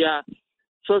of the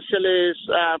socialist,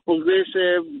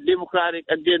 progressive, democratic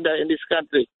agenda in this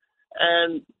country.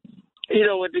 And,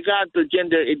 with regard to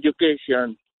gender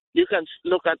education, you can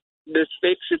look at the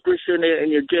state situation here in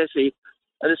New Jersey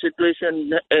and the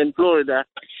situation in Florida.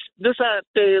 Those are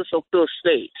tales of those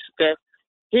states, okay?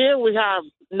 Here we have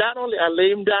not only a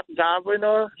lame duck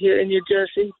governor here in New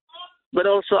Jersey, but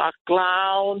also a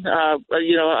clown,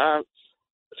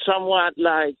 somewhat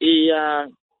like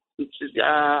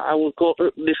I would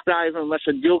describe him as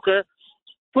a joker,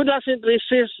 who doesn't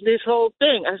resist this whole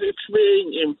thing as it's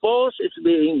being imposed, it's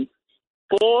being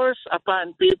forced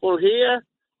upon people here.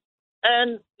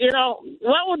 And,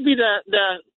 what would be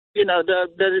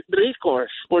the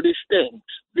recourse for these things?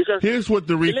 Because here's what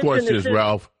the recourse is,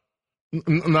 Ralph.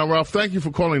 Now, Ralph, thank you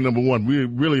for calling, number one. We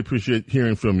really appreciate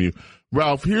hearing from you.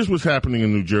 Ralph, here's what's happening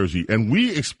in New Jersey, and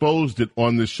we exposed it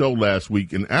on this show last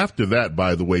week, and after that,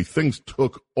 by the way, things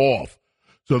took off.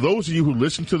 So those of you who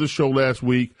listened to the show last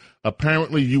week,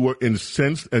 apparently you were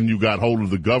incensed and you got hold of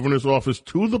the governor's office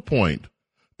to the point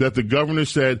that the governor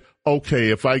said, okay,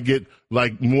 if I get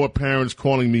more parents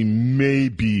calling me,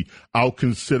 maybe I'll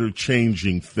consider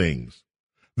changing things.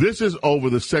 This is over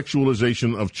the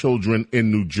sexualization of children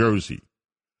in New Jersey.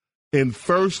 In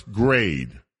first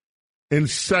grade, in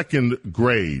second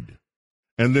grade,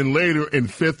 and then later in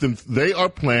fifth, and they are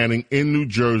planning in New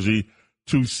Jersey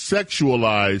to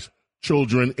sexualize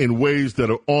children in ways that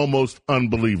are almost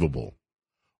unbelievable.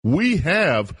 We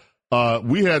had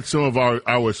some of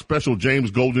our special James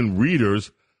Golden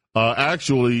readers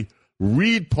actually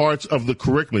read parts of the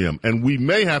curriculum, and we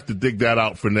may have to dig that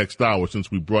out for next hour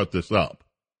since we brought this up.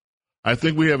 I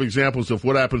think we have examples of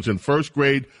what happens in first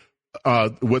grade,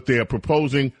 what they are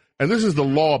proposing. And this is the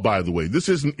law, by the way. This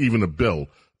isn't even a bill.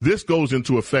 This goes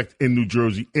into effect in New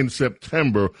Jersey in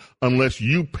September unless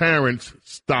you parents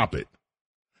stop it.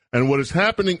 And what is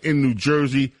happening in New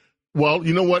Jersey, well,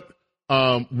 you know what?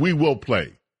 We will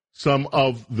play. some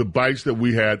of the bites that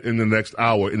we had in the next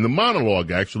hour, in the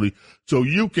monologue, actually, so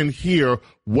you can hear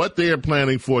what they are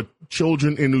planning for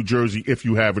children in New Jersey if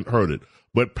you haven't heard it.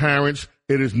 But parents,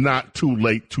 it is not too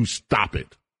late to stop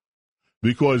it.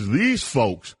 Because these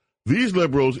folks, these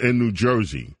liberals in New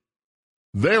Jersey,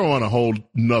 they're on a whole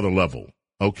nother level,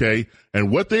 okay?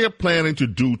 And what they are planning to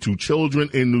do to children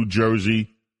in New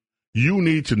Jersey, you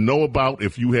need to know about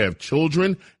if you have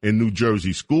children in New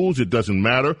Jersey schools. It doesn't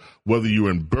matter whether you're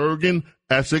in Bergen,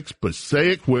 Essex,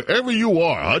 Passaic, wherever you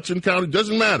are, Hudson County,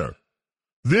 doesn't matter.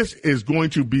 This is going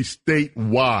to be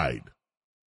statewide,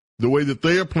 the way that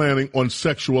they are planning on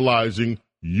sexualizing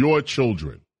your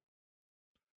children.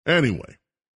 Anyway,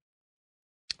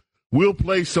 we'll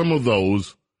play some of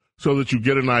those so that you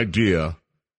get an idea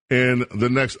in the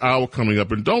next hour coming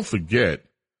up. And don't forget,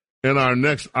 in our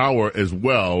next hour as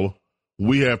well,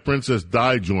 we have Princess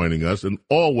Di joining us, and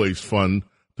always fun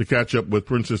to catch up with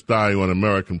Princess Di on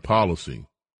American policy.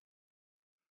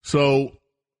 So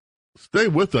stay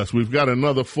with us. We've got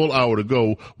another full hour to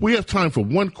go. We have time for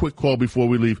one quick call before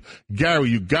we leave. Gary,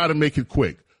 you got to make it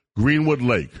quick. Greenwood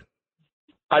Lake.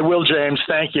 I will, James.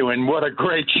 Thank you. And what a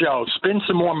great show. Spin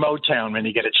some more Motown when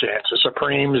you get a chance. The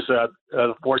Supremes,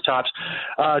 Four Tops.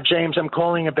 James, I'm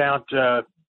calling about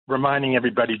reminding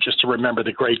everybody just to remember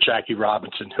the great Jackie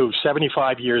Robinson, who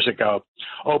 75 years ago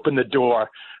opened the door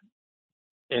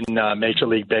in Major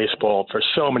League Baseball for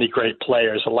so many great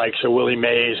players, the likes of Willie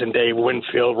Mays and Dave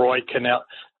Winfield, Roy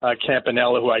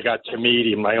Campanella, who I got to meet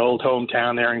in my old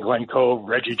hometown there in Glen Cove,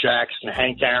 Reggie Jackson,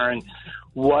 Hank Aaron.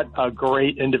 What a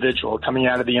great individual coming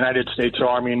out of the United States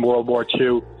Army in World War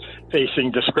II,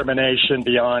 facing discrimination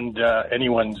beyond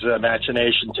anyone's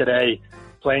imagination today,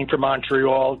 playing for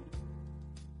Montreal.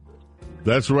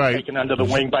 That's right. Taken under the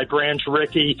wing by Branch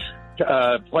Rickey,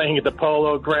 playing at the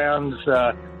Polo Grounds.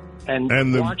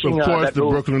 And watching, of course, the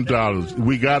Brooklyn Dollars.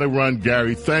 We got to run,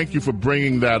 Gary. Thank you for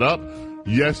bringing that up.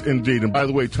 Yes, indeed. And by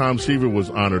the way, Tom Seaver was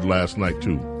honored last night,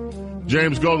 too.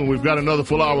 James Golden, we've got another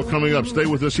full hour coming up. Stay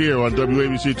with us here on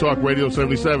WABC Talk Radio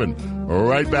 77.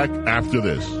 Right back after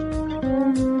this.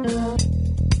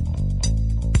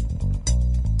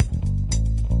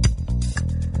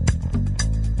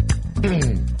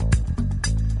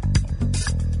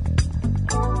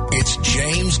 It's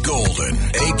James Golden,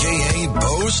 a.k.a.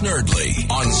 Bo Snerdley,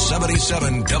 on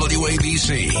 77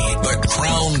 WABC, the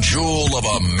crown jewel of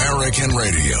American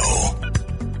radio.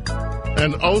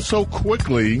 And oh so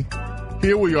quickly,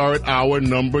 here we are at hour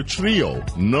number trio,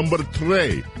 number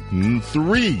three.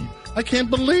 I can't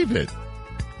believe it.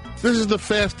 This is the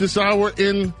fastest hour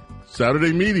in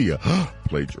Saturday media.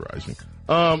 Plagiarizing.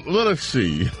 Let us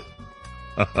see.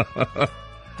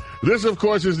 This, of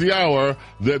course, is the hour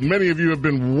that many of you have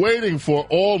been waiting for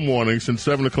all morning since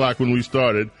 7 o'clock when we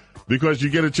started, because you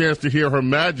get a chance to hear Her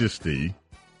Majesty,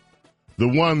 the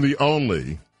one, the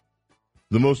only,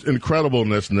 the most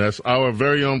incredibleness, our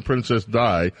very own Princess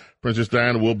Di. Princess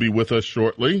Diana will be with us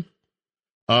shortly.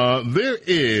 There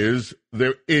is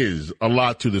a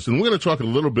lot to this, and we're going to talk a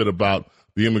little bit about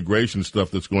the immigration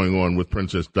stuff that's going on with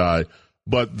Princess Di,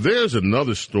 but there's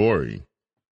another story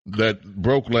that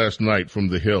broke last night from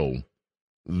The Hill,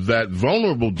 that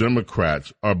vulnerable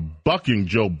Democrats are bucking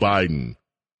Joe Biden.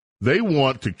 They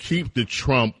want to keep the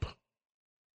Trump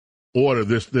order,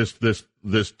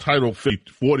 this Title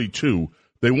 42.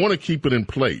 They want to keep it in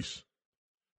place.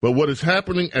 But what is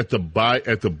happening at the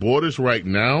borders right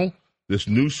now, this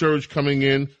new surge coming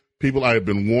in, people, I have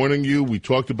been warning you. We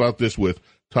talked about this with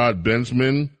Todd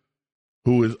Bensman,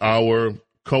 who is our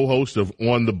co-host of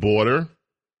On the Border,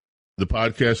 the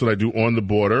podcast that I do On the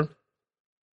Border.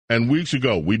 And weeks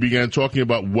ago, we began talking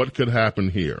about what could happen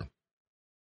here.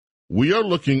 We are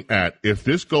looking at, if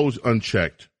this goes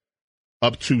unchecked,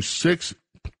 up to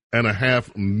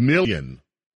 6.5 million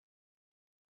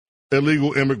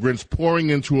illegal immigrants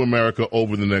pouring into America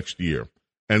over the next year.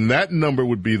 And that number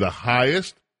would be the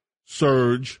highest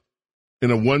surge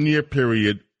in a one-year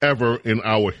period ever in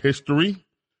our history.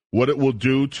 What it will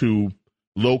do to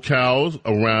locales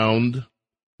around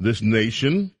this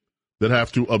nation that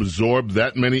have to absorb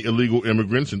that many illegal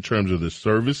immigrants in terms of the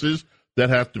services that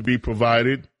have to be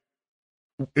provided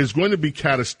is going to be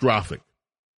catastrophic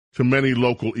to many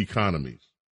local economies.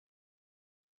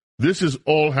 This is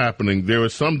all happening. There are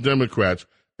some Democrats,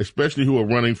 especially who are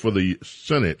running for the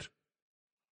Senate,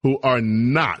 who are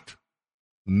not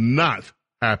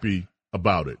happy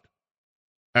about it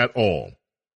at all.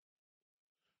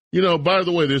 You know, by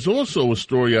the way, there's also a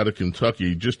story out of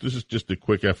Kentucky. This is just a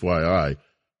quick FYI.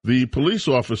 The police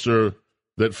officer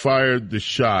that fired the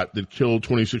shot that killed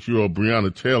 26-year-old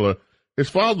Breonna Taylor has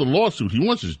filed a lawsuit. He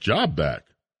wants his job back.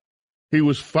 He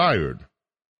was fired.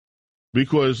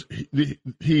 because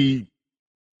he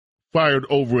fired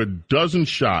over a dozen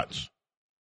shots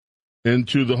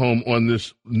into the home on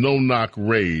this no-knock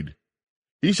raid.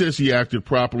 He says he acted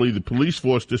properly. The police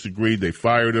force disagreed. They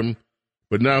fired him,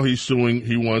 but now he's suing.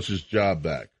 He wants his job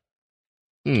back.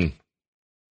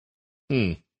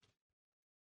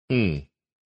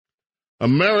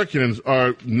 Americans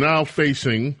are now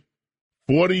facing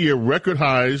 40-year record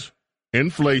highs,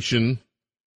 inflation,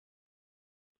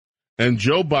 and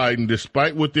Joe Biden,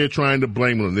 despite what they're trying to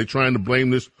blame him, they're trying to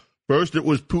blame this. First, it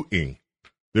was Putin.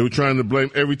 They were trying to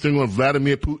blame everything on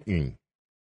Vladimir Putin.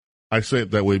 I say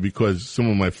it that way because some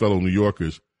of my fellow New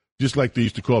Yorkers, just like they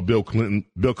used to call Bill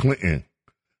Clinton,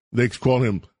 they call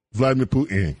him Vladimir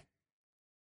Putin.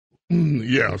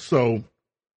 Yeah, so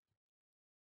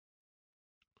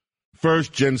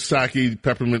first, Jen Psaki,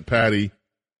 Peppermint Patty,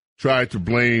 tried to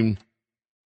blame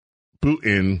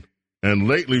Putin, and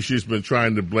lately she's been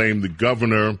trying to blame the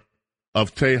governor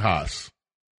of Tejas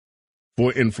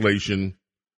for inflation.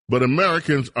 But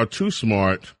Americans are too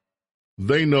smart.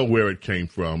 They know where it came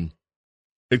from.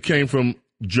 It came from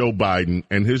Joe Biden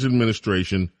and his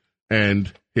administration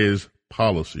and his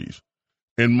policies.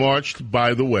 In March,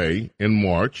 by the way,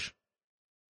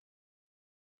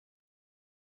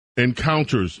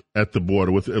 encounters at the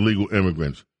border with illegal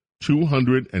immigrants,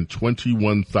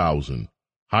 221,000,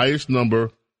 highest number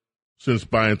since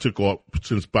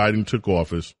Biden took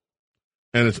office,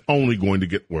 and it's only going to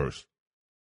get worse.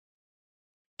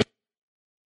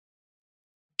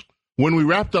 When we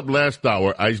wrapped up last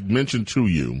hour, I mentioned to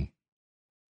you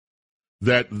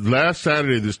that last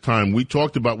Saturday this time, we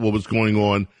talked about what was going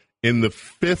on in the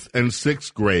 5th and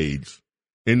 6th grades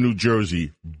in New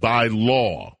Jersey by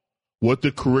law, what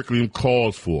the curriculum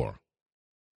calls for.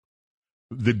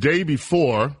 The day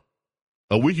before,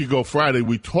 a week ago Friday,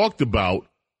 we talked about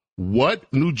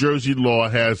what New Jersey law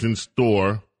has in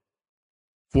store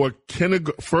for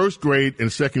first grade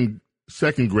and second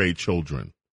grade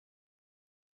children.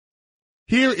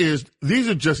 These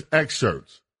are just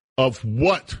excerpts of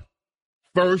what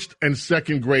first and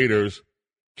second graders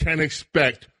can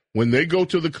expect when they go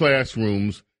to the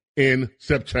classrooms in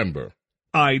September.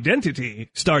 Identity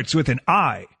starts with an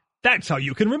I. That's how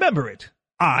you can remember it.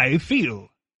 I feel.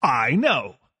 I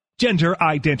know. Gender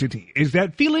identity is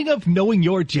that feeling of knowing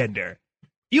your gender.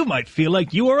 You might feel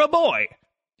like you are a boy.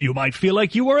 You might feel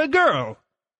like you are a girl.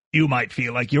 You might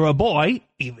feel like you're a boy,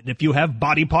 even if you have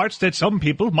body parts that some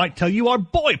people might tell you are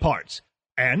boy parts.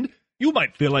 And you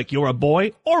might feel like you're a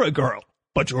boy or a girl,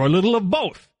 but you're a little of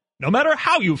both. No matter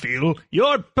how you feel,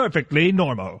 you're perfectly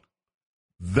normal.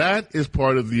 That is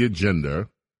part of the agenda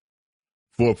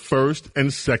for first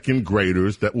and second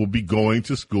graders that will be going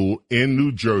to school in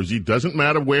New Jersey. Doesn't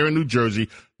matter where in New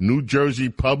Jersey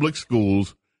public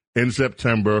schools in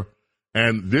September.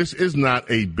 And this is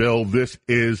not a bill. This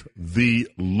is the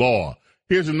law.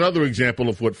 Here's another example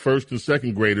of what first and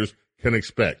second graders can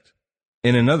expect.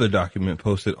 In another document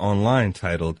posted online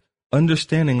titled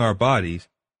Understanding Our Bodies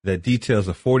that details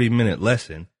a 40-minute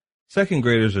lesson, second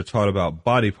graders are taught about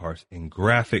body parts in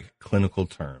graphic clinical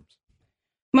terms.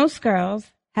 Most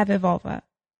girls have a vulva,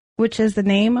 which is the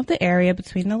name of the area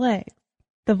between the legs.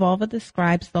 The vulva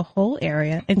describes the whole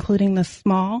area, including the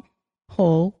small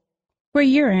hole where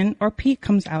urine or pee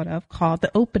comes out of, called the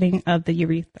opening of the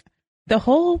urethra. The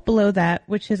hole below that,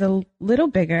 which is a little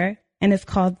bigger and is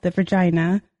called the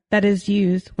vagina, that is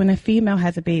used when a female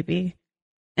has a baby.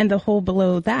 And the hole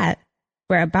below that,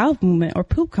 where a bowel movement or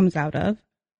poop comes out of,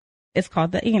 is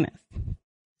called the anus.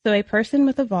 So a person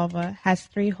with a vulva has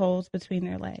 3 holes between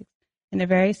their legs and a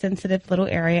very sensitive little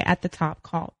area at the top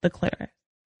called the clitoris.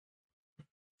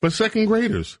 For second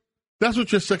graders. That's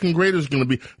what your second grader is going to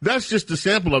be. That's just a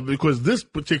sample of it because this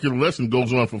particular lesson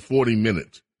goes on for 40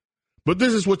 minutes. But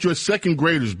this is what your second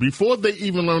graders, before they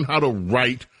even learn how to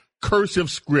write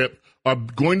cursive script, are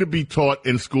going to be taught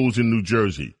in schools in New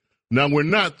Jersey. Now, we're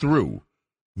not through.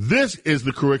 This is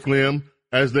the curriculum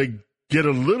as they get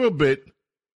a little bit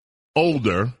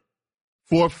older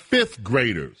for 5th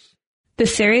graders. The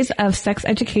series of sex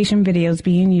education videos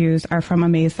being used are from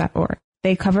amaze.org.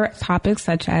 They cover topics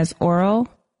such as oral,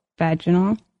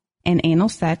 vaginal, and anal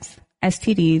sex,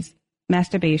 STDs,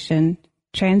 masturbation,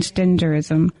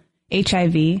 transgenderism,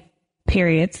 HIV,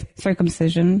 periods,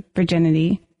 circumcision,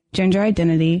 virginity, gender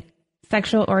identity,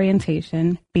 sexual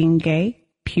orientation, being gay,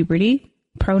 puberty,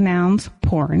 pronouns,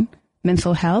 porn,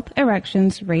 mental health,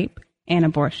 erections, rape, and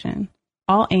abortion,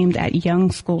 all aimed at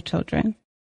young school children.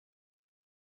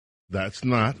 That's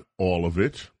not all of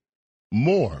it.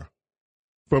 More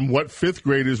from what 5th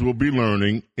graders will be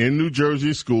learning in New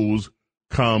Jersey schools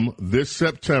come this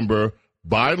September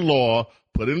by law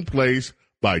put in place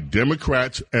by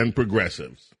Democrats and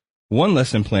progressives. One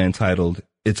lesson plan titled,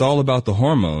 It's All About the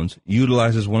Hormones,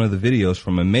 utilizes one of the videos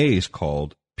from Amaze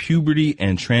called Puberty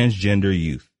and Transgender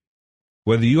Youth.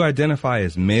 Whether you identify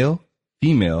as male,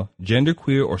 female,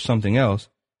 genderqueer, or something else,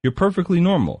 you're perfectly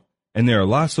normal, and there are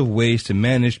lots of ways to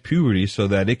manage puberty so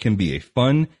that it can be a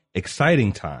fun,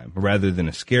 exciting time rather than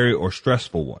a scary or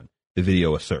stressful one, the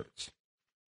video asserts.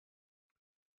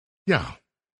 Yeah.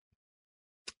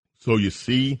 So you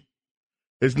see,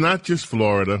 it's not just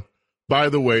Florida. By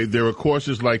the way, there are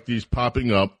courses like these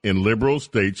popping up in liberal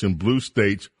states and blue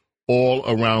states all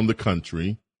around the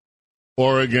country.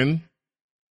 Oregon,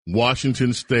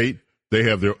 Washington State, they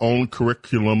have their own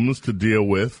curriculums to deal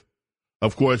with.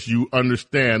 Of course, you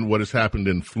understand what has happened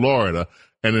in Florida.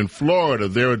 And in Florida,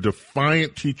 there are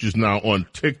defiant teachers now on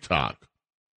TikTok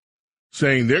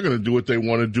saying they're going to do what they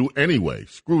want to do anyway.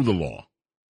 Screw the law.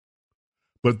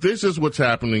 But this is what's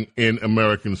happening in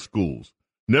American schools.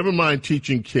 Never mind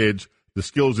teaching kids the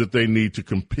skills that they need to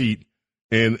compete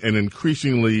in an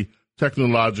increasingly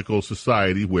technological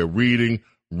society where reading,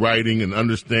 writing, and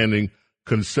understanding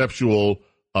conceptual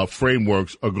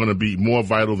frameworks are going to be more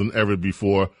vital than ever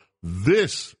before.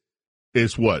 This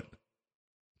is what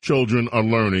children are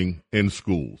learning in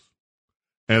schools.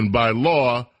 And by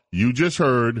law, you just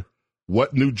heard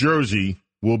what New Jersey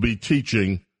will be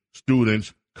teaching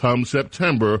students come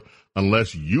September,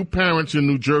 unless you parents in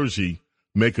New Jersey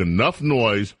make enough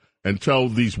noise and tell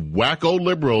these wacko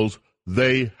liberals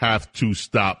they have to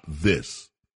stop this.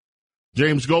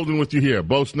 James Golden with you here,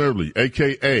 Bo Snerdley,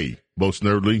 a.k.a. Bo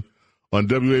Snerdley, on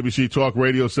WABC Talk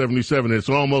Radio 77. It's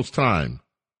almost time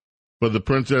for the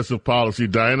Princess of Policy,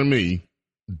 Diana Mee.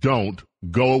 Don't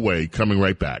go away. Coming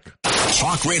right back.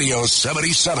 Talk Radio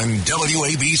 77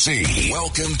 WABC.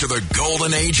 Welcome to the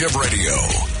golden age of radio.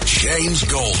 James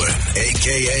Golden,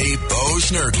 a.k.a. Bo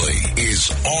Snerdley,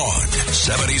 is on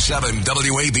 77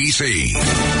 WABC.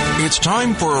 It's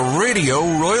time for Radio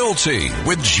Royalty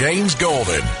with James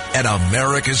Golden and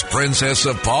America's Princess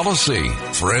of Policy,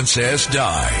 Princess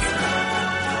Di.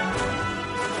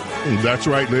 That's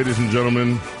right, ladies and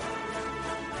gentlemen.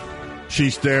 She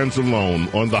stands alone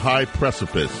on the high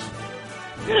precipice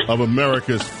of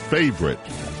America's favorite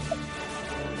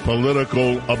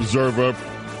political observer,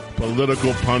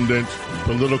 political pundit,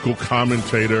 political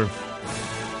commentator.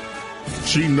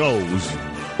 She knows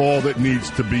all that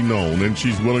needs to be known, and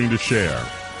she's willing to share.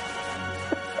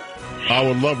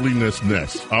 Our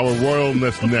loveliness-ness, our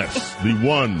royalness-ness, the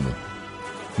one,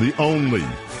 the only,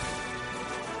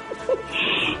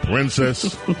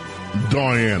 Princess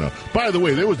Diana. By the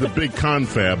way, there was a big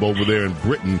confab over there in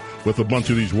Britain with a bunch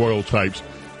of these royal types.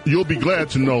 You'll be glad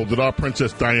to know that our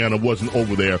Princess Diana wasn't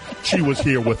over there. She was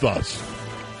here with us.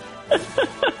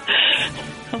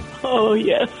 Oh,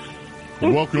 yes.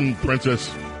 Welcome, Princess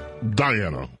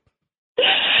Diana.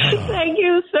 Thank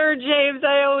you, Sir James.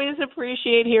 I always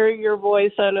appreciate hearing your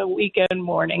voice on a weekend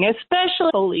morning,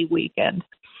 especially Holy Weekend.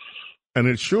 And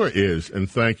it sure is,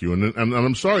 and thank you. And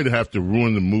I'm sorry to have to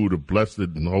ruin the mood of blessed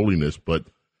and holiness, but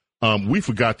we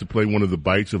forgot to play one of the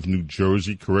bites of New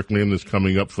Jersey curriculum that's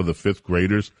coming up for the fifth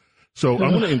graders. So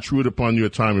I'm going to intrude upon your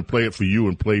time and play it for you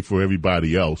and play for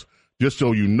everybody else, just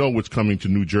so you know what's coming to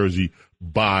New Jersey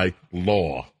by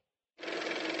law.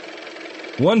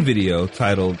 One video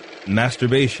titled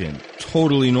Masturbation,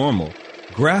 Totally Normal,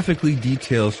 graphically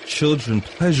details children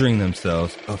pleasuring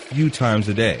themselves a few times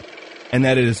a day, and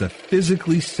that it is a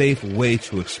physically safe way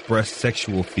to express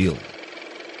sexual feeling.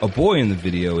 A boy in the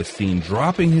video is seen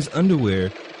dropping his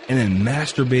underwear and then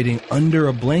masturbating under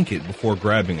a blanket before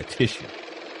grabbing a tissue.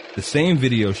 The same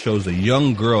video shows a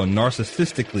young girl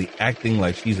narcissistically acting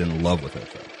like she's in love with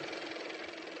herself.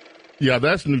 Yeah,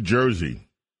 that's New Jersey.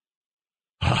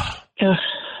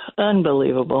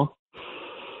 Unbelievable.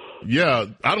 Yeah,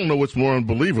 I don't know what's more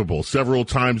unbelievable, several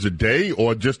times a day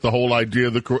or just the whole idea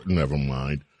of the never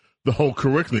mind. The whole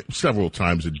curriculum several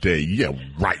times a day. Yeah,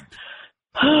 right.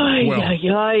 Well,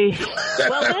 this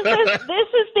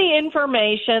is the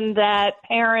information that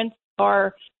parents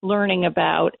are learning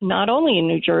about, not only in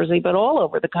New Jersey, but all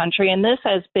over the country. And this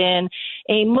has been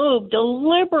a move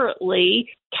deliberately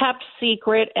kept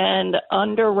secret and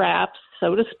under wraps,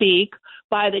 so to speak,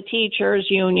 by the teachers,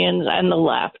 unions, and the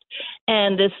left.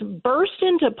 And this burst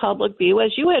into public view,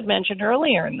 as you had mentioned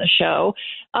earlier in the show,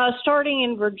 starting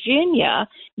in Virginia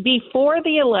before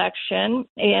the election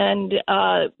and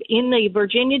in the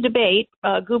Virginia debate,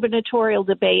 gubernatorial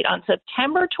debate on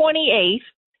September 28th,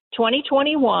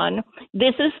 2021.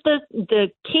 This is the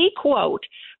key quote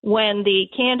when the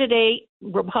candidate,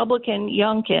 Republican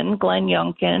Glenn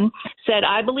Youngkin, said,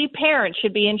 "I believe parents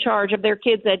should be in charge of their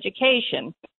kids'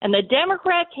 education." And the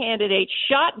Democrat candidate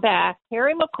shot back,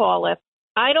 Terry McAuliffe,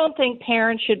 "I don't think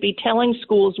parents should be telling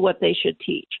schools what they should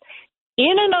teach."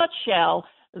 In a nutshell,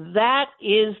 that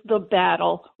is the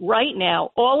battle right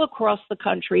now all across the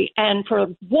country. And for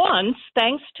once,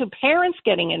 thanks to parents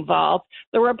getting involved,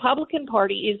 the Republican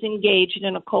Party is engaged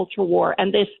in a culture war.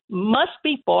 And this must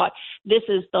be fought. This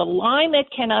is the line that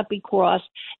cannot be crossed.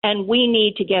 And we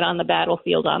need to get on the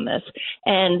battlefield on this.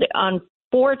 And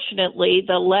unfortunately,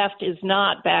 the left is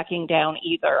not backing down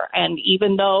either. And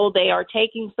even though they are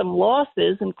taking some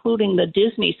losses, including the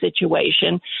Disney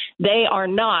situation, they are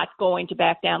not going to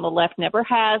back down. The left never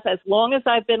has, as long as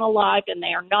I've been alive, and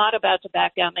they are not about to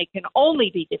back down. They can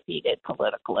only be defeated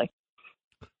politically.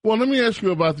 Well, let me ask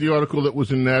you about the article that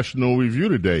was in National Review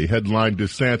today, headline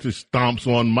DeSantis Stomps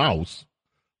on Mouse,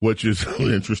 which is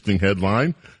an interesting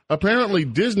headline. Apparently,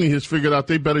 Disney has figured out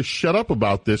they better shut up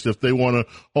about this if they want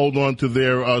to hold on to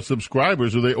their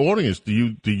subscribers or their audience. Do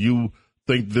you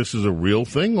think this is a real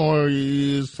thing, or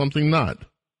is something not?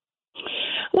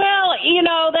 Well, you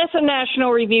know, that's a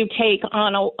National Review take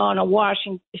on a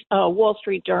Wall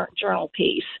Street Journal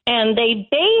piece, and they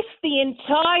base the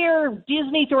entire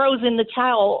Disney throws in the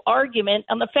towel argument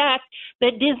on the fact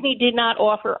that Disney did not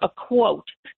offer a quote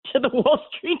to the Wall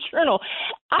Street Journal.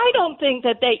 I don't think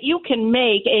that you can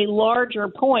make a larger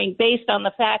point based on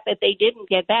the fact that they didn't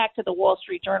get back to the Wall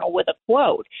Street Journal with a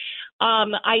quote.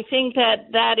 I think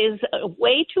that is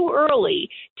way too early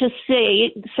to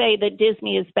say that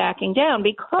Disney is backing down,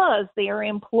 because their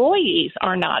employees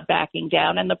are not backing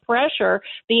down, and the pressure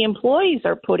the employees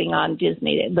are putting on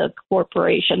Disney, the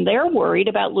corporation, they're worried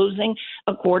about losing,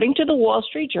 according to the Wall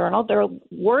Street Journal, they're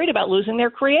worried about losing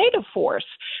their creative force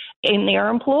in their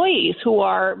employees, who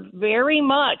are very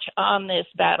much on this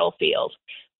battlefield.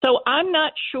 So I'm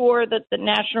not sure that the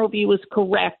National Review is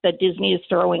correct that Disney is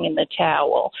throwing in the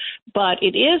towel, but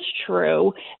it is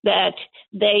true that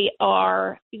they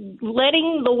are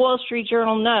letting the Wall Street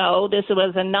Journal know this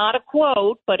was not a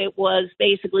quote, but it was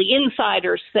basically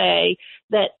insiders say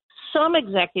that some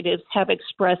executives have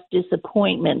expressed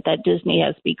disappointment that Disney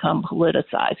has become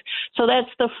politicized. So that's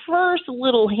the first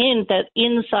little hint that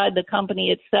inside the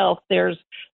company itself there's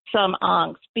some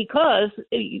angst, because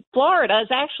Florida is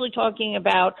actually talking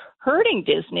about hurting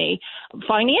Disney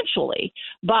financially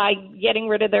by getting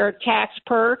rid of their tax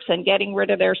perks and getting rid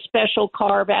of their special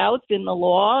carve-outs in the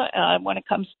law when it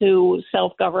comes to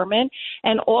self-government.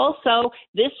 And also,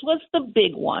 this was the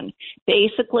big one,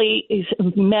 basically is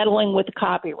meddling with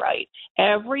copyright.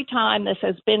 Every time this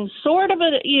has been sort of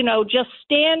just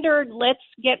standard, let's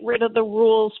get rid of the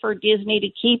rules for Disney to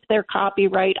keep their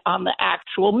copyright on the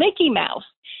actual Mickey Mouse.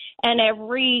 And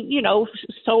every,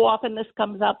 so often this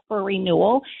comes up for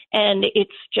renewal, and it's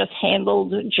just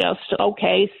handled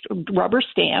rubber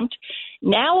stamped.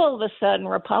 Now, all of a sudden,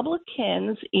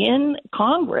 Republicans in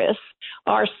Congress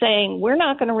are saying we're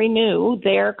not going to renew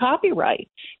their copyright.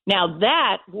 Now,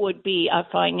 that would be a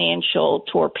financial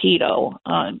torpedo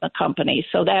on the company.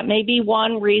 So that may be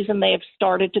one reason they have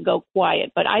started to go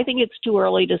quiet. But I think it's too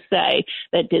early to say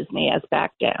that Disney has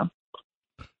backed down.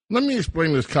 Let me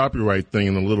explain this copyright thing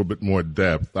in a little bit more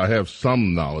depth. I have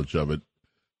some knowledge of it,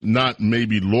 not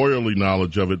maybe lawyerly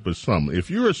knowledge of it, but some. If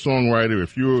you're a songwriter,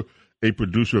 if you're a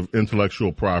producer of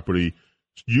intellectual property,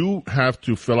 you have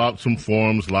to fill out some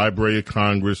forms, Library of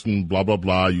Congress and blah, blah,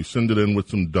 blah. You send it in with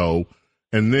some dough,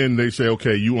 and then they say,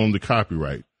 okay, you own the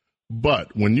copyright.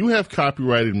 But when you have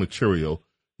copyrighted material,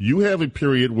 you have a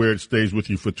period where it stays with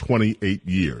you for 28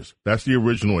 years. That's the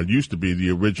original. It used to be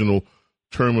the original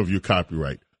term of your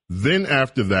copyright. Then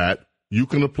after that, you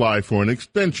can apply for an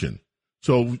extension.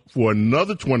 So for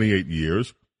another 28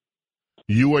 years,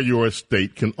 you or your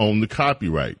estate can own the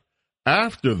copyright.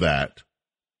 After that,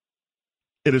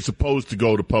 it is supposed to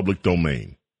go to public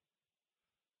domain.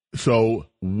 So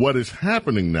what is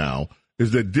happening now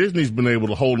is that Disney's been able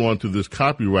to hold on to this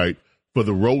copyright for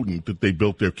the rodent that they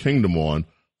built their kingdom on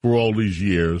for all these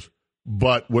years.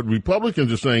 But what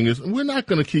Republicans are saying is, we're not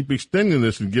going to keep extending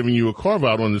this and giving you a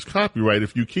carve-out on this copyright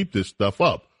if you keep this stuff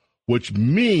up, which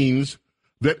means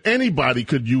that anybody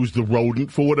could use the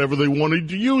rodent for whatever they wanted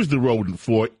to use the rodent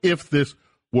for if this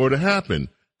were to happen.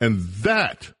 And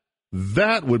that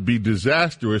would be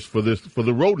disastrous for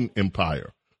the rodent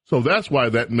empire. So that's why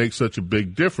that makes such a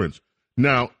big difference.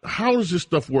 Now, how does this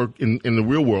stuff work in the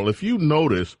real world? If you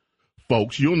notice,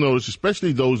 folks, you'll notice,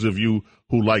 especially those of you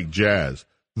who like jazz,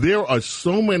 there are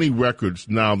so many records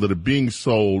now that are being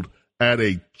sold at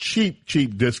a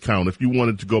cheap discount if you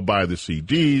wanted to go buy the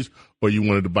CDs or you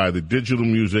wanted to buy the digital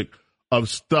music of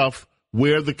stuff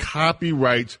where the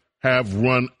copyrights have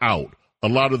run out. A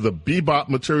lot of the bebop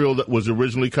material that was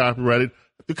originally copyrighted,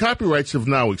 the copyrights have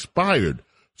now expired.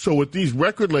 So what these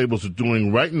record labels are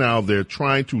doing right now, they're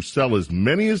trying to sell as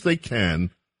many as they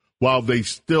can while they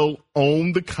still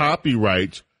own the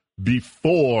copyrights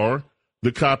before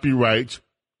the copyrights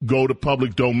go to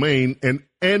public domain and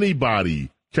anybody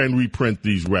can reprint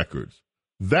these records.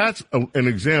 That's an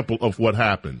example of what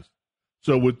happens.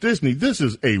 So with Disney, this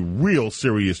is a real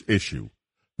serious issue.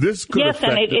 This could yes,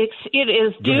 and it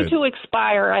is due to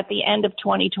expire at the end of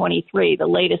 2023, the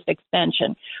latest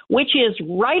extension, which is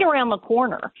right around the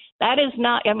corner. That is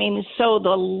not, I mean, so the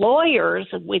lawyers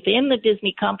within the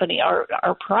Disney company are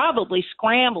probably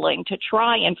scrambling to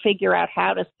try and figure out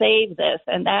how to save this,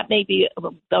 and that may be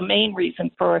the main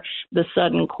reason for the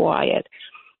sudden quiet.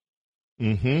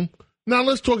 Mm-hmm. Now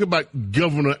let's talk about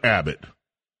Governor Abbott,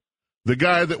 the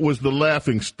guy that was the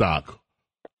laughingstock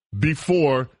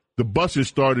before the buses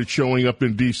started showing up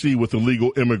in D.C. with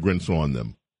illegal immigrants on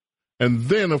them. And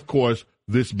then, of course,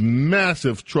 this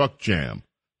massive truck jam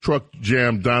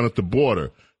down at the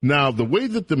border. Now, the way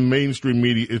that the mainstream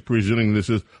media is presenting this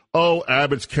is, oh,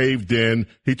 Abbott's caved in.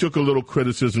 He took a little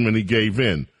criticism and he gave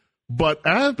in. But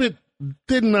Abbott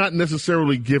did not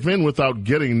necessarily give in without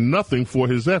getting nothing for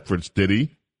his efforts, did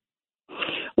he?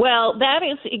 Well, that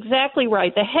is exactly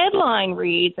right. The headline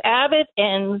reads, Abbott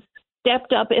ends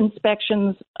stepped-up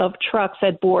inspections of trucks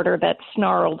at border that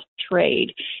snarled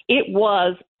trade. It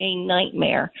was a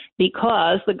nightmare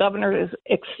because the governor is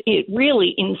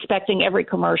really inspecting every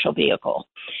commercial vehicle.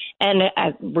 And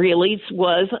it really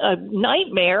was a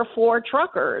nightmare for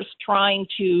truckers trying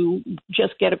to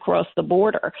just get across the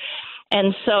border.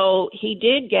 And so he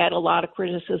did get a lot of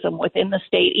criticism within the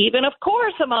state, even, of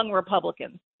course, among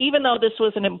Republicans, even though this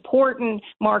was an important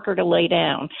marker to lay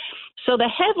down. So the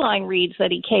headline reads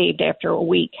that he caved after a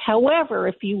week. However,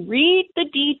 if you read the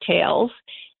details,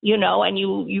 you know, and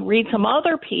you read some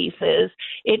other pieces,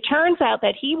 it turns out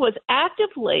that he was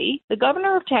actively, the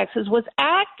governor of Texas was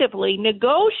actively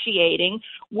negotiating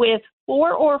with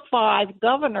 4 or 5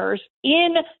 governors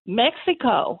in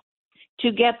Mexico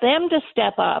to get them to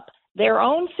step up their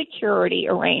own security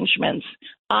arrangements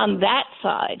on that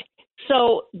side.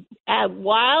 So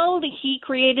while he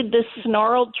created this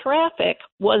snarled traffic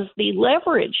was the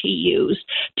leverage he used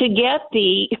to get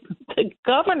the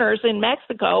governors in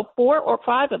Mexico, 4 or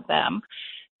 5 of them,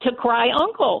 to cry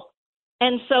uncle.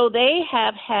 And so they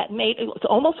have made it's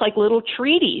almost like little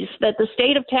treaties that the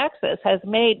state of Texas has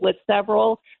made with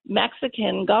several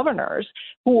Mexican governors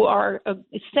who are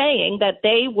saying that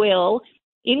they will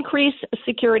increase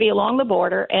security along the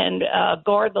border and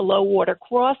guard the low water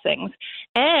crossings.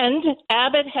 And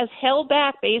Abbott has held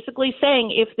back, basically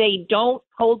saying if they don't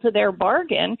hold to their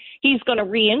bargain, he's going to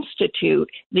reinstitute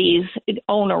these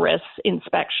onerous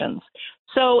inspections.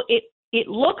 So it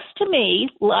looks to me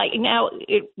like, now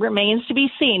it remains to be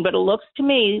seen, but it looks to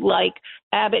me like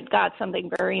Abbott got something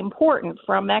very important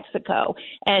from Mexico.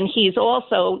 And he's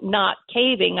also not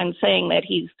caving and saying that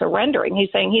he's surrendering. He's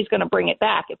saying he's going to bring it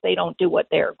back if they don't do what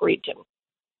they're agreed to.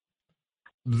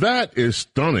 That is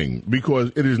stunning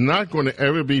because it is not going to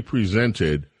ever be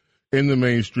presented in the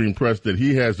mainstream press that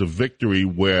he has a victory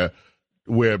where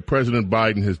President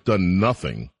Biden has done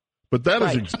nothing. But that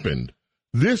is expend.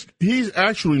 He's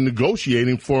actually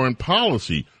negotiating foreign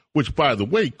policy, which, by the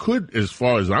way, could, as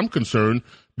far as I'm concerned,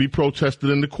 be protested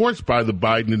in the courts by the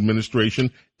Biden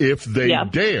administration if they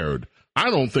dared.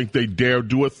 I don't think they dare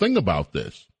do a thing about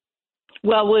this.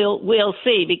 Well, we'll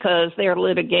see because they're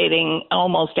litigating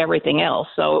almost everything else,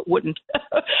 so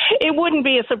it wouldn't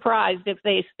be a surprise if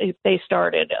they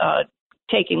started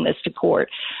taking this to court.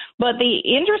 But the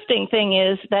interesting thing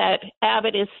is that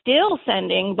Abbott is still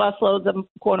sending busloads of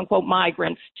quote-unquote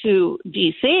migrants to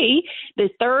D.C. The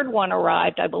third one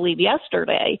arrived, I believe,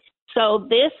 yesterday. So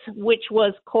this, which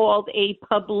was called a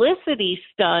publicity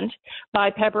stunt by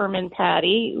Peppermint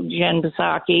Patty, Jen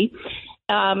Psaki,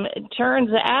 turns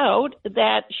out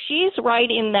that she's right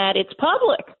in that it's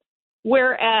public,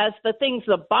 whereas the things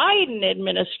the Biden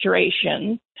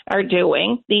administration are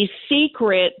doing, these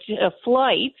secret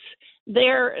flights,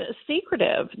 they're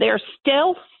secretive. They're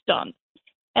stealth stunts.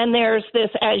 And there's this,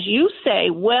 as you say,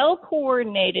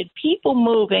 well-coordinated people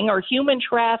moving or human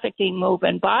trafficking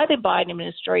moving by the Biden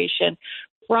administration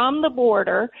from the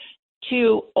border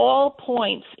to all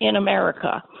points in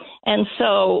America. And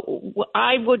so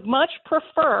I would much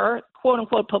prefer,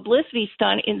 quote-unquote, publicity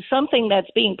stunt in something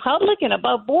that's being public and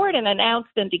above board and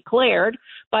announced and declared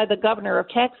by the governor of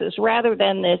Texas rather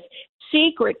than this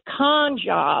secret con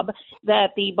job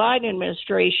that the Biden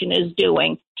administration is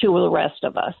doing to the rest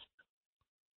of us.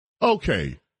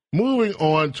 Okay, moving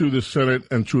on to the Senate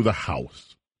and to the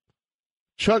House.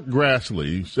 Chuck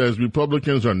Grassley says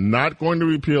Republicans are not going to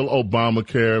repeal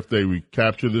Obamacare if they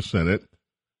recapture the Senate.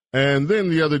 And then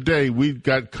the other day, we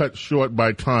got cut short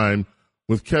by time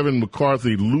with Kevin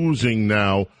McCarthy losing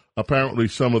now apparently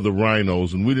some of the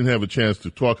rhinos, and we didn't have a chance to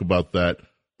talk about that.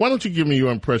 Why don't you give me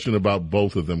your impression about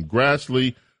both of them?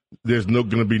 Grassley, there's going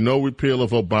to be no repeal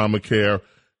of Obamacare,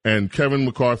 and Kevin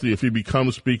McCarthy, if he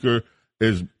becomes Speaker,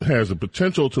 has a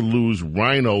potential to lose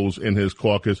rhinos in his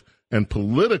caucus, and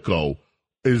Politico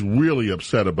is really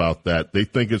upset about that. They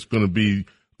think it's going to be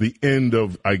the end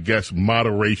of, I guess,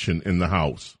 moderation in the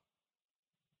House.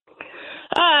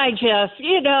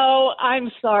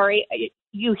 I'm sorry.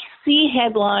 You see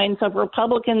headlines of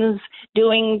Republicans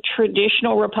doing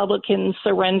traditional Republican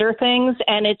surrender things,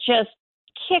 and it just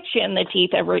kicks you in the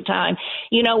teeth every time.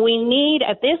 We need,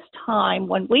 at this time,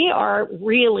 when we are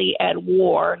really at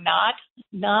war,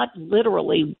 not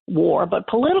literally war, but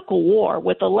political war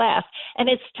with the left, and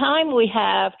it's time we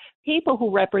have people who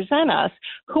represent us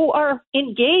who are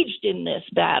engaged in this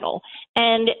battle.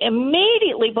 And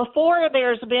immediately before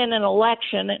there's been an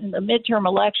election, the midterm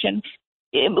election,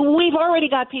 we've already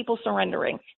got people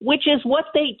surrendering, which is what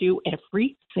they do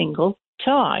every single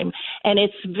time. And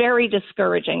it's very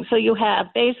discouraging. So you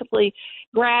have basically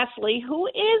Grassley, who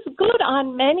is good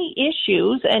on many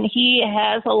issues, and he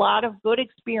has a lot of good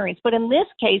experience. But in this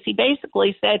case, he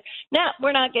basically said,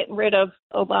 we're not getting rid of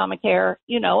Obamacare,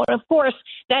 And of course,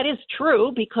 that is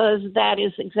true because that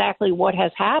is exactly what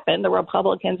has happened. The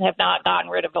Republicans have not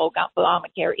gotten rid of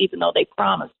Obamacare, even though they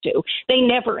promised to. They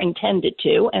never intended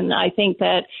to. And I think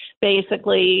that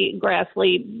basically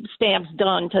Grassley stamps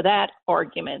done to that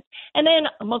argument. And then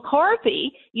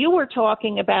McCarthy, you were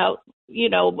talking about,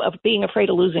 of being afraid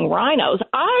of losing rhinos.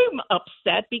 I'm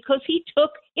upset because he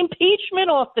took impeachment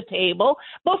off the table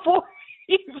before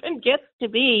he even gets to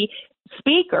be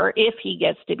Speaker, if he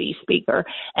gets to be Speaker.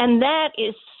 And that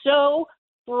is so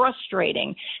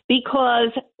frustrating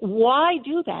because why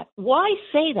do that? Why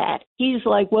say that? He's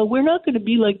like, well, we're not going to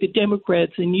be like the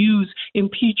Democrats and use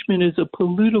impeachment as a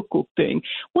political thing.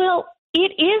 Well,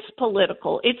 it is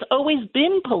political. It's always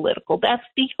been political. That's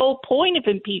the whole point of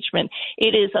impeachment.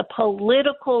 It is a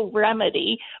political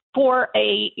remedy for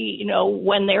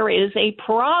when there is a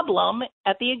problem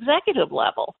at the executive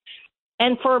level.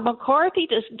 And for McCarthy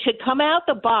to come out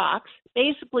the box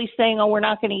basically saying, we're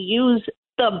not going to use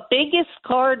the biggest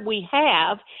card we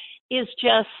have is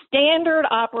just standard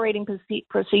operating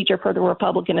procedure for the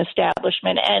Republican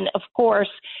establishment. And, of course,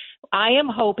 I am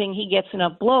hoping he gets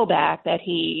enough blowback that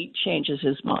he changes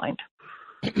his mind.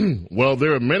 Well,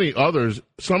 there are many others,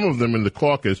 some of them in the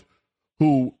caucus,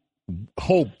 who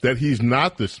hope that he's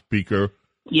not the Speaker.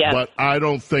 Yes. But I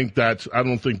don't think that's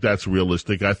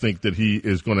realistic. I think that he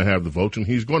is going to have the votes and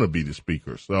he's going to be the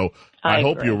Speaker. So I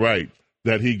hope you're right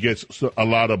that he gets a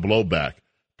lot of blowback.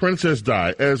 Princess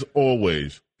Di, as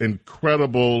always,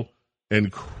 incredible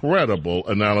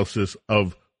analysis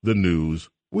of the news.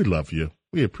 We love you.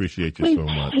 We appreciate you so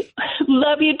much.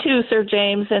 Love you too, Sir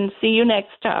James, and see you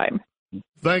next time.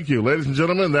 Thank you. Ladies and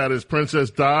gentlemen, that is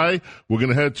Princess Di. We're going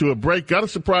to head to a break. Got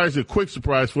a quick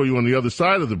surprise for you on the other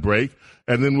side of the break,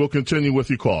 and then we'll continue with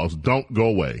your calls. Don't go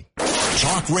away.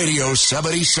 Talk Radio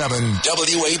 77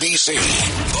 WABC.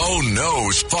 Bo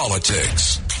knows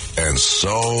politics. And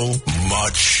so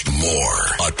much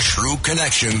more. A true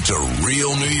connection to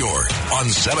real New York on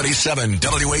 77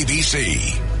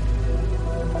 WABC.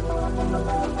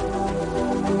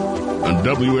 On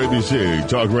WABC,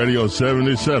 Talk Radio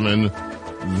 77,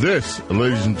 this,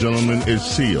 ladies and gentlemen, is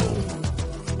Seal.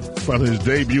 From his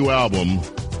debut album,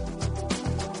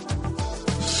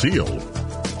 Seal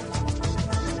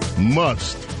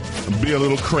Must Be a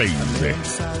Little Crazy.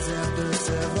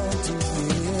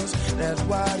 That's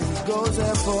what he goes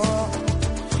there for,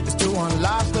 is to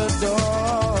unlock the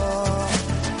door.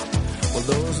 Well,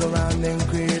 those around him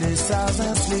criticize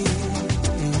and sleep.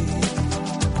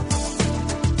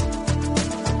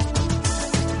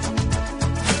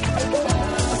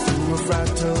 Through a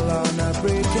fractal on a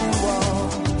breaking wall,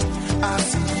 I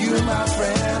see you, my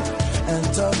friend, and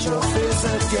touch your face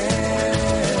again.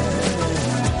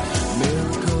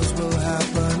 Miracles will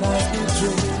happen as we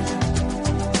dream.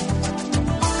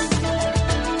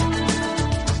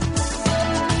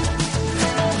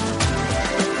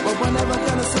 We're never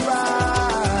gonna survive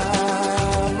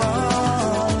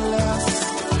unless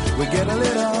we get a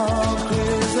little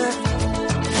crazy.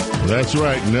 That's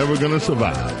right, never gonna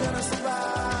survive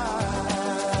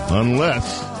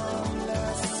unless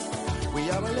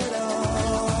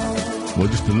Well,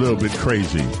 just a little bit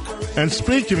crazy. And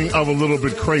speaking of a little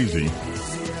bit crazy,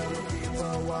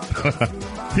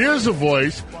 here's a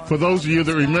voice for those of you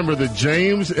that remember the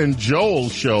James and Joel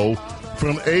show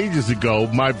from ages ago.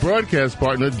 My broadcast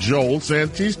partner, Joel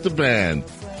Santisteban.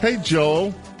 Hey,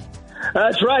 Joel.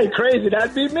 That's right, crazy.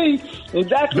 That'd be me.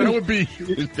 Exactly. That would be.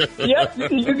 Yep.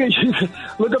 You can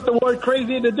look up the word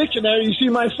crazy in the dictionary. You see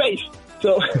my face.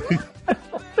 So,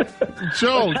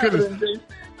 Joel,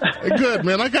 good,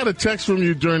 man. I got a text from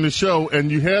you during the show,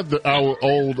 and you had our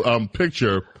old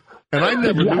picture, and I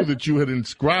never knew that you had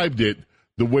inscribed it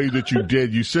the way that you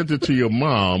did. You sent it to your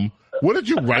mom. What did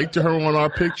you write to her on our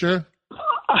picture?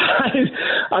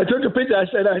 I took a picture. I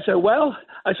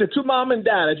said, to mom and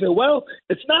dad, I said, well,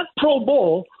 it's not pro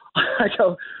bowl. I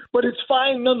go, but it's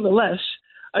fine nonetheless.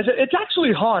 I said, it's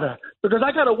actually harder because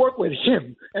I got to work with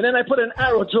him. And then I put an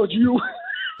arrow towards you.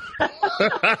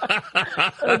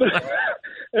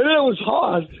 And it was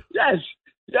hard. Yes,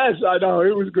 I know.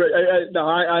 It was great. It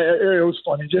was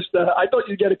funny. Just, I thought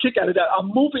you'd get a kick out of that. I'm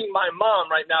moving my mom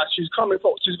right now. She's going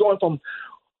from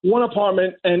one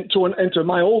apartment into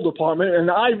my old apartment,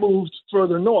 and I moved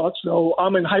further north, so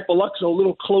I'm in Hyperluxo, a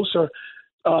little closer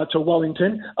to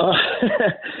Wellington.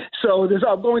 So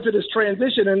I'm going through this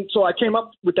transition, and so I came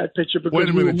up with that picture. Because wait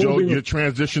a minute, Joe, you're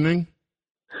transitioning?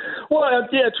 Well,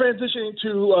 transitioning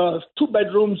to 2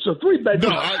 bedrooms or 3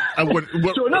 bedrooms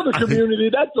to another community.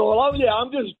 That's all. I'm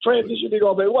just transitioning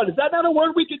over. What, is that not a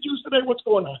word we could use today? What's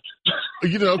going on?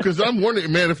 Because I'm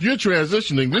wondering, man, if you're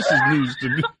transitioning, this is news to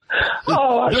me.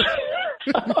 Oh,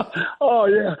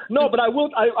 yeah. No, but I will.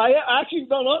 I actually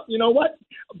don't know. You know what?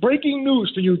 Breaking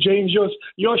news for you, James.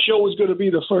 Your show is going to be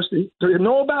the first to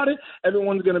know about it.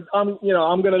 Everyone's going to. I'm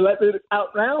going to let it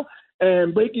out now.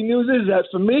 And breaking news is that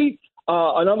for me,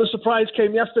 another surprise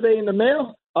came yesterday in the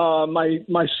mail.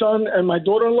 My son and my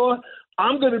daughter-in-law.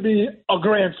 I'm going to be a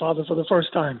grandfather for the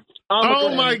first time.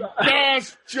 Oh my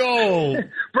gosh, Joel!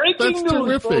 Breaking That's news,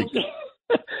 terrific.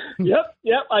 Yep.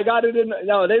 I got it in.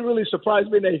 No, they really surprised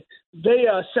me. They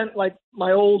sent like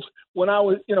my old when I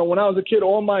was a kid,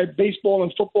 all my baseball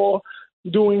and football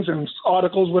doings and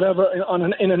articles, whatever,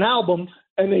 in an album,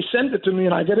 and they sent it to me,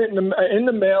 and I get it in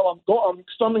the mail. I'm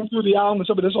thumbing through the album and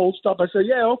some of this old stuff. I said,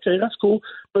 yeah, okay, that's cool.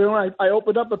 But then I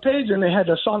opened up a page, and they had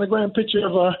a sonogram picture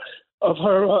of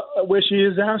her where she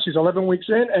is now. She's 11 weeks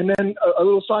in, and then a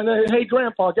little sign there, hey,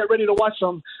 Grandpa, get ready to watch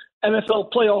some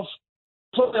NFL playoff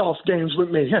games with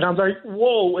me. And I'm like,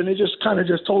 whoa, and it just kind of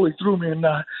just totally threw me, and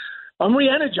I'm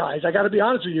re-energized. I got to be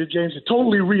honest with you, James. It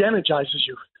totally re-energizes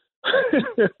you.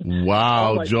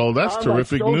 Wow, Joel, that's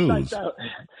terrific news.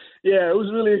 Yeah, it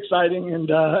was really exciting,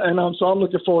 and I'm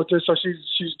looking forward to it. So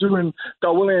she's doing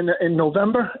God willing in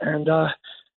November, and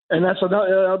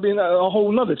that'll be a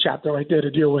whole nother chapter right there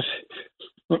to deal with.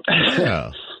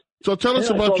 Yeah. So tell us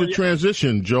about your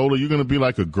transition, Joel. Are you going to be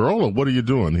like a girl, or what are you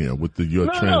doing here with your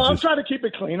transition? No, I'm trying to keep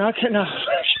it clean. I cannot.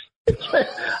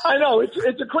 I know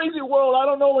it's a crazy world. I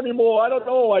don't know anymore. I don't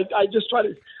know. I just try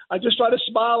to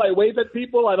smile. I wave at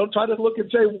people. I don't try to look and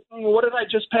say, what did I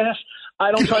just pass?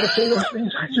 I don't try to say those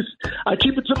things. I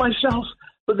keep it to myself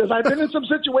because I've been in some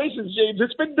situations, James.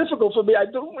 It's been difficult for me. I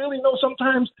don't really know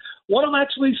sometimes what I'm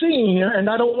actually seeing here, and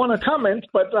I don't want to comment,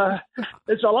 but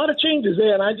it's a lot of changes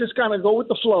there, and I just kind of go with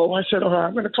the flow. I said, all right,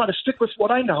 I'm going to try to stick with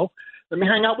what I know. Let me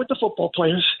hang out with the football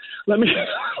players. Let me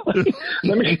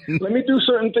do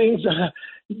certain things.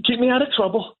 Keep me out of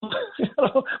trouble.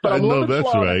 But I'm loving that's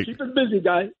Florida. right. Keep it busy,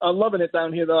 guy. I'm loving it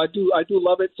down here, though. I do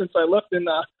love it since I left in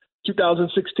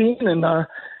 2016, and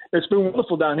it's been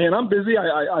wonderful down here. And I'm busy.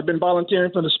 I've been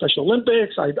volunteering for the Special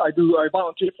Olympics. I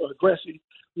volunteer for Grassy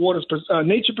Waters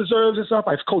Nature Preserves and stuff.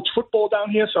 I've coached football down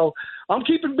here, so I'm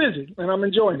keeping busy, and I'm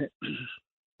enjoying it.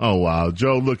 Oh, wow.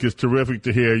 Joe, look, it's terrific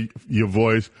to hear your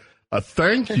voice.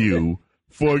 Thank you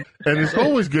and it's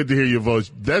always good to hear your voice.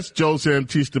 That's Joel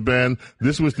Santisteban.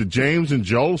 This was the James and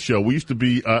Joel show. We used to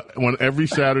be on every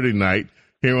Saturday night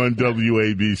here on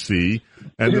WABC,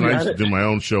 and then I used to do my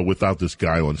own show without this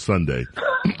guy on Sunday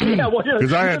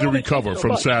because I had to recover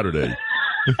from Saturday.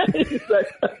 I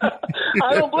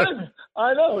don't blame you.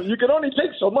 I know. You can only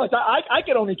take so much. I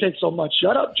can only take so much.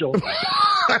 Shut up, Joel.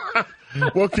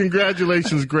 Well,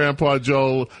 congratulations, Grandpa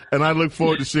Joel, and I look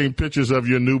forward to seeing pictures of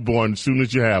your newborn as soon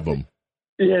as you have them.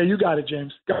 Yeah, you got it,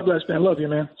 James. God bless, man. Love you,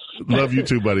 man. Love you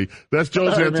too, buddy. That's Joe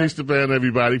Santisteban,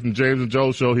 everybody, from James and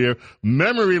Joel Show here.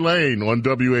 Memory Lane on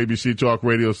WABC Talk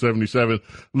Radio 77.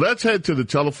 Let's head to the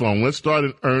telephone. Let's start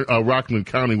in Rockland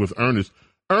County with Ernest.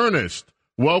 Ernest,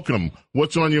 welcome.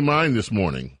 What's on your mind this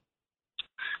morning?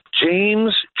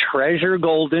 James Treasure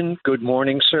Golden, good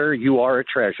morning, sir. You are a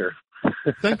treasure.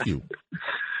 Thank you.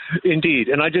 Indeed.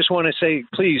 And I just want to say,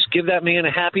 please give that man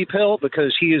a happy pill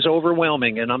because he is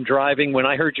overwhelming. And I'm driving. When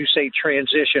I heard you say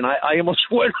transition, I almost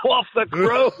went off the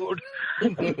road.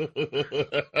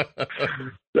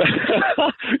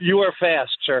 You are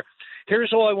fast, sir.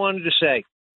 Here's all I wanted to say.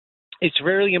 It's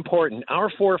really important. Our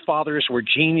forefathers were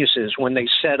geniuses when they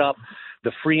set up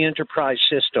the free enterprise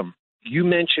system. You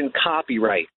mentioned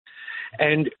copyright.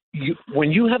 And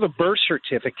when you have a birth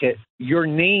certificate, your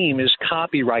name is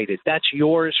copyrighted. That's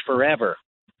yours forever.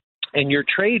 And your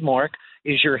trademark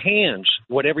is your hands,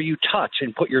 whatever you touch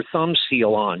and put your thumb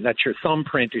seal on. That's your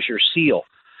thumbprint is your seal.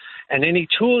 And any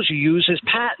tools you use is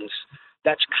patents.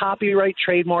 That's copyright,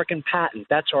 trademark, and patent.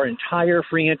 That's our entire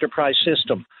free enterprise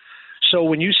system. So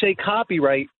when you say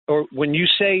copyright or when you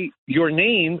say your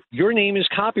name is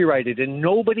copyrighted and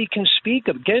nobody can speak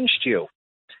against you.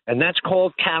 And that's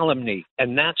called calumny.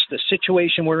 And that's the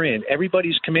situation we're in.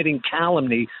 Everybody's committing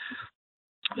calumny,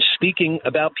 speaking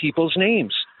about people's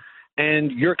names.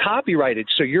 And you're copyrighted,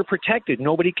 so you're protected.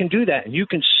 Nobody can do that. And you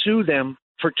can sue them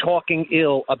for talking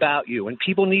ill about you. And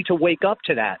people need to wake up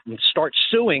to that and start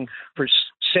suing for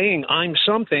saying I'm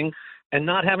something and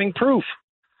not having proof.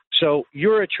 So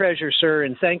you're a treasure, sir,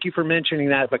 and thank you for mentioning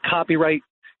that. But copyright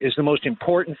is the most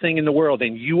important thing in the world,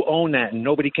 and you own that, and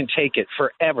nobody can take it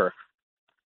forever.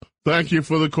 Thank you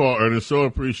for the call, Ernest. So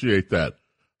appreciate that.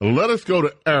 Let us go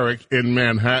to Eric in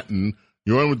Manhattan.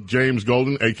 You're on with James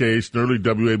Golden, a.k.a. Snerdley,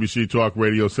 WABC Talk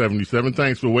Radio 77.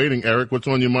 Thanks for waiting, Eric. What's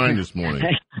on your mind this morning?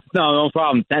 No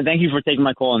problem. Thank you for taking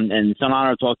my call, and it's an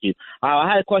honor to talk to you. I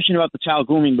had a question about the child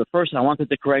grooming, but first I wanted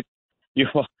to correct your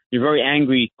very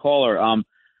angry caller.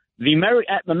 The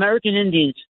American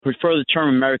Indians prefer the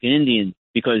term American Indian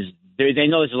because they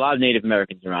know there's a lot of Native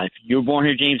Americans around. If you were born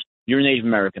here, James, you're a Native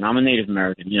American. I'm a Native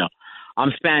American. You know,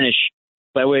 I'm Spanish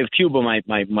by way of Cuba, my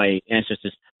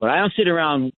ancestors. But I don't sit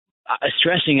around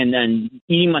stressing and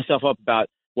eating myself up about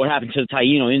what happened to the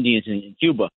Taino Indians in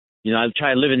Cuba. You know, I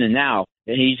try to live in the now.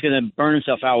 And he's going to burn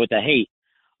himself out with that hate.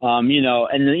 You know,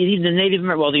 and even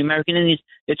the American Indians,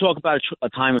 they talk about a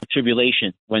time of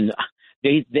tribulation when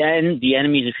then the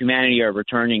enemies of humanity are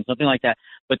returning, something like that.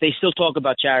 But they still talk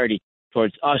about charity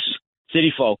towards us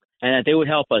city folk and that they would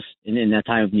help us in that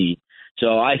time of need.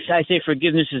 So I say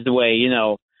forgiveness is the way, you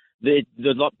know. The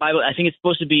Bible, I think it's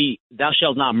supposed to be thou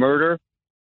shalt not murder.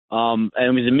 And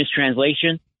it was a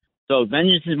mistranslation. So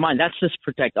vengeance is mine. That's just to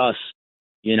protect us.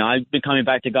 You know, I've been coming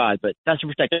back to God, but that's to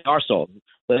protect our soul.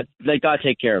 Let God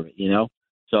take care of it, you know.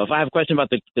 So if I have a question about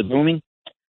the grooming,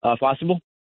 possible?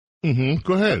 Mm-hmm.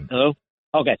 Go ahead. Hello?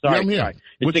 Okay, sorry. Yeah, I'm here. Sorry.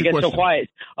 What's to your get so question?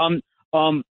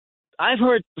 quiet. I've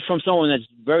heard from someone that's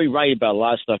very right about a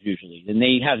lot of stuff usually, and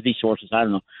they have these sources, I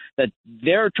don't know, that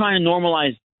they're trying to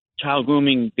normalize child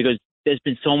grooming because there's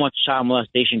been so much child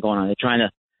molestation going on. They're trying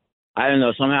to, I don't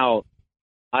know, somehow,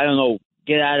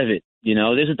 get out of it. You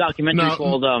know, there's a documentary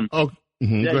called, go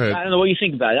ahead. I don't know what you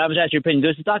think about it. I was asking your opinion.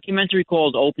 There's a documentary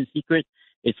called Open Secret.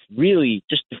 It's really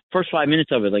just the first 5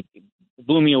 minutes of it, like,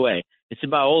 blew me away. It's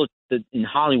about all in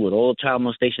Hollywood, all the child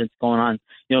molestation that's going on,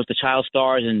 you know, with the child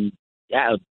stars and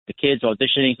the kids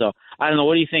auditioning. So I don't know.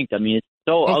 What do you think? I mean, it's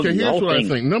so ugly. Okay, here's what I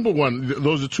think. Number one,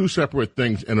 those are two separate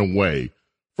things in a way.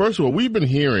 First of all, we've been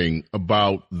hearing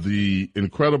about the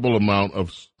incredible amount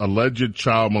of alleged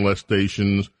child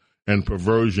molestations and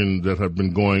perversion that have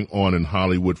been going on in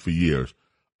Hollywood for years.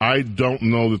 I don't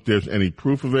know that there's any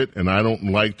proof of it, and I don't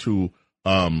like to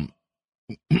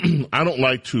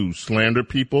slander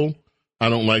people. I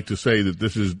don't like to say that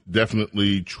this is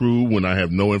definitely true when I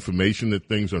have no information that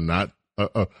things are not.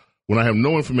 When I have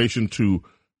no information to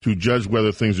judge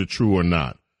whether things are true or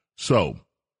not. So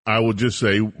I will just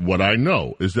say what I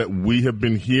know is that we have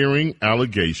been hearing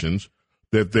allegations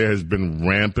that there has been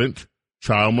rampant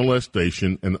child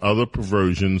molestation and other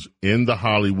perversions in the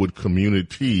Hollywood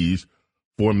communities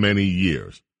for many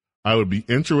years. I would be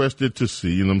interested to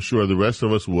see, and I'm sure the rest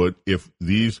of us would, if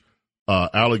these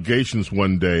allegations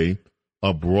one day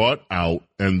are brought out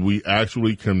and we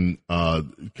actually can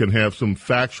have some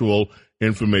factual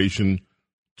information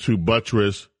to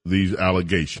buttress these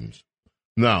allegations.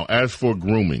 Now, as for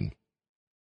grooming,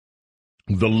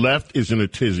 the left is in a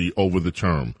tizzy over the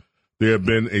term. There have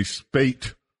been a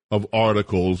spate of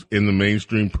articles in the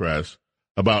mainstream press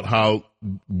about how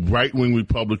right-wing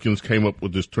Republicans came up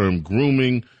with this term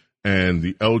grooming, and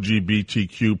the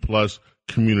LGBTQ plus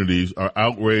communities are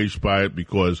outraged by it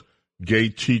because gay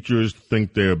teachers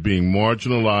think they're being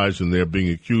marginalized and they're being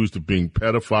accused of being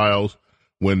pedophiles,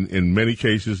 when in many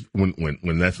cases, when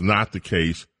that's not the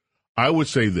case. I would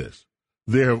say this.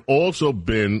 There have also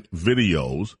been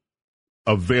videos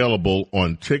available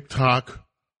on TikTok,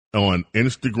 on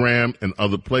Instagram and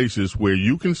other places where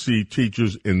you can see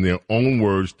teachers in their own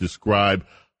words describe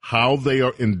how they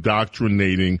are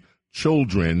indoctrinating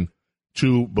children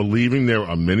to believing there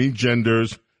are many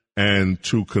genders and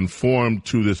to conform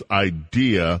to this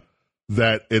idea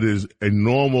that it is a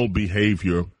normal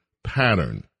behavior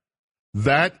pattern.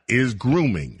 That is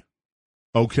grooming,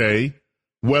 okay?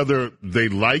 Whether they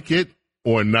like it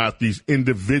or not, these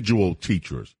individual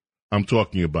teachers I'm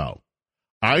talking about.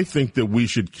 I think that we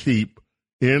should keep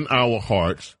in our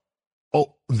hearts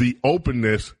the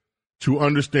openness to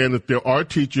understand that there are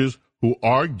teachers who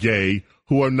are gay,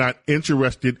 who are not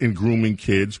interested in grooming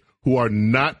kids, who are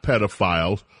not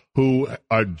pedophiles, who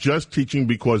are just teaching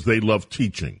because they love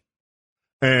teaching.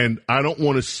 And I don't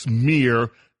want to smear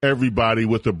everybody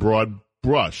with a broad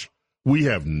brush. We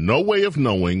have no way of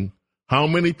knowing how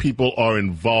many people are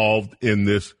involved in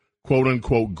this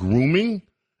quote-unquote grooming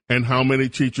and how many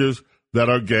teachers that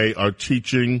are gay are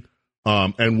teaching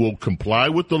and will comply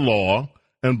with the law.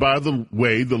 And by the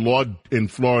way, the law in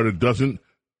Florida doesn't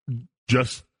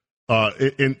just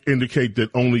indicate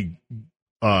that only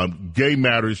gay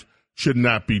matters should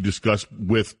not be discussed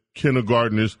with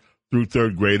kindergartners through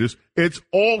third graders. It's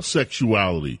all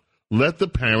sexuality. Let the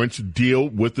parents deal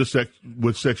with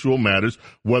with sexual matters,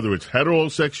 whether it's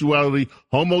heterosexuality,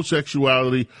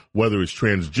 homosexuality, whether it's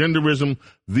transgenderism.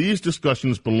 These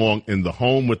discussions belong in the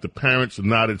home with the parents,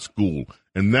 not at school.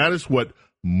 And that is what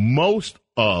most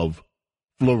of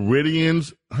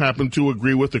Floridians happen to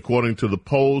agree with, according to the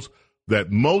polls, that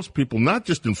most people, not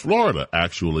just in Florida,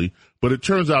 actually, but it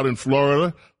turns out in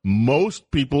Florida,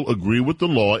 most people agree with the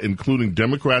law, including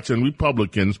Democrats and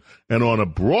Republicans. And on a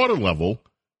broader level,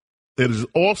 it is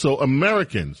also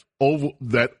Americans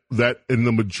that in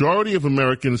the majority of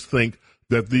Americans think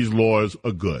that these laws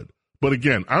are good. But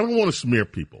again, I don't want to smear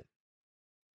people,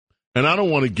 and I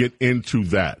don't want to get into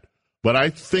that. But I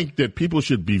think that people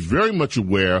should be very much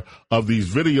aware of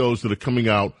these videos that are coming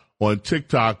out on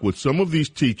TikTok with some of these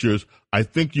teachers. I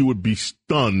think you would be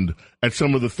stunned at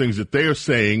some of the things that they are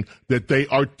saying that they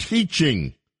are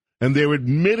teaching. And they're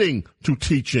admitting to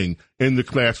teaching in the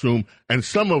classroom, and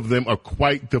some of them are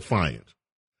quite defiant.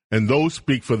 And those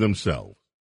speak for themselves.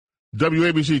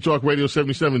 WABC Talk Radio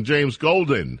 77, James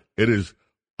Golden. It is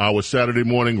our Saturday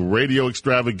morning radio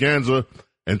extravaganza,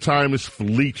 and time is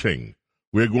fleeting.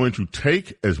 We're going to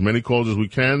take as many calls as we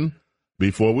can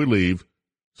before we leave,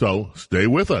 so stay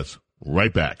with us.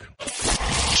 Right back.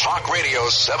 Talk Radio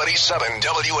 77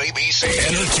 WABC.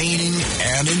 Entertaining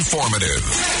and informative.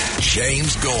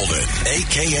 James Golden,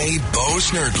 a.k.a. Bo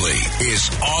Snerdley, is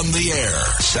on the air.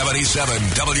 77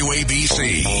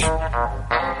 WABC.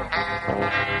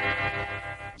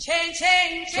 Chain,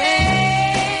 chain,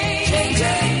 chain. Chain,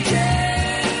 chain,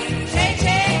 chain. Chain,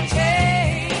 chain,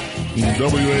 chain.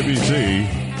 WABC.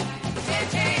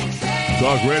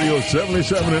 Talk Radio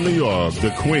 77 in New York.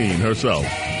 The Queen herself.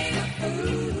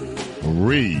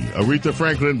 Aretha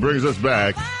Franklin brings us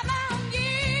back.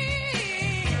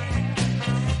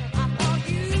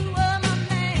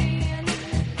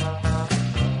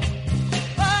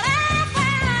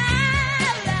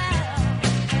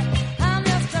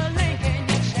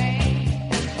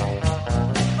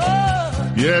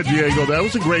 Yeah, Diego, that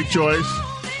was a great choice.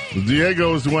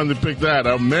 Diego is the one that picked that.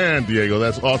 Oh, man, Diego,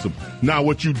 that's awesome. Now,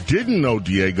 what you didn't know,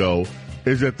 Diego,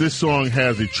 is that this song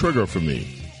has a trigger for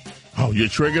me. Oh, you're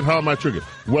triggered? How am I triggered?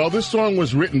 Well, this song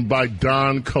was written by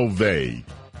Don Covey.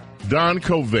 Don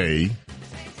Covey,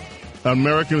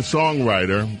 American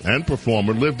songwriter and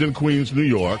performer, lived in Queens, New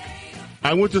York.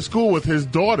 I went to school with his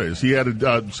daughters. He had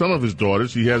some of his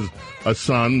daughters. He has a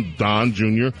son, Don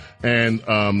Jr.,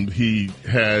 and he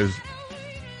has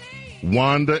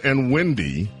Wanda and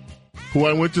Wendy, who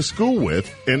I went to school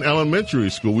with in elementary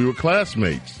school. We were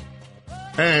classmates.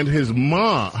 And their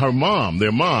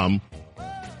mom,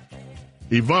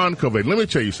 Yvonne Covey. Let me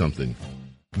tell you something.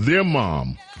 Their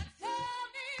mom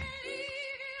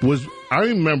I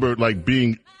remember like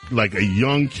being like a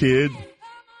young kid,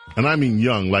 and I mean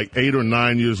young, like 8 or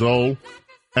 9 years old,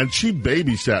 and she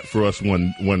babysat for us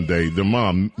one day, their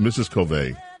mom, Mrs.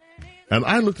 Covey. And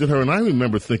I looked at her and I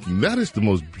remember thinking, that is the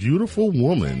most beautiful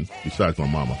woman, besides my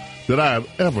mama, that I have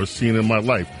ever seen in my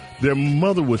life. Their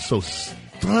mother was so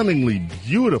stunningly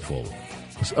beautiful.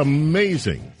 It's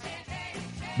amazing.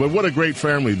 But what a great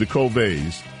family, the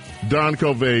Coveys. Don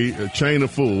Covey, Chain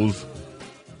of Fools,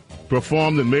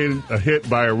 performed and made a hit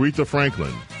by Aretha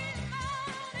Franklin.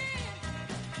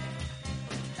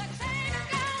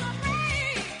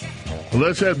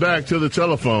 Let's head back to the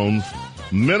telephones.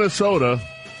 Minnesota.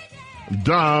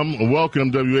 Dom,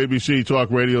 welcome, WABC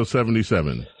Talk Radio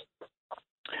 77.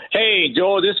 Hey, Hey,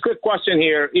 Joe, this quick question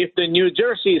here. If the New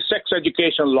Jersey sex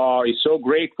education law is so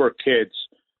great for kids,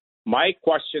 my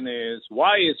question is,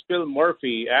 why is Phil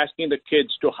Murphy asking the kids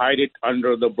to hide it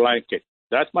under the blanket?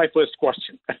 That's my first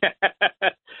question.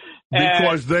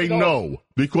 Because they know.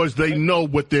 Because they know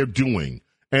what they're doing.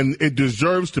 And it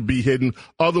deserves to be hidden.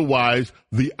 Otherwise,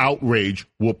 the outrage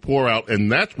will pour out.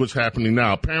 And that's what's happening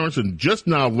now. Parents are just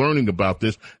now learning about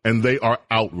this, and they are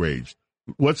outraged.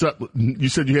 What's up? You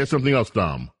said you had something else,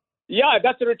 Dom. Yeah,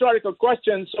 that's a rhetorical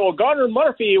question. So Garner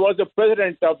Murphy was the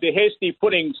president of the Hasty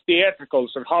Puddings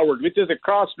Theatricals at Harvard, which is a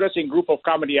cross-dressing group of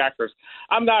comedy actors.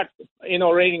 I'm not,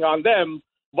 raining on them,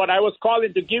 but I was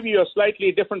calling to give you a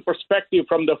slightly different perspective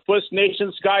from the First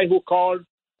Nations guy who called.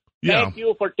 Yeah.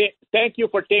 Thank you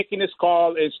for taking this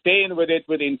call and staying with it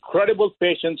with incredible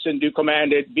patience and you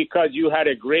commanded because you had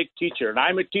a great teacher. And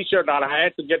I'm a teacher, and I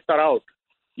had to get that out.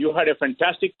 You had a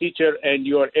fantastic teacher, and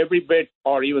you are every bit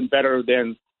or even better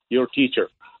than your teacher.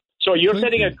 So you're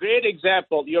setting a great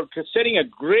example. You're setting a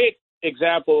great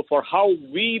example for how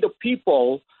we, the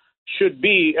people, should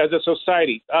be as a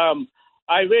society.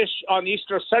 I wish on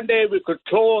Easter Sunday we could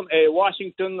clone a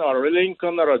Washington or a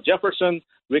Lincoln or a Jefferson.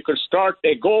 We could start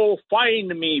a Go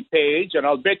Find Me page, and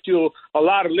I'll bet you a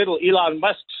lot of little Elon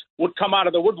Musks would come out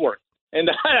of the woodwork. And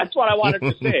that's what I wanted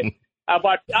to say.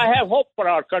 But I have hope for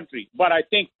our country, but I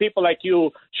think people like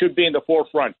you should be in the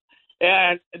forefront.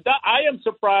 And I am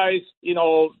surprised,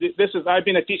 I've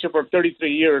been a teacher for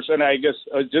 33 years, and I guess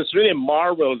just really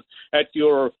marveled at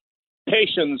your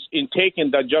patience in taking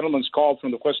that gentleman's call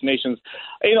from the First Nations.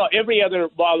 A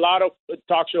lot of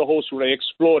talk show hosts would have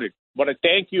exploded. But I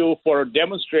thank you for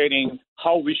demonstrating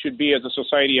how we should be as a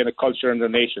society and a culture and a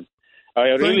nation. I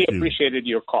really appreciated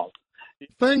your call.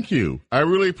 Thank you. I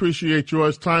really appreciate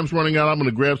yours. Time's running out. I'm going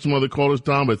to grab some other callers,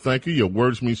 Don, but thank you. Your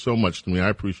words mean so much to me. I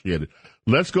appreciate it.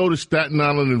 Let's go to Staten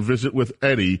Island and visit with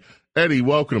Eddie. Eddie,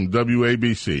 welcome,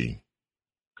 WABC.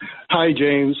 Hi,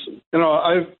 James.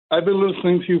 I've been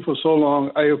listening to you for so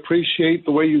long. I appreciate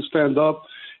the way you stand up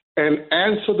and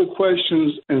answer the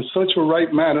questions in such a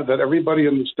right manner that everybody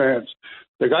understands.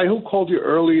 The guy who called you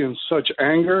early in such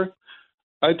anger,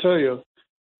 I tell you,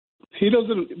 he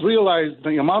doesn't realize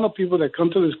the amount of people that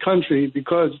come to this country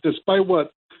because despite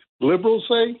what liberals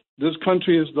say, this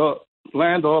country is the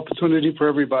land of opportunity for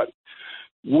everybody.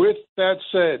 With that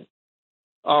said,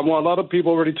 a lot of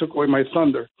people already took away my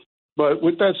thunder. But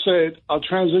with that said, I'll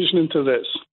transition into this.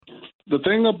 The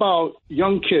thing about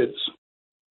young kids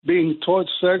being taught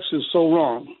sex is so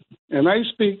wrong. And I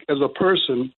speak as a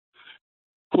person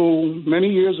who many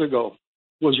years ago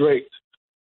was raped.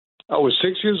 I was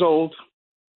 6 years old,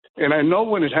 and I know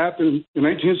when it happened in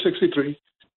 1963, of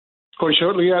course,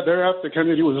 shortly thereafter,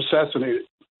 Kennedy was assassinated.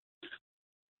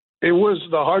 It was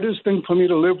the hardest thing for me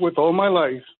to live with all my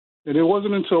life, and it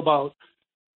wasn't until about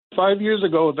 5 years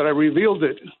ago that I revealed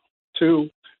it to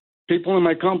people in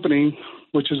my company,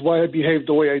 which is why I behave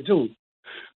the way I do.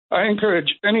 I encourage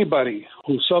anybody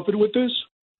who suffered with this,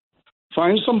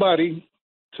 find somebody,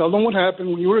 tell them what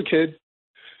happened when you were a kid,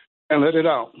 and let it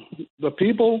out. The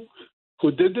people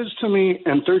who did this to me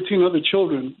and 13 other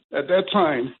children at that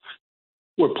time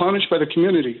were punished by the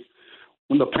community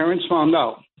when the parents found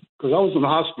out, because I was in the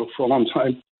hospital for a long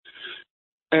time.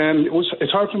 And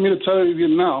it's hard for me to tell you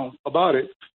now about it,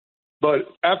 but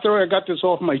after I got this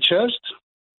off my chest,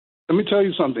 let me tell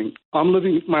you something. I'm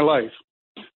living my life.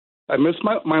 I miss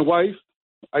my wife.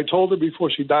 I told her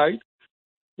before she died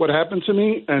what happened to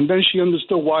me, and then she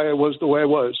understood why I was the way I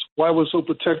was, why I was so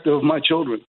protective of my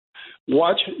children.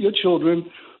 Watch your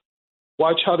children.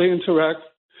 Watch how they interact.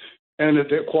 And if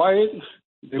they're quiet,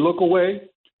 they look away,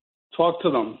 talk to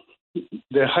them.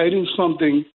 They're hiding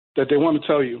something that they want to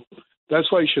tell you.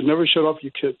 That's why you should never shut off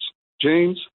your kids.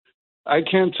 James, I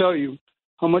can't tell you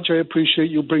how much I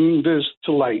appreciate you bringing this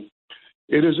to light.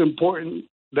 It is important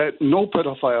that no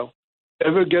pedophile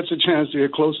ever gets a chance to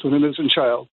get close to an innocent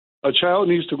child. A child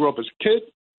needs to grow up as a kid,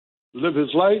 live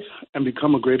his life, and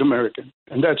become a great American.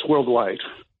 And that's worldwide.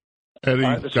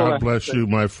 Eddie, God bless you,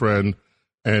 my friend.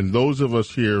 And those of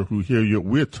us here who hear you,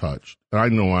 we're touched. I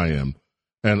know I am.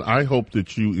 And I hope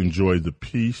that you enjoy the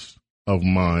peace of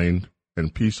mind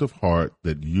and peace of heart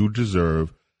that you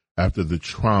deserve after the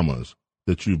traumas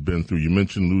that you've been through. You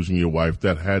mentioned losing your wife.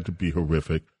 That had to be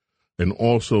horrific. And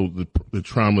also the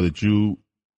trauma that you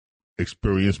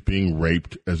experienced being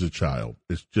raped as a child.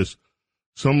 It's just,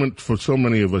 for so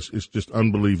many of us, it's just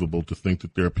unbelievable to think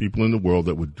that there are people in the world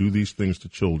that would do these things to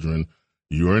children.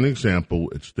 You're an example.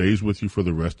 It stays with you for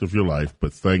the rest of your life.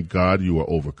 But thank God you are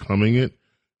overcoming it.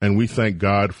 And we thank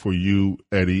God for you,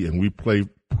 Eddie, and we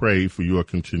pray for your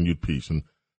continued peace. And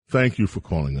thank you for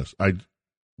calling us.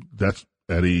 That's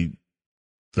Eddie.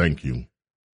 Thank you.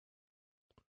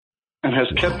 And has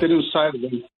kept it inside of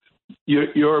them.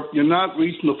 You're not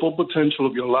reaching the full potential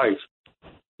of your life.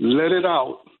 Let it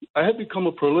out. I have become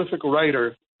a prolific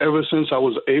writer ever since I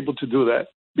was able to do that,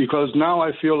 because now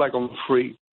I feel like I'm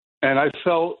free. And I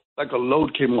felt like a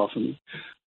load came off of me.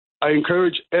 I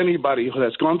encourage anybody who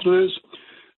has gone through this,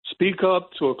 speak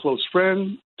up to a close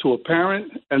friend, to a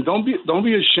parent, and don't be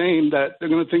ashamed that they're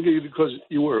going to think of you because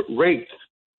you were raped.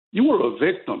 You were a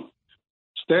victim.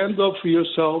 Stand up for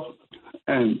yourself,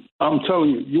 and I'm telling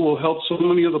you, you will help so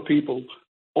many other people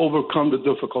overcome the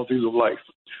difficulties of life.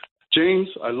 James,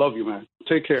 I love you, man.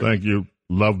 Take care. Thank you.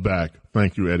 Love back.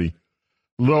 Thank you, Eddie.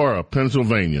 Laura,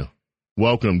 Pennsylvania.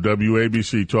 Welcome,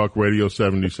 WABC Talk Radio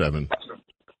 77.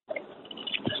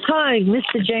 Hi,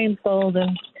 Mr. James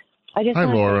Golden. I just Hi,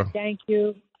 want Laura. to say thank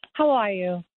you. How are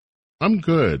you? I'm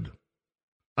good.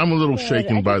 I'm a little Good.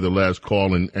 shaken by the last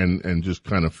call and just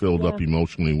kind of filled up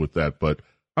emotionally with that, but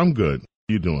I'm good. How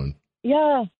you doing?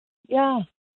 Yeah.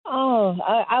 Oh,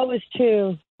 I was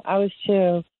too.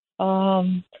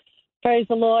 Praise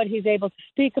the Lord, he's able to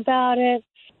speak about it.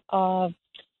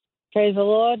 Praise the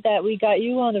Lord that we got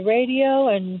you on the radio,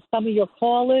 and some of your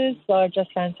callers are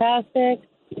just fantastic.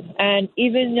 And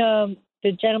even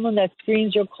the gentleman that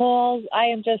screens your calls, I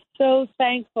am just so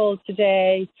thankful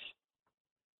today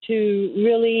to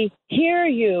really hear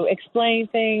you explain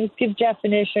things, give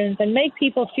definitions, and make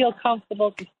people feel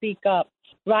comfortable to speak up,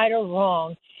 right or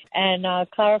wrong. And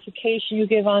clarification you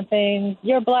give on things,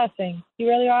 you're a blessing. You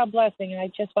really are a blessing. And I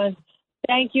just want to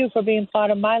thank you for being part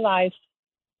of my life,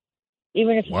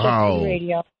 even if it's just through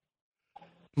radio.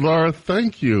 Laura,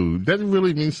 thank you. That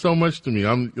really means so much to me.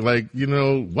 I'm like,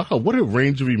 wow, what a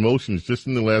range of emotions just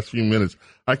in the last few minutes.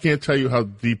 I can't tell you how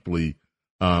deeply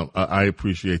I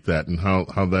appreciate that and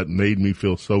how that made me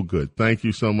feel so good. Thank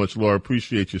you so much, Laura.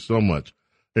 Appreciate you so much.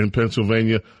 In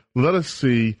Pennsylvania, let us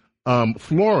see.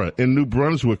 Flora in New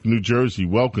Brunswick, New Jersey.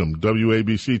 Welcome,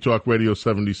 WABC Talk Radio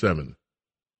 77.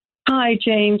 Hi,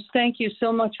 James. Thank you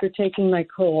so much for taking my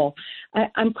call.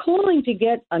 I'm calling to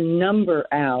get a number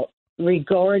out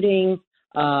regarding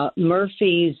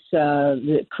Murphy's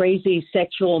the crazy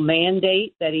sexual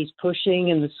mandate that he's pushing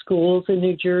in the schools in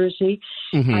New Jersey.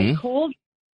 Mm-hmm.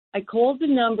 I called the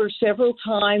number several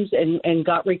times and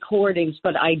got recordings,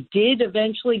 but I did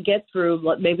eventually get through,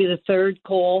 maybe the third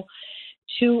call,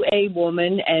 to a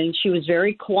woman, and she was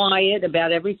very quiet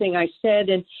about everything I said.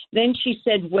 And then she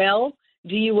said, well,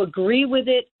 do you agree with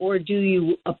it or do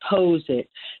you oppose it?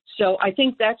 So I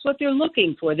think that's what they're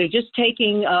looking for. They're just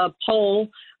taking a poll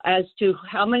as to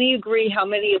how many agree, how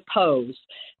many oppose.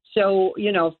 So,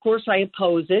 of course I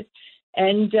oppose it.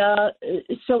 And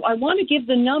so I want to give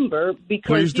the number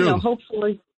because,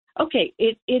 hopefully. Okay,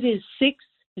 it is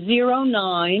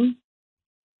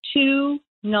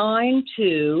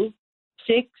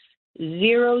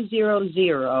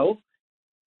 609-292-6000.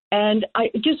 And I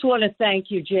just want to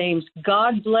thank you, James.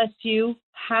 God bless you.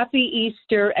 Happy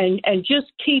Easter. And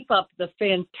just keep up the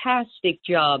fantastic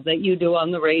job that you do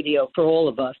on the radio for all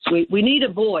of us. We need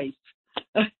a voice.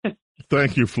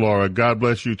 Thank you, Flora. God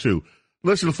bless you, too.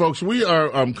 Listen, folks, we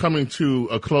are coming to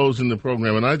a close in the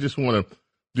program, and I just want to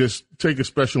just take a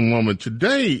special moment.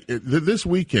 Today, this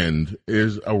weekend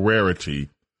is a rarity,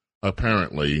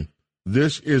 apparently.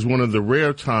 This is one of the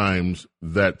rare times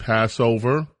that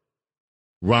Passover,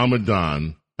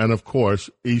 Ramadan, and, of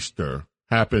course, Easter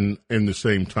happen in the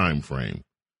same time frame.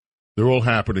 They're all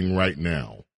happening right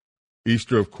now.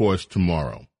 Easter, of course,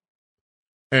 tomorrow.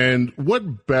 And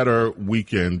what better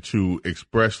weekend to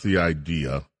express the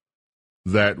idea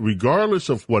that regardless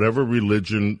of whatever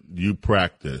religion you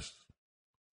practice,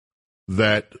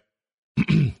 that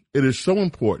it is so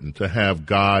important to have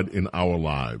God in our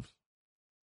lives.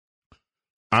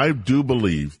 I do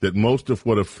believe that most of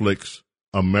what afflicts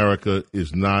America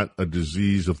is not a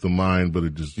disease of the mind, but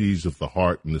a disease of the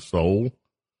heart and the soul,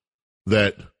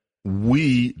 that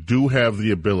we do have the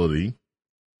ability,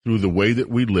 through the way that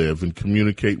we live and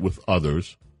communicate with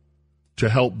others, to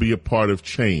help be a part of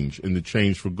change and the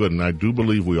change for good. And I do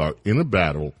believe we are in a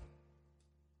battle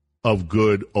of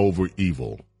good over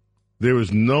evil. There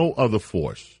is no other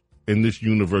force in this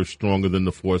universe stronger than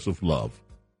the force of love.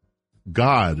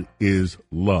 God is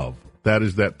love. That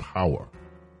is that power.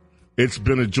 It's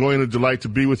been a joy and a delight to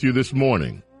be with you this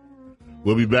morning.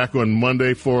 We'll be back on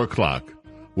Monday, 4 o'clock.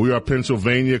 We are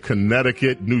Pennsylvania,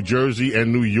 Connecticut, New Jersey,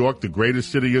 and New York, the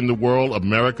greatest city in the world,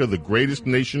 America, the greatest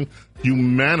nation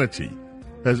humanity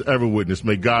has ever witnessed.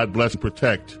 May God bless and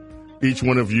protect each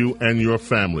one of you and your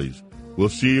families. We'll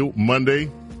see you Monday,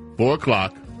 4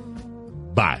 o'clock.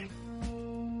 Bye.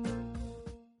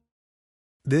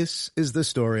 This is the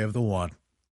story of the one.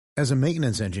 As a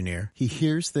maintenance engineer, he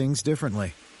hears things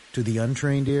differently. To the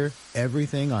untrained ear,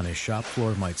 everything on his shop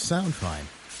floor might sound fine,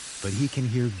 but he can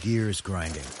hear gears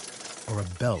grinding or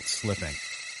a belt slipping.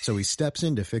 So he steps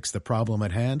in to fix the problem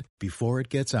at hand before it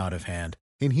gets out of hand.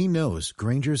 And he knows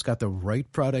Grainger's got the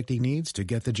right product he needs to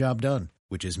get the job done,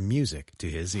 which is music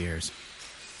to his ears.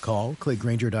 Call, click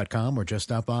Grainger.com, or just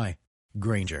stop by.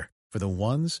 Grainger, for the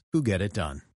ones who get it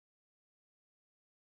done.